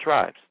 12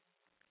 tribes.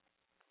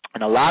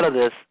 And a lot of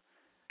this,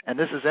 and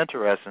this is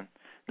interesting,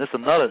 this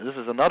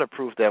is another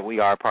proof that we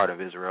are part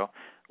of Israel.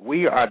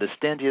 We are the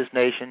stingiest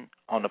nation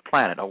on the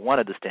planet, or one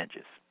of the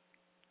stingiest.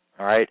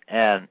 All right,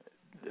 and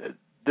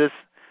this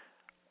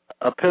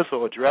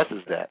epistle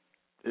addresses that.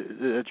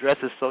 It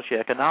addresses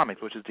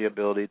socioeconomics, which is the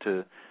ability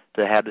to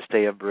have the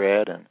stay of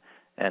bread and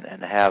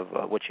have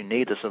what you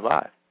need to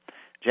survive.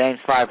 James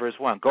 5, verse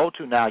 1, go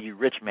to now, you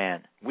rich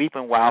man, weep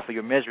and wail for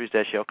your miseries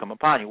that shall come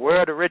upon you. Where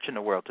are the rich in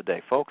the world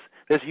today, folks?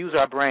 Let's use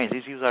our brains.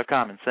 Let's use our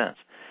common sense.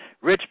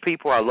 Rich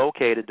people are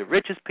located, the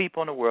richest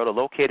people in the world are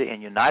located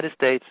in the United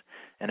States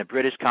and the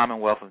British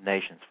Commonwealth of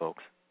Nations,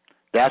 folks.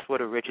 That's where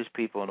the richest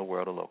people in the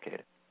world are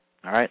located.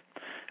 All right?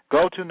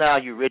 Go to now,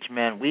 you rich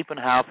man, weep and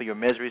howl for your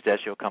miseries that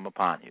shall come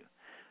upon you.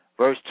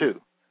 Verse 2,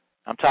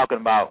 I'm talking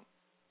about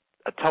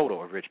a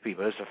total of rich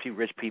people. There's a few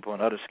rich people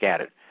and others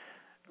scattered.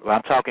 Well,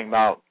 I'm talking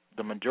about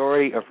the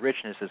majority of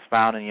richness is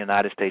found in the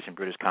United States and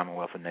British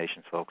Commonwealth of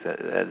Nations, folks.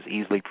 That is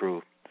easily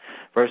proved.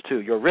 Verse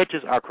 2, your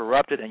riches are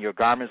corrupted and your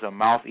garments are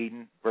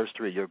moth-eaten. Verse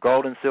 3, your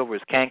gold and silver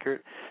is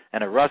cankered,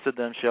 and the rust of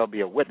them shall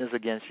be a witness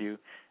against you,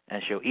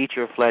 and shall eat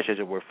your flesh as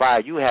it were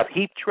fire. You have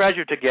heaped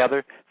treasure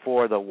together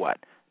for the what?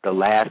 The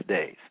last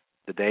days,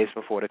 the days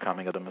before the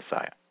coming of the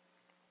Messiah.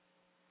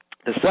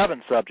 The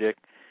seventh subject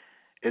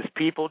is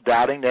people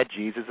doubting that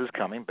Jesus is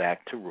coming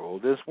back to rule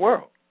this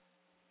world.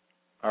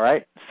 All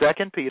right, 2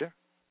 Peter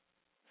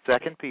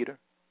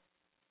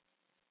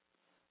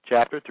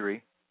chapter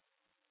 3,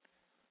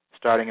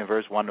 starting in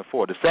verse 1 to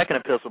 4. The second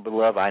epistle,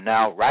 beloved, I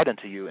now write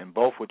unto you, in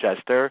both which I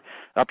stir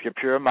up your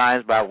pure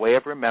minds by way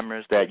of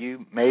remembrance, that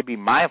you may be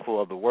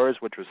mindful of the words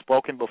which were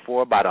spoken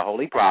before by the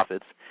holy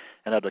prophets,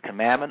 and of the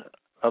commandment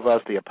of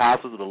us, the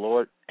apostles of the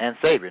Lord and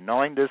Savior,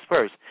 knowing this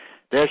first,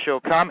 there shall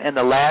come in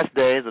the last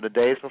days, or the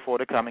days before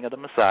the coming of the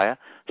Messiah,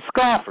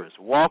 scoffers,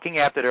 walking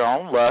after their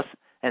own lusts,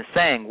 and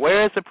saying,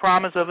 where is the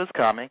promise of his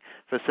coming?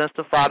 For since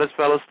the fathers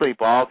fell asleep,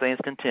 all things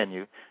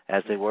continue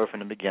as they were from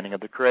the beginning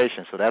of the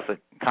creation. So that's a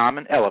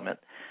common element.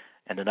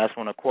 And then I just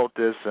want to quote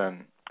this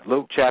in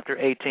Luke chapter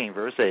 18,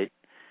 verse 8.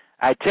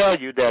 I tell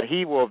you that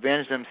he will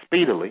avenge them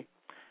speedily.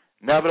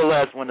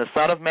 Nevertheless, when the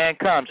Son of Man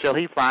comes, shall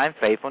he find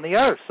faith on the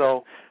earth?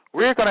 So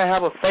we're going to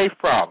have a faith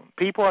problem.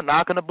 People are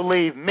not going to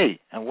believe me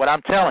and what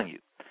I'm telling you,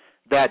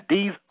 that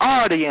these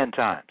are the end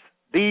times.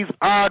 These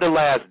are the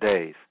last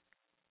days.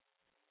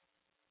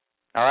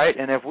 All right,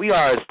 and if we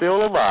are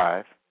still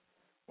alive,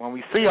 when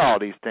we see all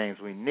these things,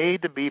 we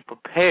need to be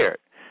prepared.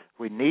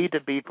 We need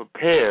to be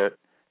prepared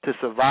to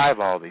survive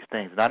all these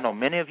things. And I know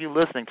many of you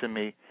listening to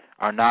me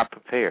are not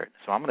prepared.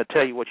 So I'm going to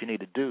tell you what you need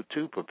to do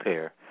to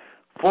prepare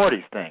for these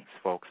things,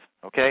 folks,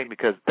 okay?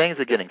 Because things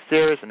are getting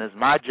serious, and it's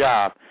my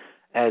job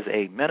as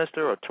a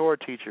minister or Torah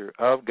teacher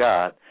of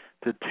God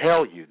to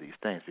tell you these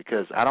things,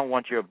 because I don't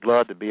want your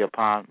blood to be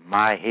upon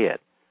my head.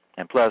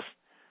 And plus,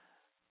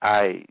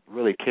 I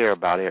really care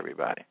about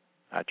everybody.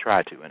 I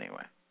try to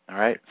anyway. All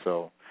right?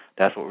 So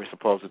that's what we're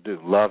supposed to do,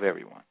 love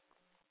everyone.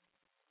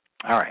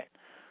 All right.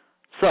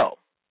 So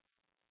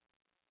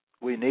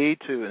we need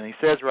to, and he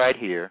says right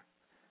here,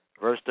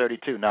 verse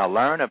 32, now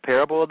learn a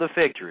parable of the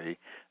fig tree.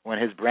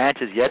 When his branch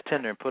is yet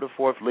tender and putteth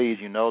forth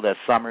leaves, you know that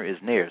summer is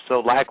near. So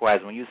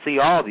likewise, when you see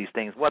all these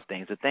things, what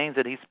things? The things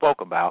that he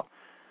spoke about,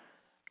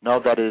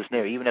 know that it is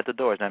near, even at the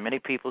doors. Now, many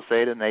people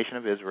say the nation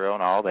of Israel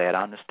and all that.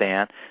 I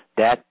understand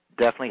that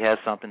definitely has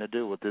something to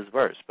do with this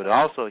verse. But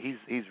also,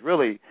 he's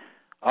really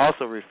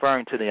also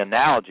referring to the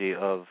analogy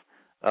of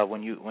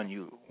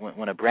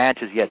when a branch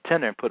is yet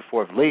tender and put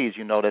forth leaves,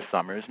 you know that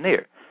summer is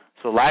near.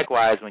 So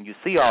likewise, when you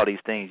see all these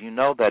things, you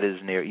know that it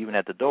is near, even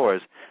at the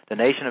doors. The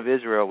nation of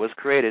Israel was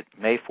created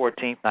May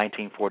 14th,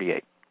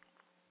 1948.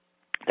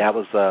 That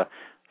was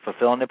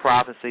fulfilling the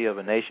prophecy of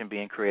a nation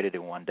being created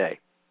in one day.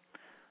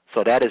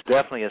 So that is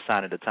definitely a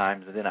sign of the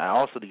times. And then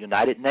also the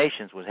United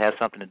Nations, which has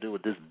something to do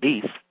with this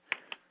beast.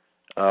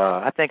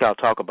 I think I'll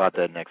talk about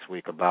that next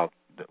week, about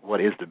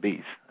what is the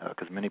beast,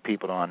 because many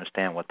people don't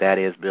understand what that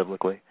is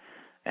biblically,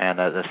 and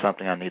that's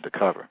something I need to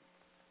cover.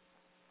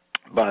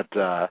 But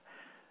the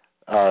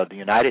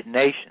United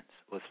Nations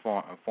was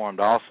formed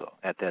also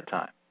at that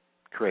time,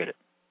 created.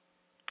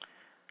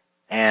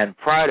 And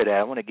prior to that,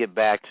 I want to get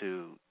back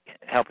to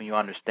helping you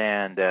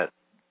understand that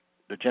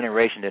the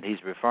generation that he's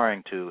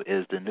referring to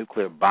is the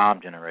nuclear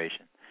bomb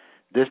generation.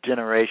 This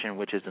generation,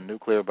 which is the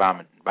nuclear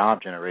bomb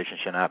generation,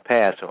 shall not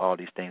pass till all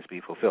these things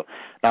be fulfilled.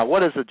 Now,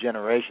 what is a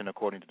generation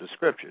according to the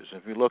Scriptures?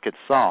 If we look at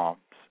Psalms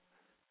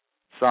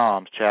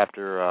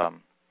chapter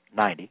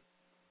 90,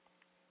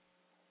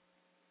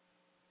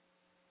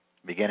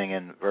 beginning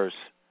in verse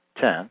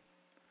 10,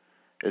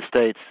 it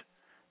states,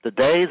 "The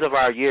days of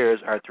our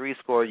years are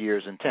 80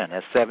 years and 10."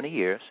 That's 70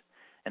 years.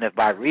 "And if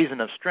by reason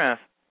of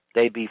strength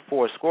they be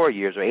 80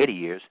 years or 80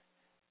 years,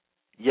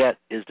 yet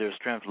is their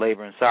strength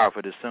labor and sorrow, for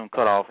it is soon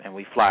cut off and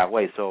we fly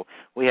away." So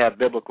we have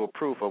biblical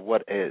proof of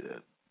what is,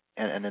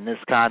 and in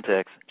this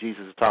context,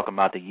 Jesus is talking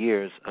about the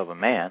years of a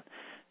man,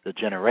 the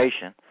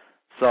generation.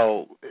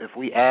 So if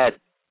we add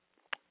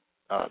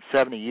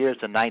 70 years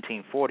to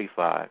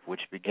 1945,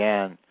 which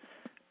began,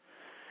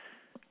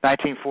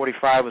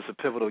 1945 was a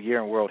pivotal year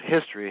in world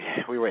history.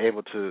 We were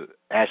able to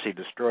actually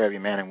destroy every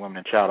man and woman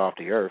and child off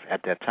the earth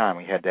at that time.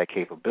 We had that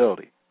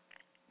capability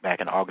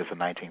back in August of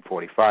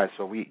 1945.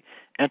 So we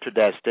entered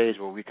that stage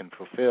where we can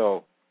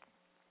fulfill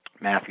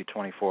Matthew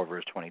 24,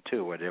 verse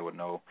 22, where there would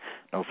no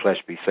flesh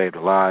be saved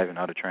alive. In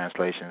other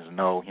translations,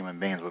 no human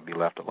beings would be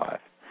left alive.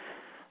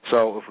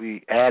 So if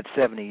we add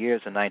 70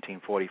 years to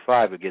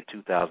 1945, we get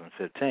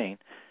 2015.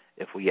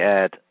 If we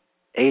add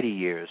 80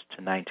 years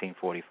to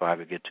 1945,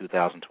 we get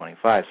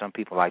 2025. Some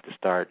people like to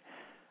start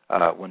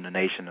when the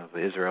nation of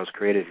Israel is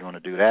created. If you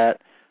want to do that,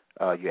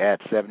 you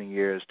add 70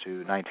 years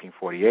to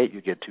 1948,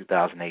 you get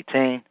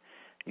 2018.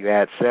 You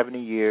add 70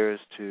 years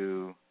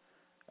to,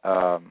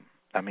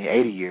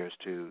 80 years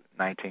to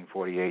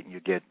 1948, and you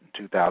get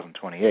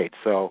 2028.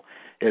 So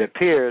it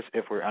appears,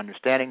 if we're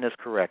understanding this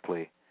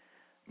correctly,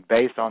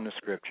 based on the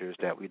Scriptures,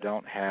 that we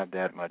don't have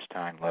that much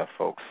time left,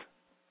 folks.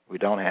 We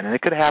don't, and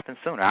it could happen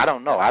sooner. I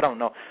don't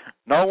know.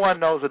 No one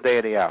knows the day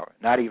or the hour,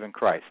 not even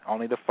Christ.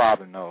 Only the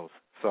Father knows.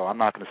 So I'm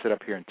not going to sit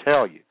up here and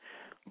tell you.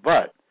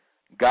 But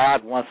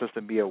God wants us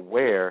to be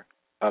aware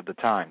of the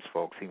times,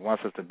 folks. He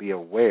wants us to be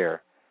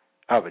aware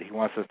of it. He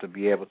wants us to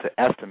be able to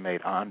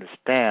estimate or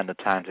understand the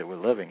times that we're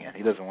living in.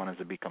 He doesn't want us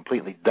to be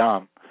completely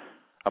dumb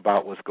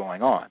about what's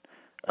going on.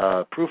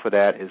 Proof of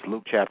that is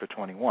Luke chapter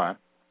 21.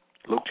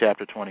 Luke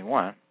chapter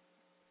 21,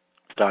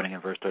 starting in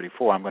verse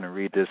 34. I'm going to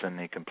read this in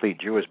the complete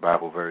Jewish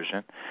Bible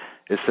version.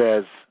 It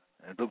says,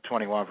 in Luke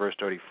 21, verse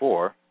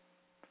 34,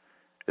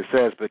 it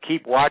says, "But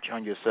keep watch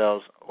on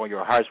yourselves, or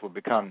your hearts will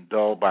become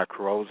dull by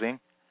carousing,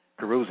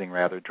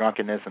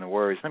 drunkenness, and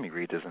worries." Let me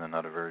read this in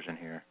another version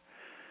here.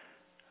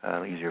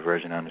 Easier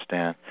version to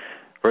understand.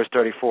 Verse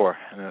 34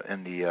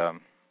 in the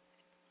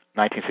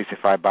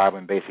 1965 Bible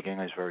in Basic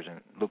English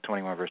Version, Luke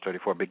 21, verse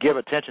 34. "But give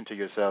attention to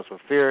yourselves for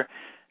fear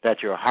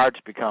that your hearts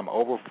become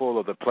overfull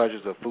of the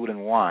pleasures of food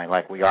and wine,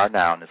 like we are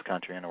now in this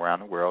country and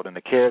around the world, and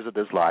the cares of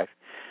this life,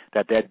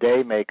 that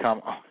day may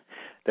come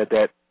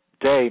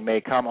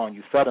on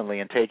you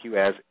suddenly and take you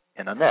as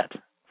in a net.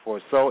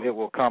 For so it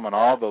will come on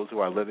all those who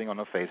are living on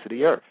the face of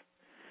the earth.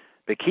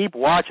 But keep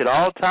watch at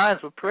all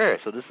times with prayer."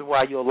 So this is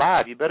why you're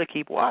alive. You better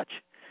keep watch,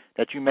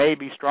 that you may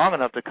be strong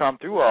enough to come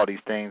through all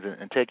these things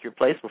and take your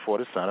place before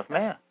the Son of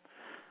Man.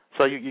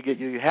 So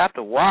you have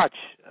to watch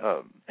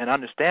and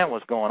understand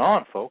what's going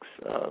on, folks.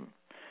 And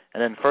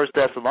then 1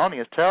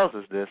 Thessalonians tells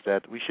us this,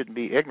 that we shouldn't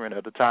be ignorant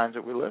of the times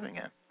that we're living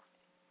in.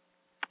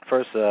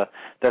 1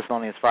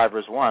 Thessalonians 5,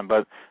 verse 1,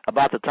 "But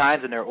about the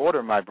times and their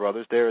order, my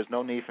brothers, there is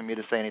no need for me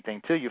to say anything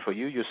to you, for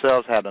you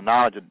yourselves have the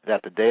knowledge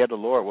that the day of the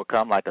Lord will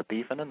come like a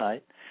thief in the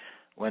night.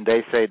 When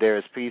they say there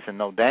is peace and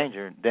no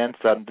danger, then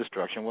sudden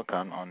destruction will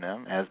come on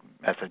them," as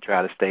I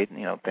try to state,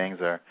 things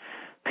are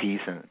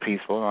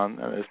peaceful.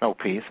 There's no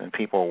peace, and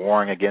people are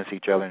warring against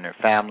each other in their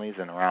families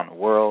and around the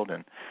world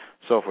and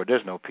so forth.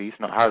 There's no peace.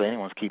 Hardly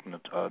anyone's keeping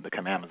the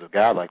commandments of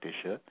God like they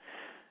should.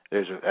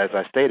 As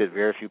I stated,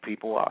 very few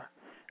people are.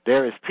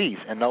 "There is peace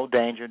and no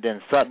danger,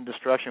 then sudden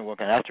destruction will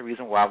come." That's the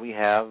reason why we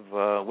have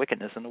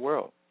wickedness in the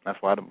world.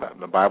 That's why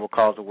the Bible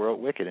calls the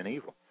world wicked and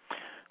evil.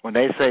 "When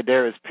they say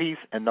there is peace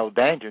and no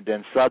danger,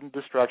 then sudden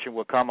destruction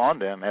will come on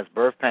them as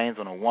birth pains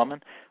on a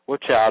woman with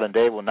child, and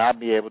they will not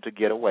be able to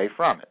get away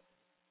from it.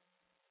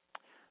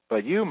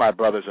 But you, my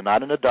brothers, are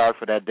not in the dark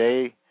for that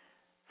day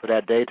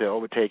to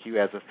overtake you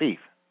as a thief."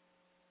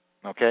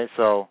 Okay,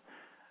 so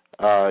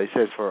He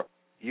says, for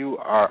you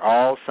are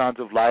all sons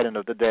of light and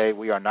of the day.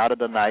 We are not of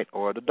the night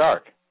or of the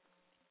dark.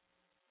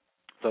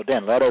 So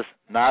then, let us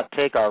not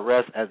take our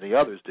rest as the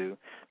others do,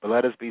 but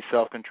let us be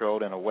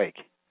self-controlled and awake.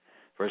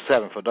 Verse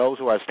 7, for those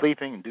who are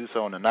sleeping do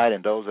so in the night,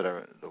 and those that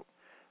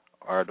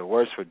are the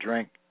worst for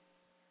drink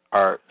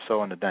are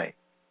so in the night.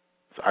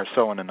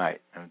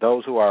 And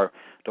those who are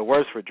the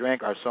worst for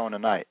drink are so in the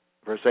night.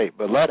 Verse 8,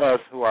 but let us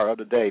who are of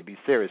the day be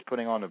serious,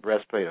 putting on the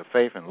breastplate of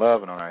faith and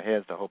love, and on our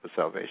heads the hope of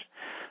salvation.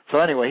 So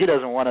anyway, he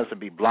doesn't want us to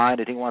be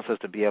blinded. He wants us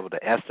to be able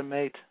to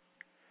estimate.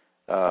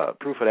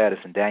 Proof of that is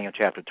in Daniel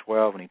chapter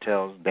 12, when he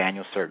tells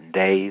Daniel certain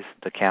days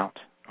to count.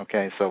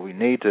 Okay, so we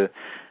need to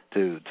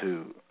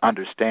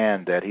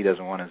understand that he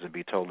doesn't want us to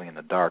be totally in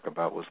the dark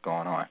about what's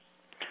going on.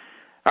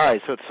 All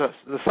right, so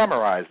to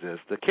summarize this,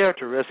 the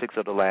characteristics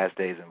of the last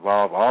days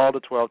involve all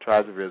the 12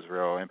 tribes of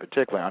Israel, in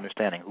particular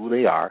understanding who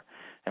they are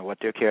and what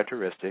their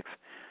characteristics.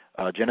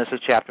 Genesis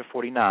chapter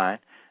 49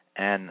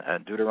 and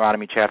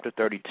Deuteronomy chapter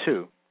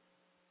 32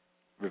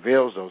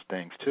 reveals those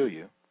things to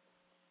you.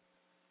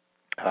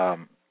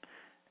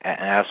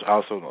 And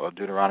also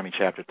Deuteronomy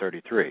chapter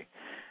 33.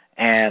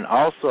 And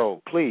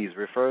also, please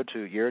refer to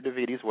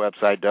Yuridavidi's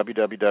website,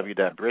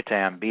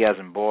 www.britam, B as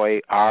in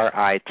boy,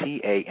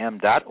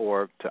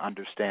 RITAM.org, to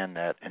understand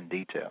that in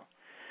detail.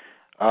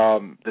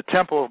 The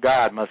temple of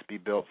God must be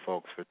built,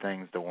 folks, for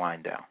things to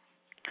wind down.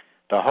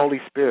 The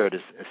Holy Spirit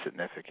is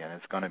significant.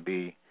 It's going to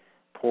be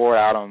poured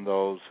out on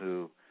those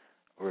who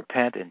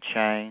repent and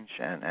change.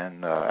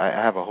 And I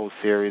have a whole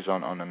series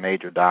on the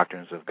major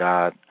doctrines of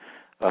God.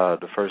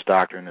 The first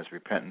doctrine is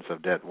repentance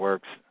of dead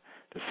works.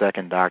 The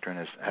second doctrine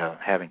is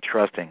having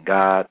trust in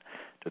God.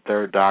 The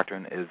third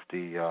doctrine is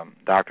the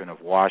doctrine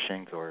of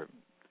washings, or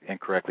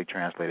incorrectly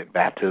translated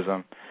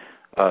baptism.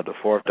 The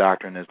fourth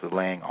doctrine is the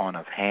laying on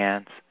of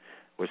hands,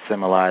 which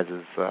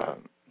symbolizes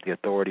the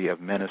authority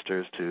of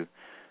ministers to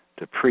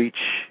preach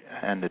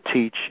and to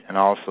teach, and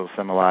also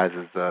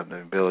symbolizes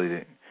the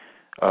ability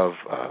of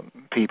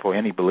people,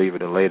 any believer,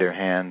 to lay their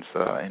hands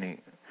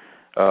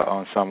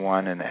on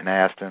someone and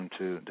ask them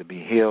to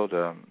be healed.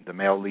 The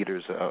male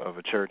leaders of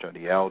a church are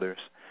the elders.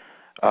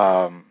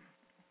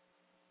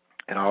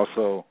 It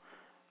also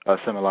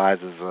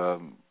symbolizes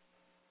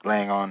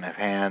laying on of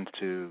hands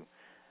to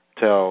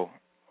tell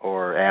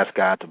or ask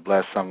God to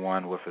bless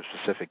someone with a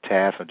specific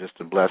task, or just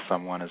to bless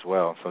someone as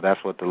well. So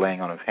that's what the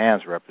laying on of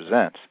hands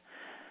represents.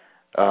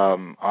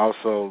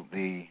 Also,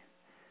 the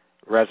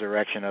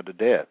resurrection of the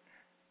dead.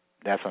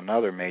 That's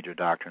another major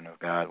doctrine of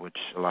God, which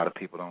a lot of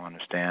people don't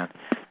understand.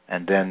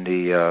 And then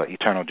the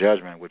eternal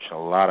judgment, which a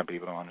lot of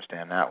people don't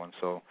understand that one.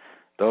 So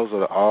those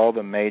are all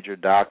the major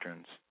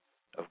doctrines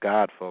of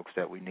God, folks,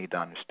 that we need to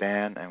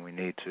understand and we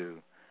need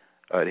to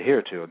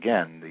adhere to.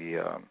 Again,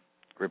 the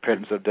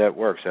repentance of dead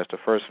works, that's the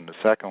first one. The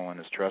second one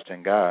is trust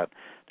in God.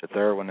 The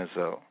third one is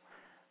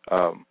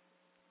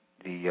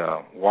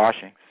the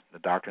washings, the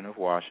doctrine of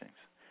washings.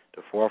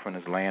 The fourth one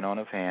is laying on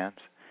of hands.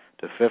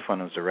 The fifth one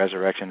is the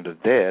resurrection of the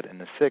dead. And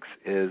the sixth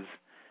is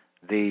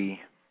the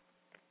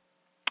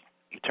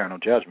eternal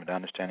judgment,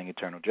 understanding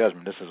eternal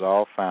judgment. This is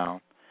all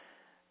found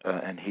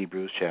in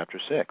Hebrews chapter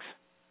 6.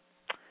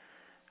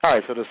 All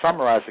right, so to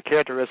summarize the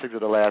characteristics of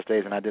the last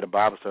days, and I did a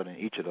Bible study in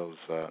each of those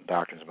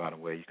doctrines, by the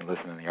way. You can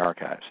listen in the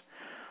archives.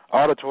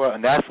 All the 12,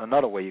 and that's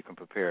another way you can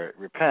prepare it.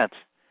 Repent,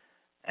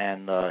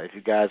 and if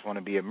you guys want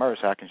to be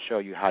immersed, I can show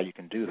you how you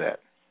can do that.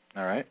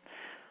 All right?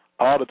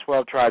 All the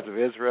 12 tribes of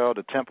Israel,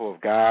 the temple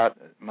of God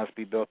must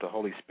be built, the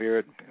Holy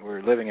Spirit.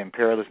 We're living in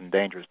perilous and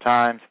dangerous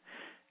times.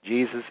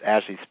 Jesus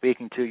actually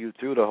speaking to you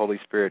through the Holy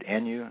Spirit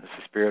in you. It's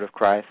the Spirit of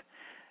Christ.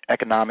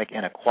 Economic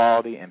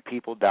inequality and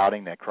people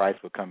doubting that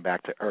Christ will come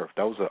back to earth.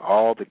 Those are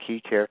all the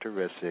key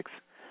characteristics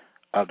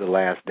of the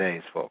last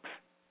days, folks.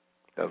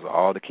 Those are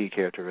all the key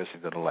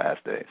characteristics of the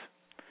last days.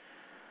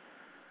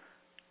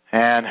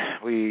 And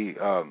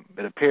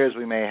it appears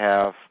we may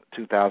have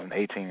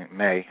 2018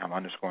 May, I'm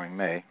underscoring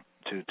May,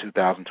 to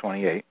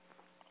 2028,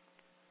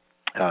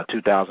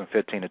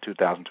 2015 to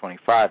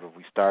 2025, if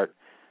we start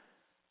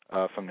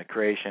from the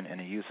creation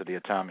and the use of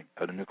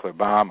the nuclear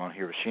bomb on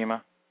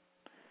Hiroshima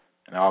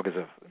in August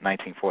of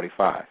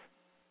 1945.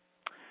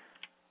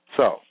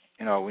 So,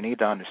 we need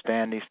to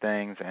understand these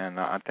things, and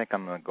I think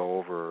I'm going to go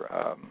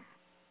over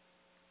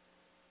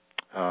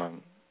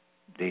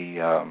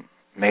the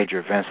major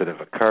events that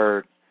have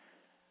occurred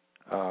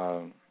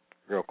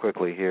real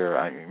quickly here.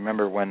 I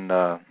remember when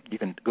you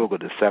can Google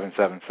the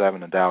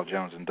 777, the Dow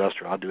Jones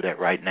Industrial. I'll do that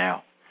right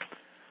now.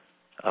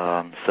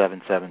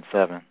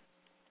 777.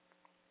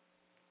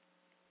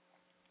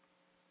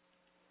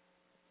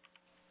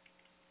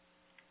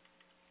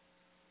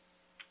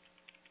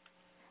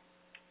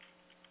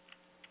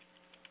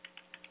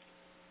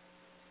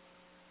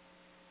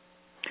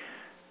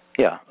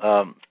 Yeah,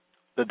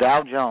 the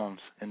Dow Jones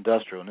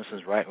Industrial, and this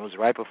is right. It was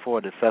right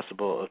before the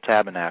Festival of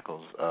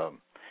Tabernacles,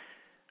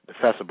 the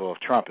Festival of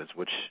Trumpets,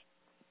 which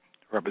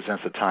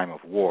represents a time of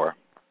war,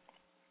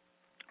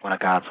 one of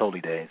God's holy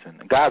days.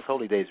 And God's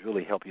holy days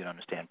really help you to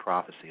understand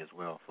prophecy as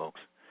well, folks.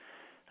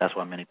 That's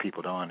why many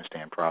people don't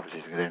understand prophecy,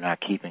 because they're not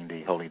keeping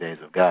the holy days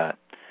of God.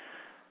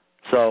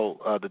 So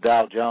the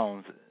Dow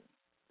Jones,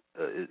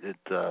 it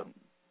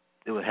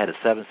had a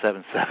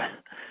 777,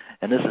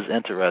 and this is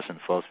interesting,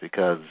 folks,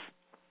 because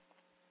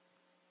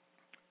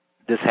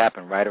this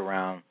happened right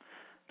around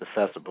the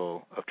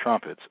Festival of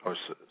Trumpets, or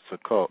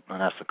Sukkot, no,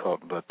 not Sukkot,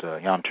 but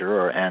Yom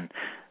Teruah, and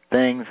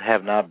things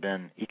have not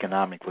been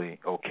economically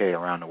okay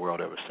around the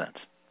world ever since.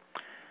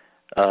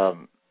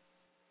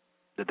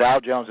 The Dow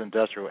Jones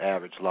Industrial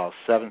Average lost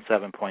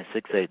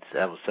 77.68.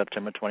 That was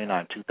September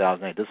 29,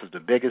 2008. This is the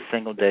biggest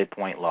single-day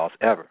point loss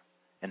ever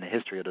in the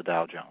history of the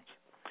Dow Jones.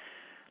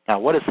 Now,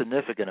 what is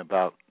significant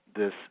about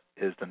this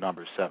is the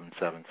number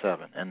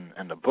 777.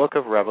 In the book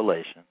of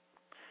Revelation,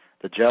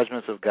 the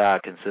judgments of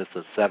God consist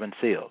of 7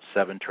 seals,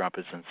 7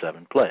 trumpets, and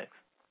 7 plagues.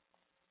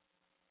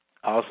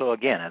 Also,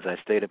 again, as I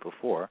stated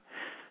before,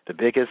 the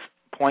biggest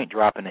point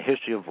drop in the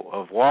history of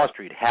Wall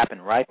Street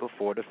happened right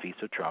before the Feast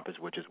of Trumpets,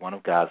 which is one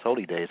of God's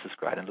holy days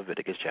described in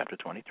Leviticus chapter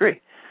 23.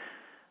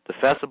 The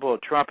Festival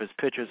of Trumpets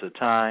pictures a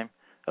time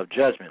of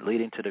judgment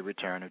leading to the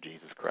return of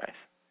Jesus Christ.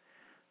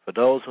 For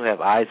those who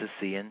have eyes to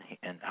see and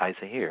eyes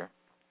to hear,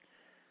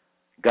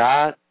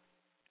 God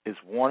is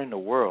warning the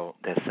world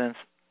that since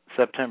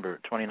September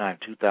 29,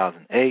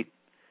 2008,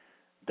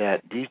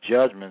 that these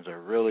judgments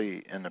are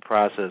really in the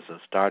process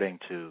of starting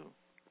to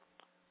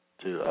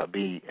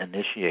be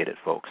initiated,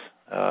 folks.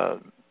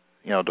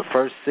 The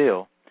first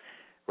seal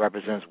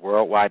represents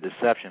worldwide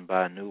deception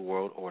by a new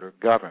world order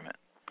government.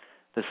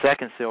 The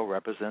second seal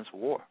represents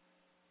war.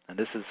 And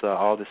this is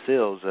all the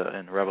seals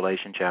in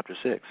Revelation chapter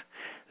 6.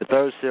 The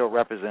third seal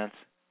represents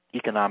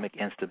economic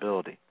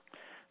instability.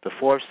 The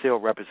fourth seal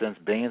represents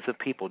billions of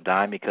people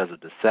dying because of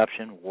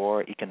deception,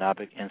 war,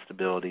 economic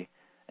instability,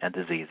 and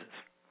diseases.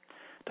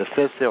 The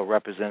fifth seal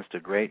represents the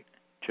Great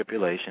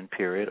Tribulation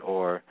period,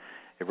 or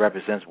it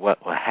represents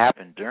what will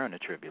happen during the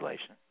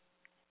tribulation.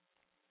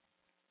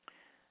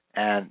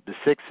 And the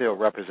sixth seal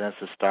represents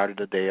the start of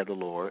the day of the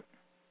Lord.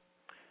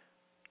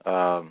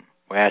 The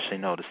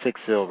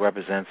sixth seal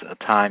represents a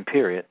time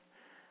period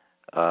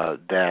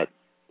that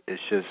is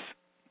just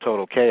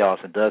total chaos.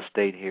 It does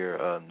state here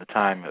the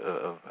time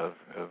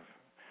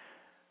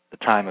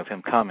of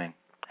him coming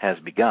has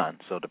begun.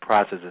 So the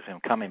process of him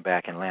coming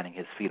back and landing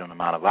his feet on the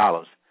Mount of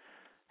Olives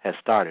has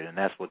started, and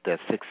that's what that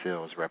sixth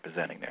seal is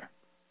representing there.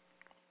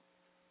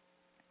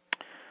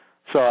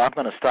 So I'm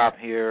going to stop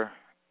here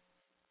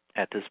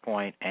at this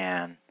point,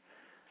 and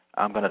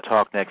I'm going to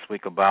talk next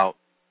week about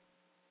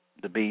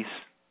the beast,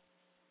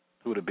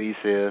 who the beast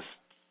is,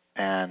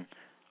 and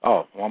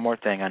one more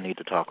thing I need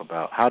to talk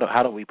about. How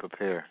do we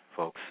prepare,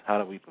 folks?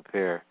 How do we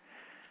prepare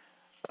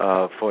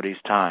for these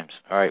times?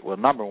 All right, well,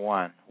 number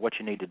one, what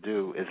you need to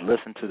do is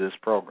listen to this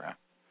program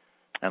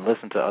and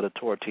listen to other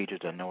Torah teachers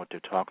that know what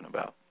they're talking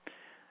about.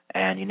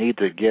 And you need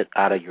to get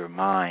out of your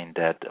mind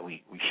that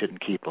we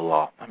shouldn't keep the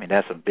law. I mean,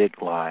 that's a big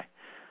lie.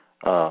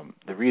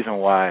 The reason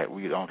why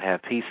we don't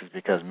have peace is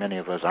because many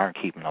of us aren't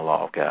keeping the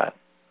law of God.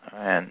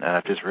 And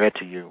I've just read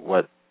to you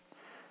what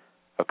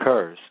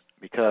occurs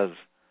because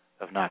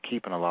of not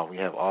keeping the law. We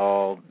have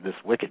all this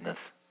wickedness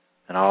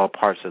in all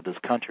parts of this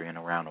country and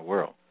around the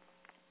world.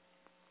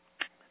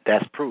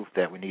 That's proof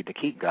that we need to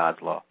keep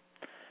God's law.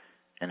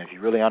 And if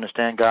you really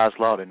understand God's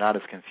law, they're not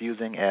as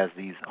confusing as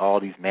all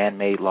these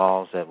man-made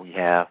laws that we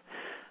have.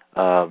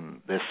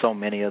 There's so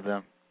many of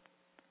them,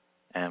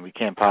 and we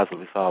can't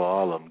possibly follow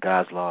all of them.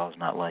 God's law is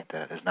not like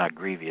that. It's not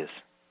grievous.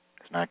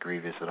 It's not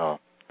grievous at all.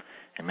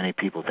 And many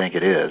people think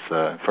it is.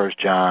 1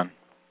 John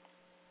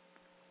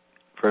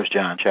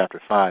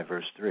chapter 5,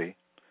 verse 3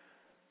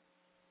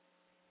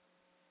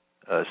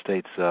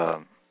 states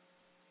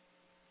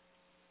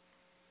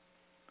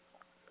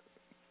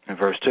in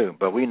verse 2,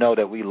 but we know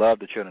that we love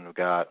the children of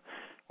God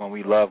when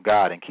we love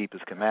God and keep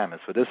His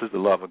commandments. For this is the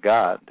love of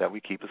God, that we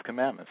keep His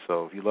commandments.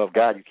 So if you love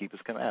God, you keep His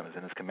commandments,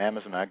 and His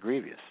commandments are not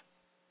grievous.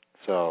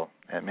 So,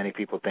 and many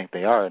people think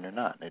they are, and they're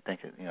not. They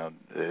think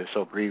they're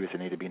so grievous they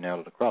need to be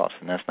nailed to the cross,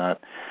 and that's not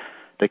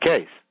the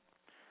case.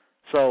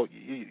 So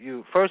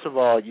you first of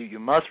all, you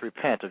must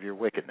repent of your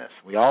wickedness.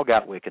 We all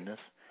got wickedness.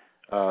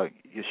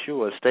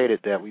 Yeshua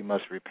stated that we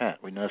must repent.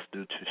 We must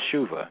do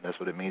teshuvah. That's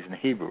what it means in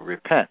Hebrew.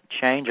 Repent.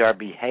 Change our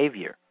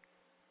behavior.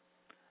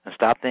 And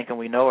stop thinking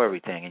we know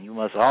everything. And you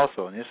must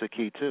also, and this is a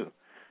key too,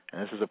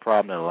 and this is a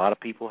problem that a lot of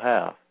people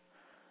have,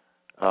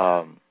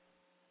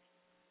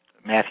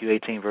 Matthew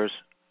 18, verse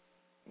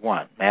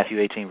 1.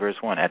 Matthew 18, verse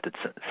 1. At the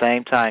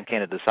same time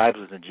came the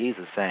disciples of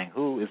Jesus, saying,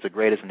 who is the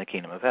greatest in the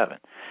kingdom of heaven?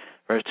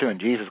 Verse 2, and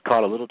Jesus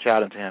called a little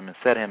child unto him and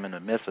set him in the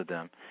midst of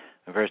them.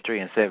 In verse 3,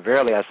 and said,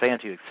 verily I say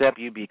unto you, except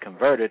you be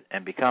converted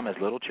and become as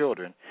little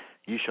children,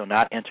 you shall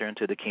not enter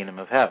into the kingdom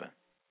of heaven.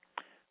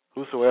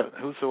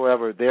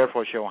 Whosoever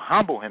therefore shall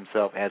humble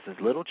himself as his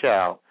little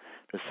child,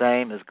 the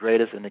same is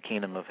greatest in the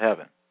kingdom of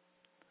heaven.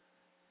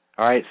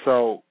 All right,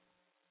 so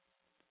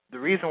the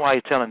reason why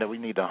he's telling that we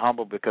need to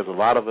humble, because a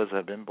lot of us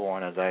have been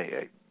born, as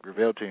I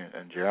revealed to you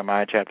in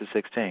Jeremiah chapter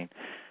 16,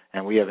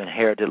 and we have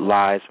inherited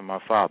lies from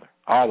our father.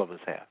 All of us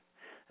have.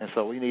 And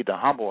so we need to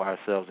humble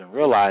ourselves and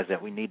realize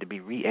that we need to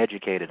be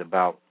re-educated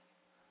about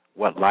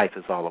what life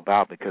is all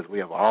about, because we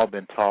have all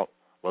been taught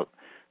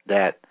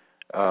that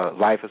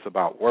life is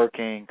about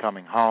working,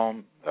 coming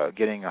home,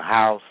 getting a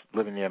house,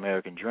 living the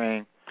American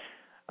dream.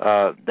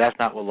 That's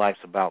not what life's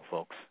about,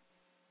 folks.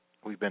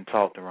 We've been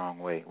taught the wrong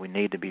way. We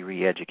need to be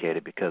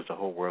re-educated because the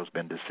whole world's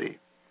been deceived.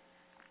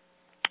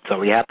 So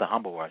we have to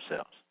humble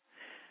ourselves,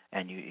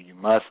 and you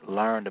must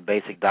learn the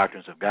basic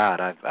doctrines of God.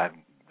 I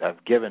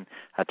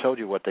told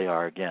you what they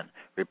are again: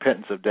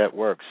 repentance of dead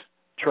works,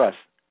 trust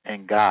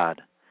in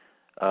God,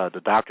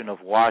 the doctrine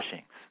of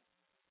washings,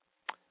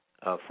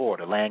 4,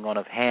 the laying on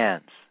of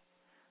hands,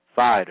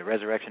 5, the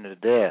resurrection of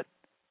the dead,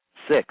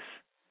 6,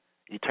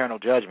 eternal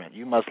judgment.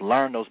 You must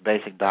learn those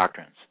basic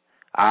doctrines.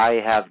 I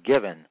have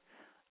given,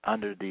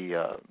 under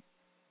the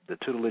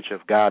tutelage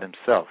of God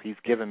himself, he's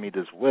given me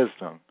this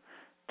wisdom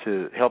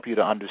to help you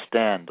to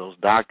understand those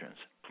doctrines.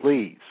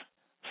 Please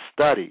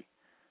study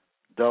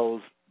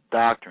those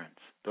doctrines,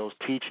 those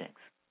teachings.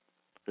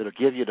 It'll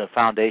give you the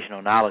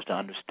foundational knowledge to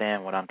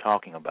understand what I'm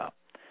talking about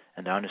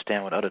and to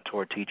understand what other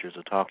Torah teachers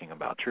are talking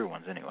about, true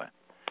ones anyway.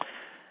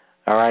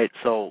 All right,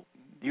 so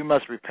you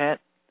must repent,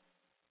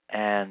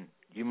 and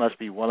you must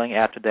be willing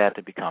after that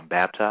to become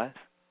baptized.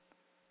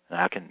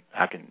 And I can,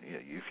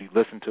 if you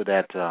listen to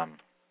that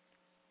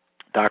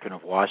Doctrine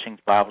of Washings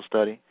Bible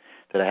study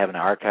that I have in the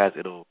archives,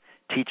 it'll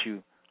teach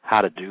you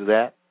how to do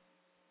that.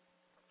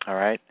 All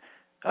right,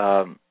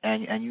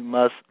 and you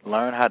must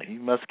learn you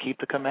must keep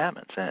the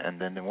commandments,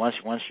 and then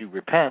once you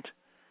repent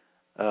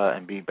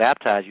and be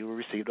baptized, you will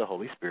receive the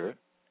Holy Spirit,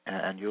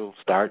 and you'll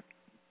start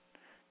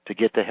to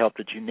get the help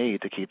that you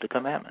need to keep the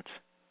commandments.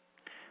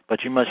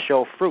 But you must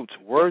show fruits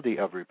worthy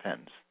of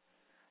repentance.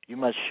 You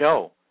must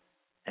show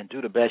and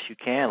do the best you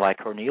can, like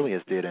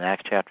Cornelius did in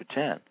Acts chapter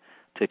 10,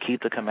 to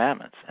keep the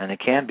commandments. And it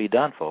can be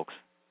done, folks.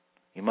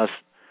 You must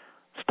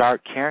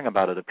start caring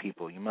about other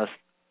people. You must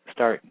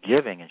start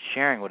giving and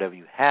sharing whatever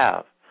you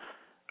have.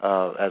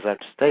 As I've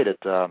stated,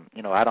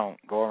 I don't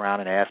go around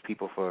and ask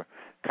people for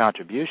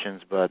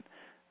contributions, but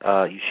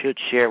you should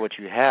share what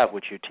you have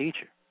with your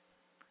teacher.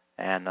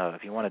 And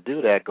if you want to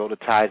do that, go to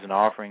Tithes and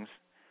Offerings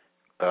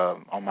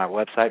on my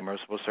website,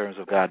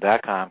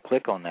 mercifulservantsofgod.com.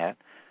 Click on that.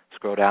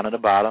 Scroll down to the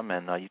bottom,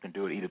 and you can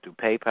do it either through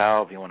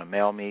PayPal. If you want to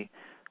mail me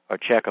or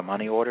check a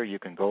money order, you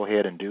can go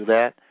ahead and do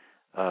that.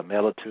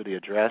 Mail it to the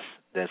address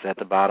that's at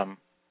the bottom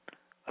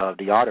of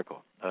the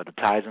article, the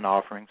Tithes and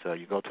Offerings.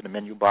 You go to the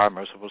menu bar,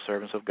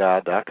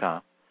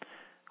 mercifulservantsofgod.com.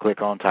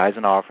 Click on Tithes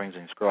and Offerings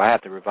and scroll. I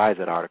have to revise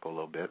that article a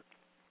little bit.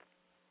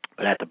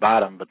 But at the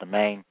bottom, the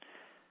main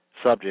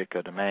subject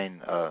or the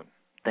main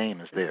theme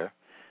is there.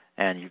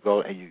 And you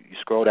go and you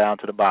scroll down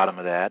to the bottom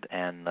of that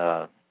and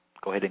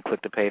go ahead and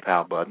click the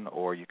PayPal button,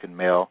 or you can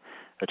mail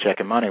a check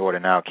and money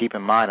order. Now, keep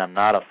in mind, I'm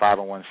not a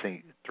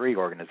 501c3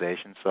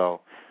 organization,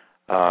 so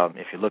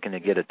if you're looking to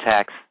get a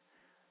tax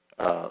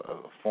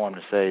form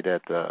to say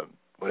that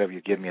whatever you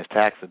give me is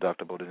tax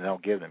deductible, then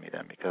don't give to me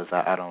then, because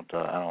I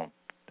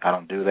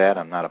don't do that.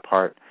 I'm not a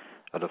part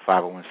of the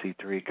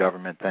 501c3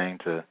 government thing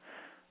to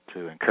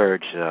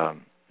encourage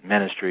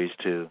ministries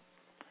to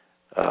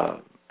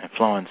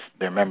influence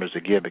their members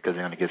to give because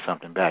they're going to get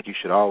something back. You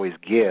should always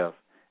give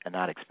and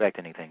not expect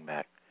anything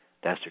back.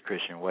 That's the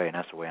Christian way, and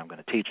that's the way I'm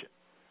going to teach it.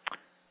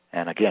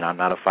 And again, I'm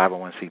not a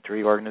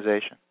 501c3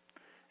 organization.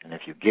 And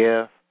if you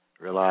give,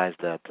 realize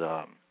that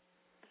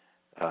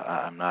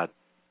I'm not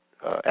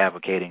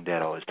advocating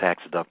that it's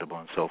tax deductible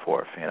and so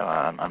forth.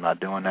 I'm not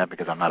doing that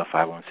because I'm not a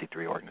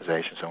 501c3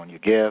 organization. So when you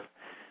give,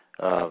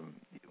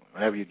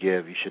 whenever you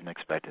give, you shouldn't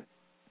expect it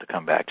to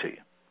come back to you.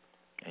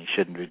 And you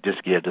shouldn't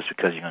just give just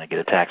because you're going to get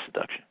a tax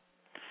deduction.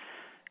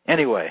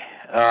 Anyway,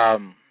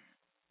 what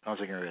was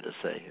I going to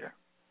say here?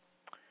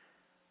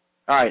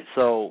 All right,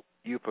 so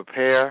you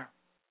prepare.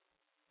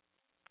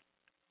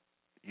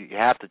 You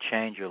have to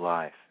change your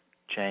life,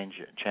 change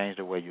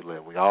the way you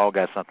live. We all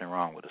got something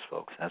wrong with us,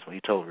 folks. That's what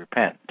he told.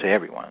 Repent to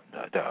everyone,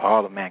 to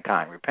all of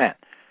mankind. Repent,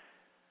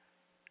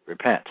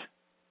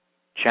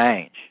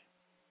 change,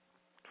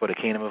 for the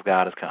kingdom of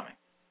God is coming.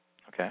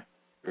 Okay,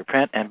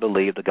 repent and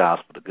believe the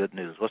gospel, the good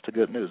news. What's the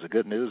good news? The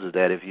good news is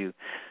that if you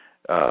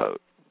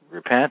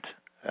repent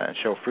and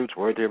show fruits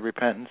worthy of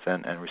repentance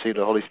and receive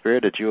the Holy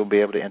Spirit, that you will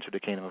be able to enter the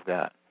kingdom of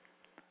God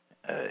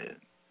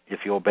if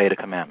you obey the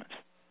commandments.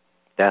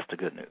 That's the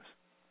good news.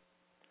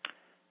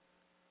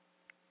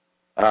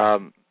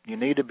 You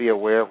need to be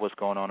aware of what's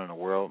going on in the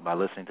world by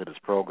listening to this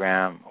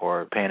program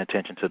or paying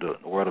attention to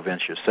the world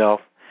events yourself.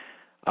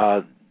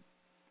 The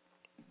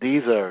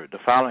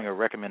following are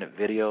recommended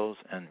videos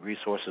and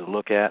resources to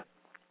look at,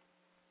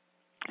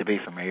 to be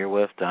familiar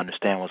with, to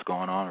understand what's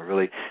going on.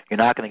 Really, you're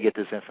not going to get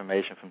this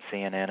information from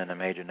CNN and the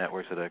major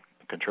networks that are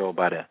controlled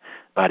by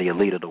the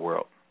elite of the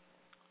world.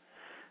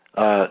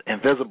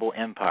 Invisible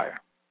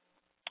Empire.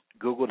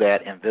 Google that.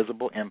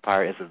 Invisible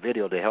Empire is a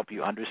video to help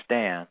you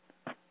understand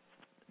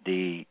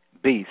the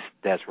beast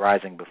that's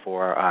rising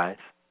before our eyes,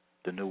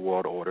 the New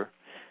World Order.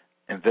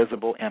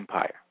 Invisible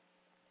Empire.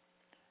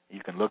 You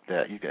can look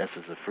that. This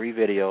is a free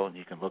video, and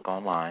you can look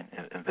online.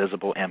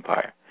 Invisible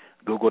Empire.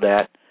 Google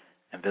that.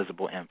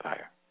 Invisible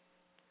Empire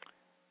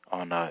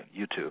on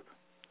YouTube.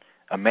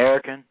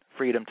 American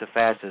Freedom to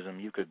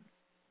Fascism. You could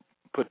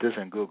put this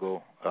in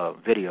Google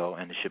video,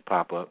 and it should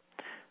pop up.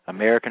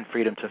 American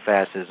Freedom to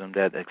Fascism,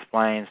 that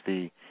explains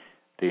the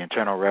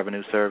Internal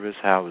Revenue Service,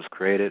 how it was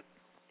created,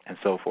 and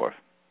so forth.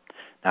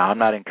 Now, I'm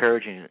not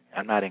encouraging you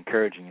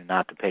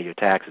not to pay your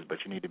taxes,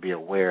 but you need to be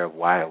aware of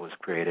why it was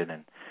created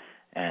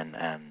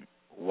and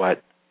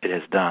what it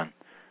has done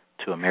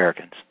to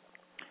Americans.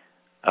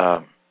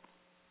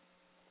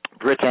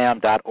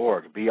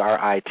 Britam.org,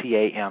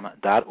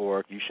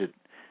 BRITAM.org. You should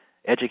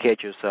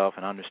educate yourself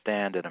and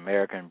understand that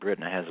America and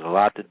Britain has a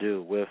lot to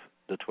do with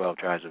the 12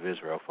 tribes of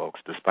Israel, folks,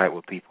 despite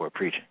what people are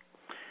preaching.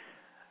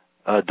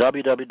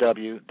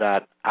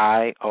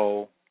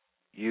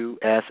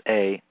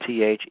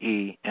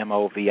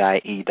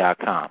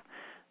 www.iousathemovie.com.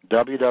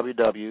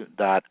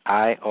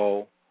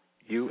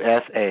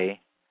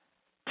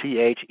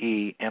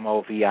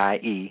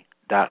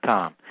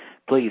 www.iousathemovie.com.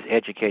 Please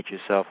educate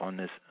yourself on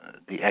this,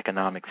 the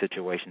economic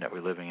situation that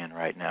we're living in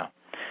right now.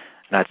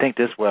 And I think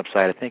this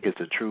website, is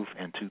The Truth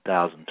in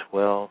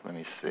 2012. Let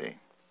me see.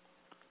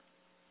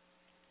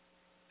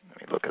 Let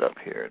me look it up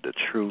here. The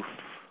Truth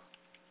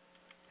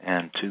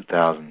in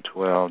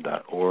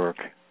 2012.org.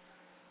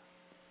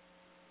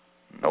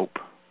 Nope.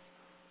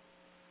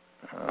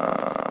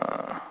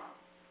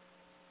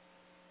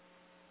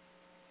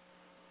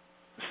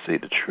 Let's see,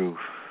 The Truth.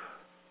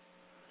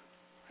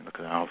 Look,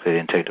 I hope they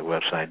didn't take the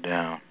website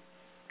down.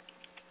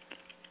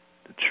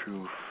 The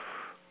Truth.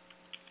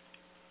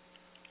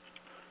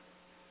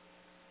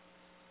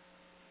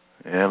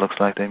 Yeah, it looks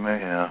like they may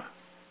have.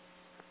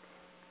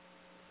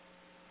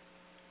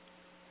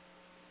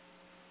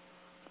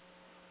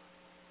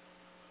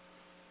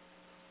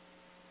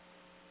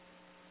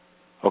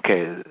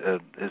 Okay,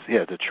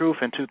 The Truth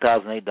in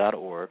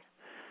 2008.org.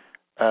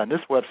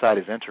 This website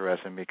is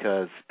interesting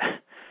because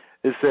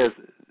it says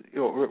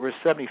we're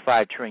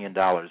 $75 trillion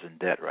in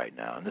debt right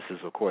now, and this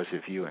is, of course,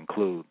 if you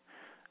include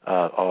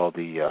all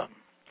the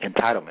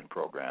entitlement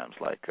programs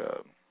like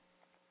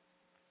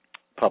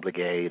public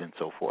aid and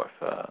so forth,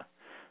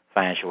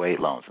 financial aid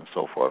loans and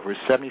so forth. We're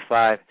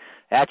 75.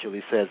 Actually,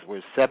 it says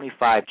we're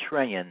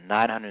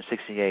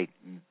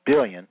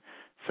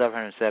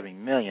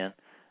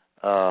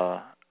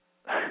 75,968,770,000,000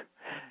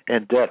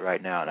 in debt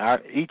right now. And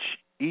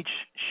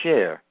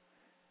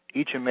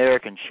each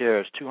American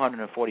shares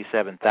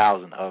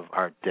 247,000 of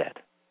our debt.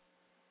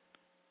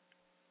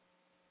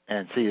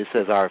 And see, it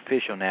says our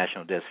official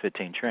national debt is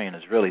 $15 trillion.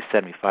 It's really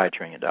 $75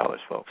 trillion,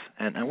 folks.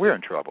 And we're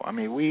in trouble. I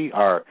mean, we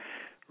are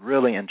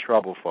really in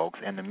trouble, folks.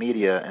 And the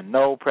media and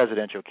no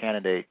presidential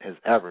candidate has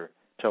ever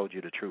told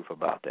you the truth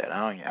about that.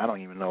 I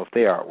don't even know if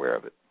they are aware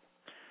of it.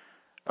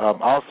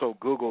 Also,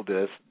 Google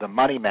this: the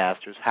Money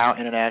Masters, How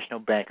International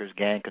Bankers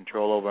Gain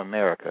Control Over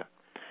America.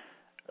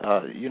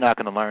 You're not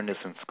going to learn this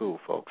in school,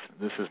 folks.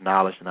 This is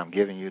knowledge that I'm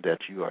giving you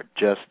that you are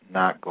just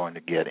not going to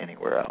get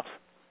anywhere else.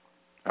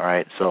 All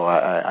right? So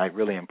I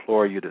really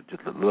implore you to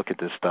look at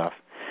this stuff.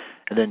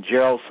 And then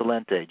Gerald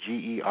Celente,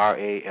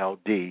 Gerald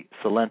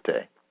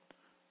Celente,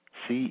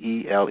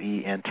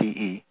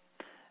 Celente.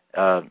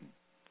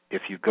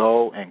 If you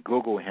go and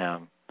Google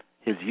him,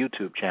 his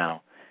YouTube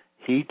channel,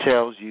 he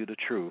tells you the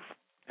truth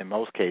in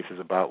most cases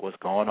about what's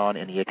going on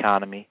in the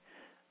economy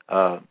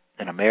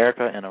in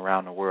America and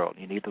around the world.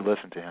 You need to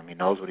listen to him. He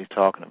knows what he's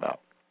talking about.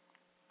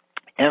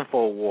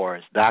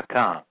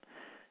 Infowars.com.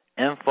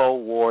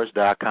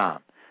 Infowars.com.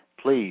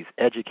 Please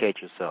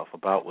educate yourself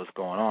about what's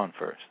going on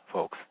first,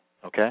 folks.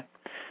 Okay?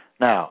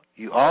 Now,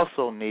 you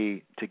also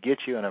need to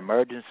get you an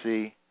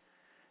emergency.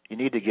 You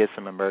need to get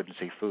some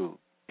emergency food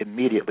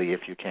immediately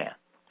if you can.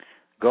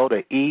 Go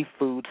to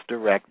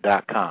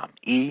efoodsdirect.com.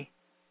 E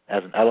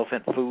as an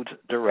elephant,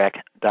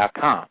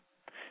 foodsdirect.com.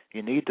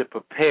 You need to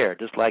prepare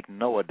just like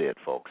Noah did,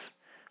 folks.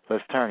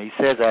 Let's turn. He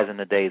says, as in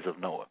the days of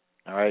Noah.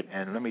 All right?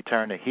 And let me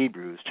turn to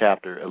Hebrews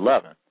chapter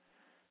 11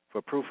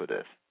 for proof of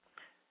this.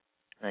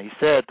 Now, he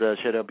said,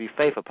 should there be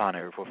faith upon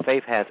it? For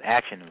faith has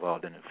action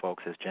involved in it,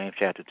 folks, as James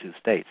chapter 2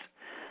 states.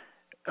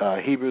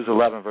 Hebrews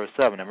 11, verse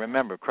 7. And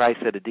remember, Christ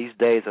said that these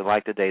days are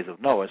like the days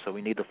of Noah, so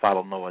we need to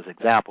follow Noah's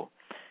example.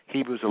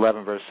 Hebrews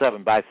 11, verse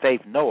 7. By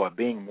faith, Noah,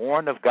 being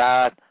warned of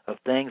God of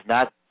things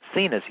not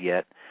seen as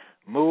yet,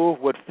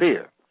 moved with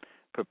fear,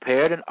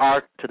 prepared an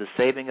ark to the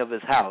saving of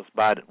his house,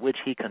 by which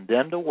he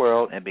condemned the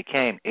world and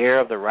became heir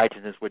of the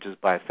righteousness which is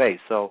by faith.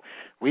 So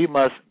we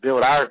must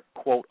build our,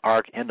 quote,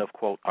 ark, end of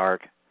quote,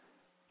 ark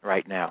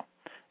right now.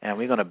 And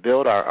we're going to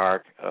build our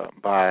ark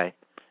by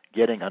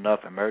getting enough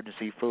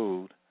emergency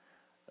food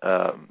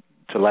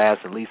to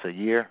last at least a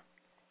year.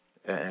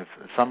 And if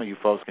some of you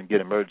folks can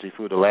get emergency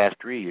food to last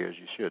 3 years,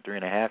 you should,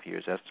 3.5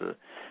 years. That's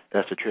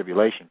the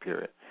tribulation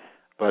period.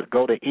 But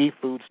go to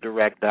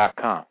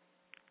efoodsdirect.com.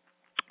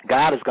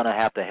 God is going to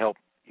have to help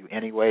you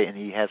anyway, and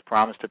he has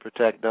promised to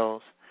protect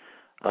those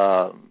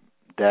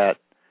that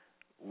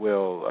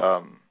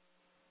will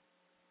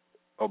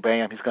obey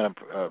him. He's going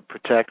to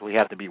protect. We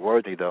have to be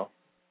worthy, though.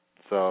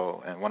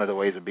 So, and one of the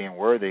ways of being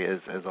worthy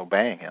is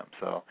obeying him.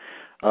 So,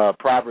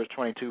 Proverbs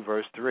 22,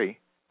 verse 3.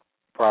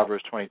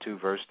 Proverbs 22,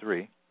 verse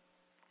 3.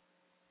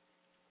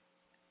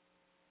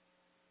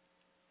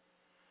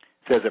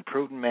 Says, a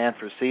prudent man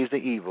foresees the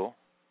evil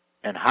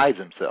and hides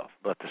himself,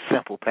 but the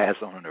simple pass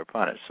on and are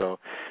punished. So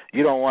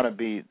you don't want to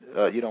be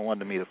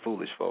the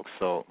foolish folks.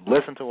 So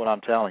listen to what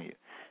I'm telling you.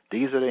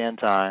 These are the end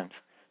times.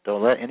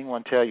 Don't let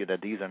anyone tell you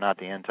that these are not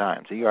the end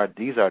times. These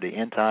are the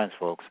end times,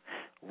 folks.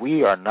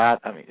 We are not.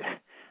 I mean,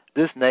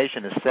 this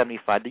nation is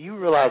 75. Do you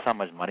realize how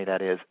much money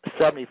that is?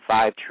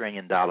 $75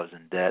 trillion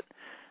in debt.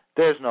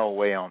 There's no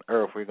way on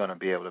earth we're going to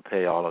be able to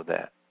pay all of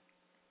that.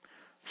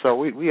 So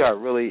we are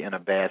really in a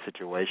bad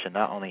situation,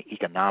 not only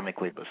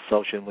economically, but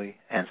socially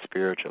and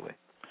spiritually.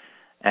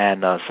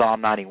 And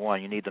Psalm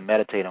 91, you need to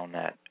meditate on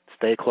that.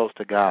 Stay close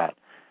to God.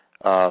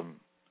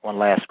 One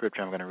last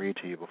scripture I'm going to read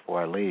to you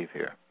before I leave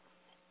here.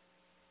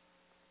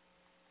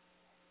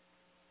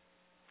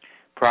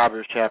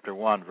 Proverbs chapter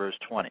 1, verse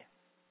 20.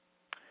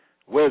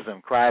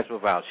 Wisdom cries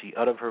without. She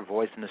uttered her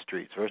voice in the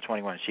streets. Verse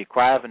 21. She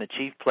crieth in the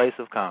chief place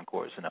of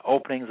concourse, in the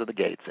openings of the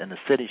gates. In the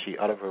city she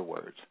uttered her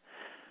words.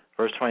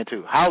 Verse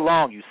 22. How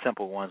long, you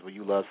simple ones, will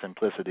you love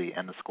simplicity,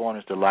 and the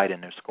scorners delight in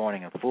their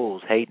scorning, and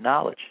fools hate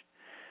knowledge?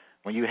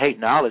 When you hate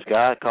knowledge,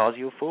 God calls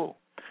you a fool.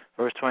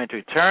 Verse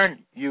 23. Turn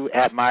you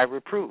at my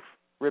reproof.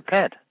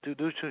 Repent. Do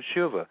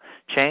teshuva.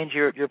 Change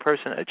your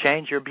person.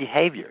 Change your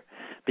behavior.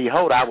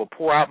 Behold, I will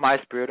pour out my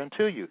Spirit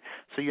unto you.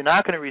 So you're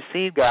not going to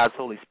receive God's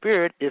Holy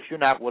Spirit if you're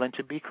not willing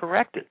to be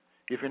corrected.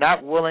 If you're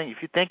not willing, if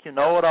you think you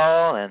know it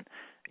all and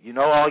you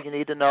know all you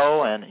need to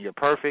know and you're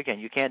perfect and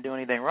you can't do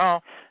anything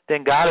wrong,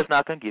 then God is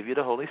not going to give you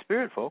the Holy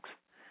Spirit, folks.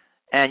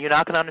 And you're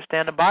not going to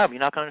understand the Bible. You're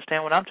not going to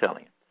understand what I'm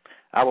telling you.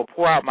 I will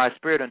pour out my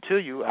Spirit unto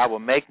you. I will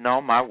make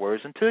known my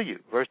words unto you.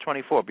 Verse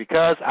 24.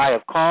 Because I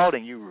have called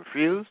and you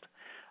refused,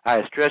 I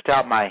have stretched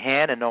out my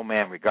hand and no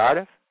man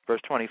regardeth.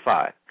 Verse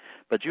 25.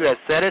 But you have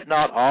set it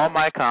not all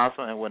my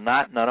counsel and would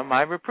not none of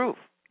my reproof.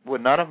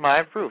 Would none of my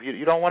reproof.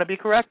 You don't want to be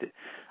corrected.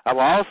 I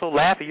will also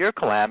laugh at your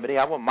calamity.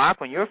 I will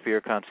mock when your fear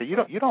comes. So you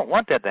don't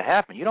want that to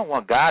happen. You don't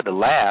want God to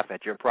laugh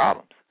at your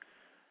problems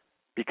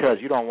because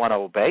you don't want to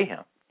obey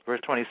him.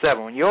 Verse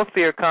 27. When your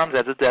fear comes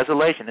as a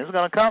desolation, it's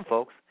going to come,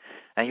 folks,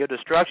 and your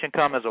destruction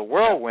come as a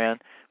whirlwind,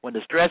 when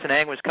distress and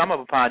anguish come up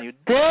upon you,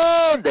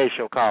 then they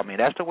shall call me.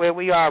 That's the way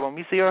we are. When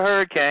we see a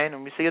hurricane,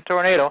 when we see a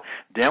tornado,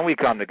 then we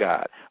come to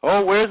God.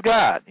 Oh, where's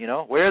God?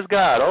 Where's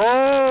God?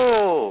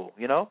 Oh,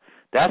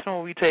 that's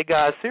when we take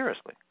God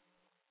seriously.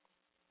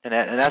 And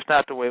that's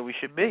not the way we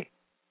should be.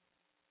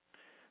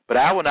 But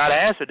I will not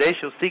answer. They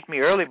shall seek me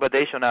early, but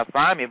they shall not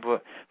find me.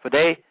 But for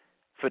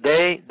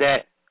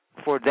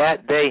that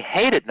they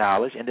hated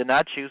knowledge and did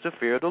not choose the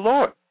fear of the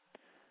Lord.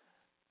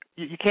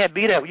 You can't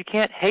be that. You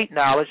can't hate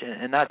knowledge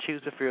and not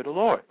choose the fear of the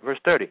Lord. Verse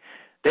 30.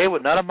 They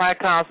would none of my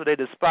counsel. They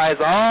despise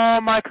all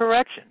my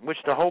correction, which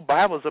the whole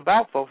Bible is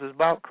about, folks. It's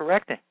about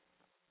correcting.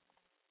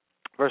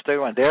 Verse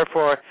 31.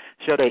 Therefore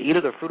shall they eat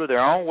of the fruit of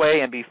their own way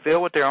and be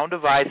filled with their own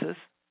devices.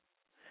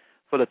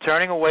 For the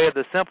turning away of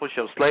the simple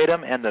shall slay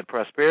them, and the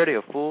prosperity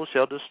of fools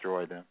shall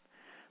destroy them.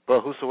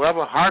 But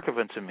whosoever hearkeneth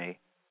unto me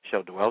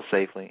shall dwell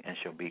safely and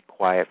shall be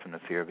quiet from the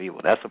fear of evil.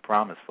 That's a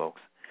promise,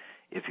 folks.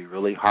 If you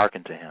really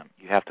hearken to him,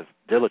 you have to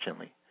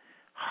diligently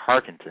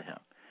hearken to him.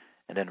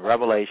 And then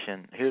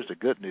Revelation, here's the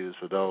good news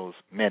for those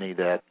many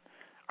that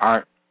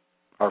are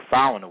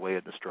following the way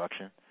of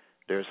destruction.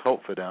 There's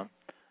hope for them.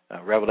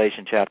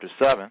 Revelation chapter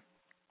 7,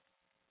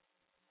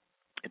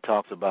 it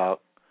talks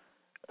about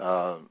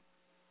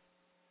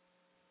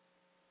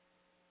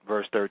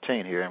verse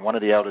 13 here. And one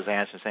of the elders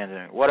answered, saying to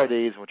them, what are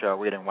these which are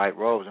arrayed in white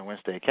robes, and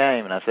whence they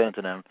came? And I said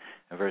unto them,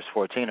 in verse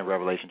 14 of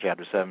Revelation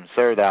chapter 7,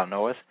 Sir, thou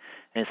knowest.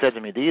 And he said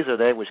to me, these are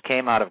they which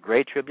came out of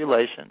great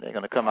tribulation. They're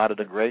going to come out of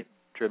the great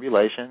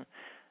tribulation,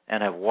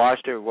 and have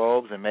washed their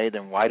robes and made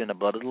them white in the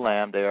blood of the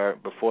Lamb. They are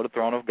before the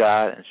throne of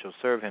God, and shall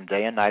serve him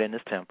day and night in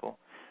his temple.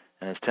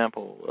 And his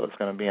temple is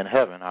going to be in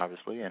heaven,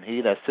 obviously. And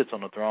he that sits on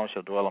the throne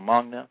shall dwell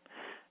among them,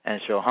 and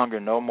shall hunger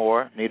no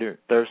more, neither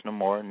thirst no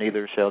more,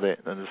 neither shall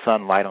the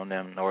sun light on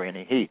them, nor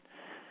any heat.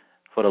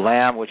 For the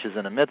Lamb which is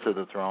in the midst of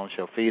the throne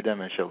shall feed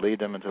them, and shall lead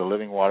them into the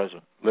living waters,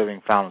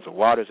 living fountains of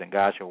waters, and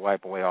God shall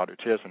wipe away all their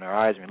tears from their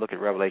eyes. When you look at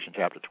Revelation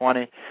chapter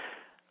 20,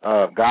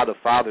 God the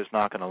Father is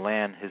not going to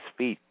land his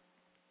feet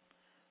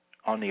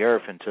on the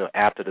earth until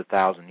after the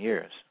 1,000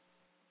 years.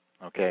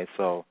 Okay,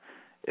 so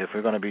if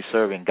we're going to be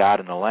serving God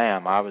and the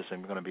Lamb, obviously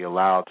we're going to be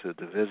allowed to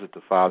visit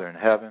the Father in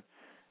heaven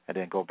and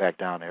then go back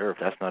down to earth.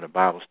 That's not a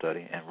Bible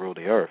study and rule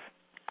the earth.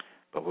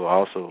 But we'll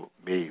also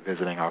be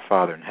visiting our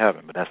Father in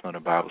heaven, but that's not a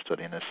Bible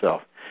study in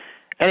itself.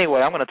 Anyway,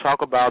 I'm going to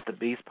talk about the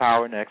beast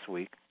power next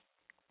week,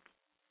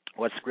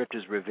 what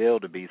scriptures reveal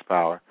the beast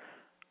power,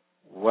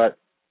 what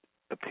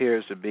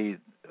appears to be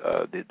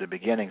the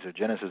beginnings or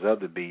genesis of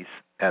the beast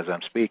as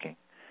I'm speaking,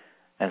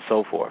 and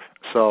so forth.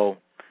 So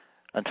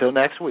until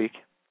next week,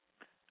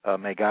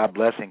 may God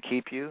bless and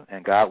keep you,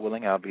 and God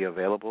willing, I'll be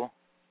available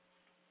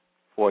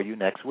for you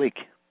next week.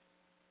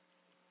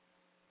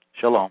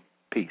 Shalom.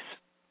 Peace.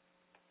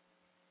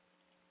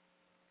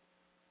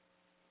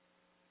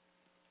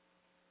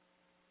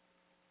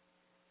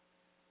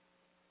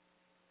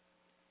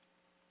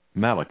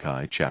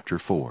 Malachi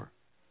chapter 4.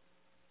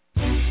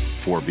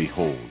 For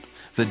behold,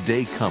 the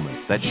day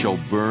cometh that shall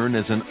burn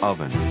as an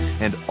oven,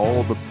 and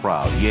all the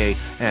proud, yea,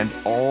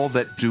 and all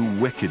that do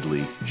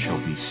wickedly shall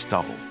be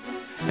stubble.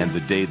 And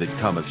the day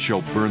that cometh shall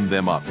burn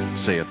them up,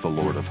 saith the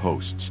Lord of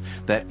hosts,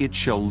 that it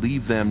shall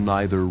leave them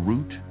neither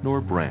root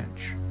nor branch.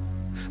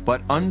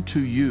 But unto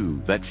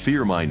you that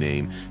fear my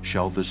name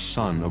shall the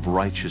Son of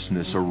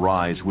Righteousness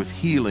arise with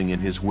healing in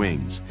his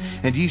wings,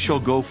 and ye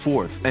shall go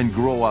forth and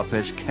grow up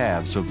as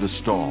calves of the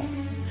stall.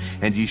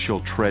 And ye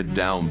shall tread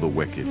down the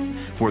wicked,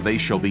 for they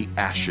shall be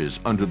ashes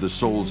under the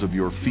soles of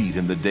your feet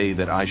in the day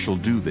that I shall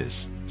do this,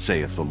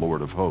 saith the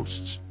Lord of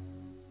hosts.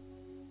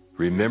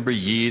 Remember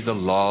ye the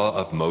law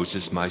of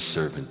Moses my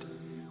servant,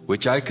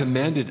 which I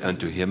commanded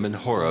unto him in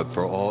Horeb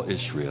for all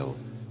Israel,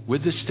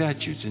 with the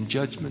statutes and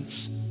judgments.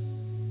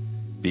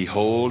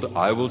 Behold,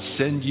 I will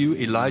send you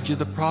Elijah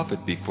the prophet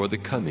before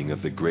the coming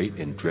of the great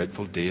and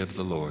dreadful day of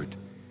the Lord.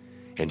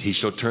 And he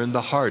shall turn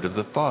the heart of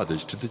the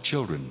fathers to the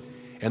children,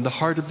 and the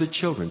heart of the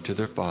children to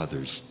their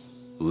fathers,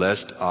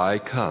 lest I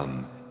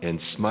come and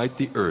smite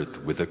the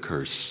earth with a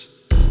curse.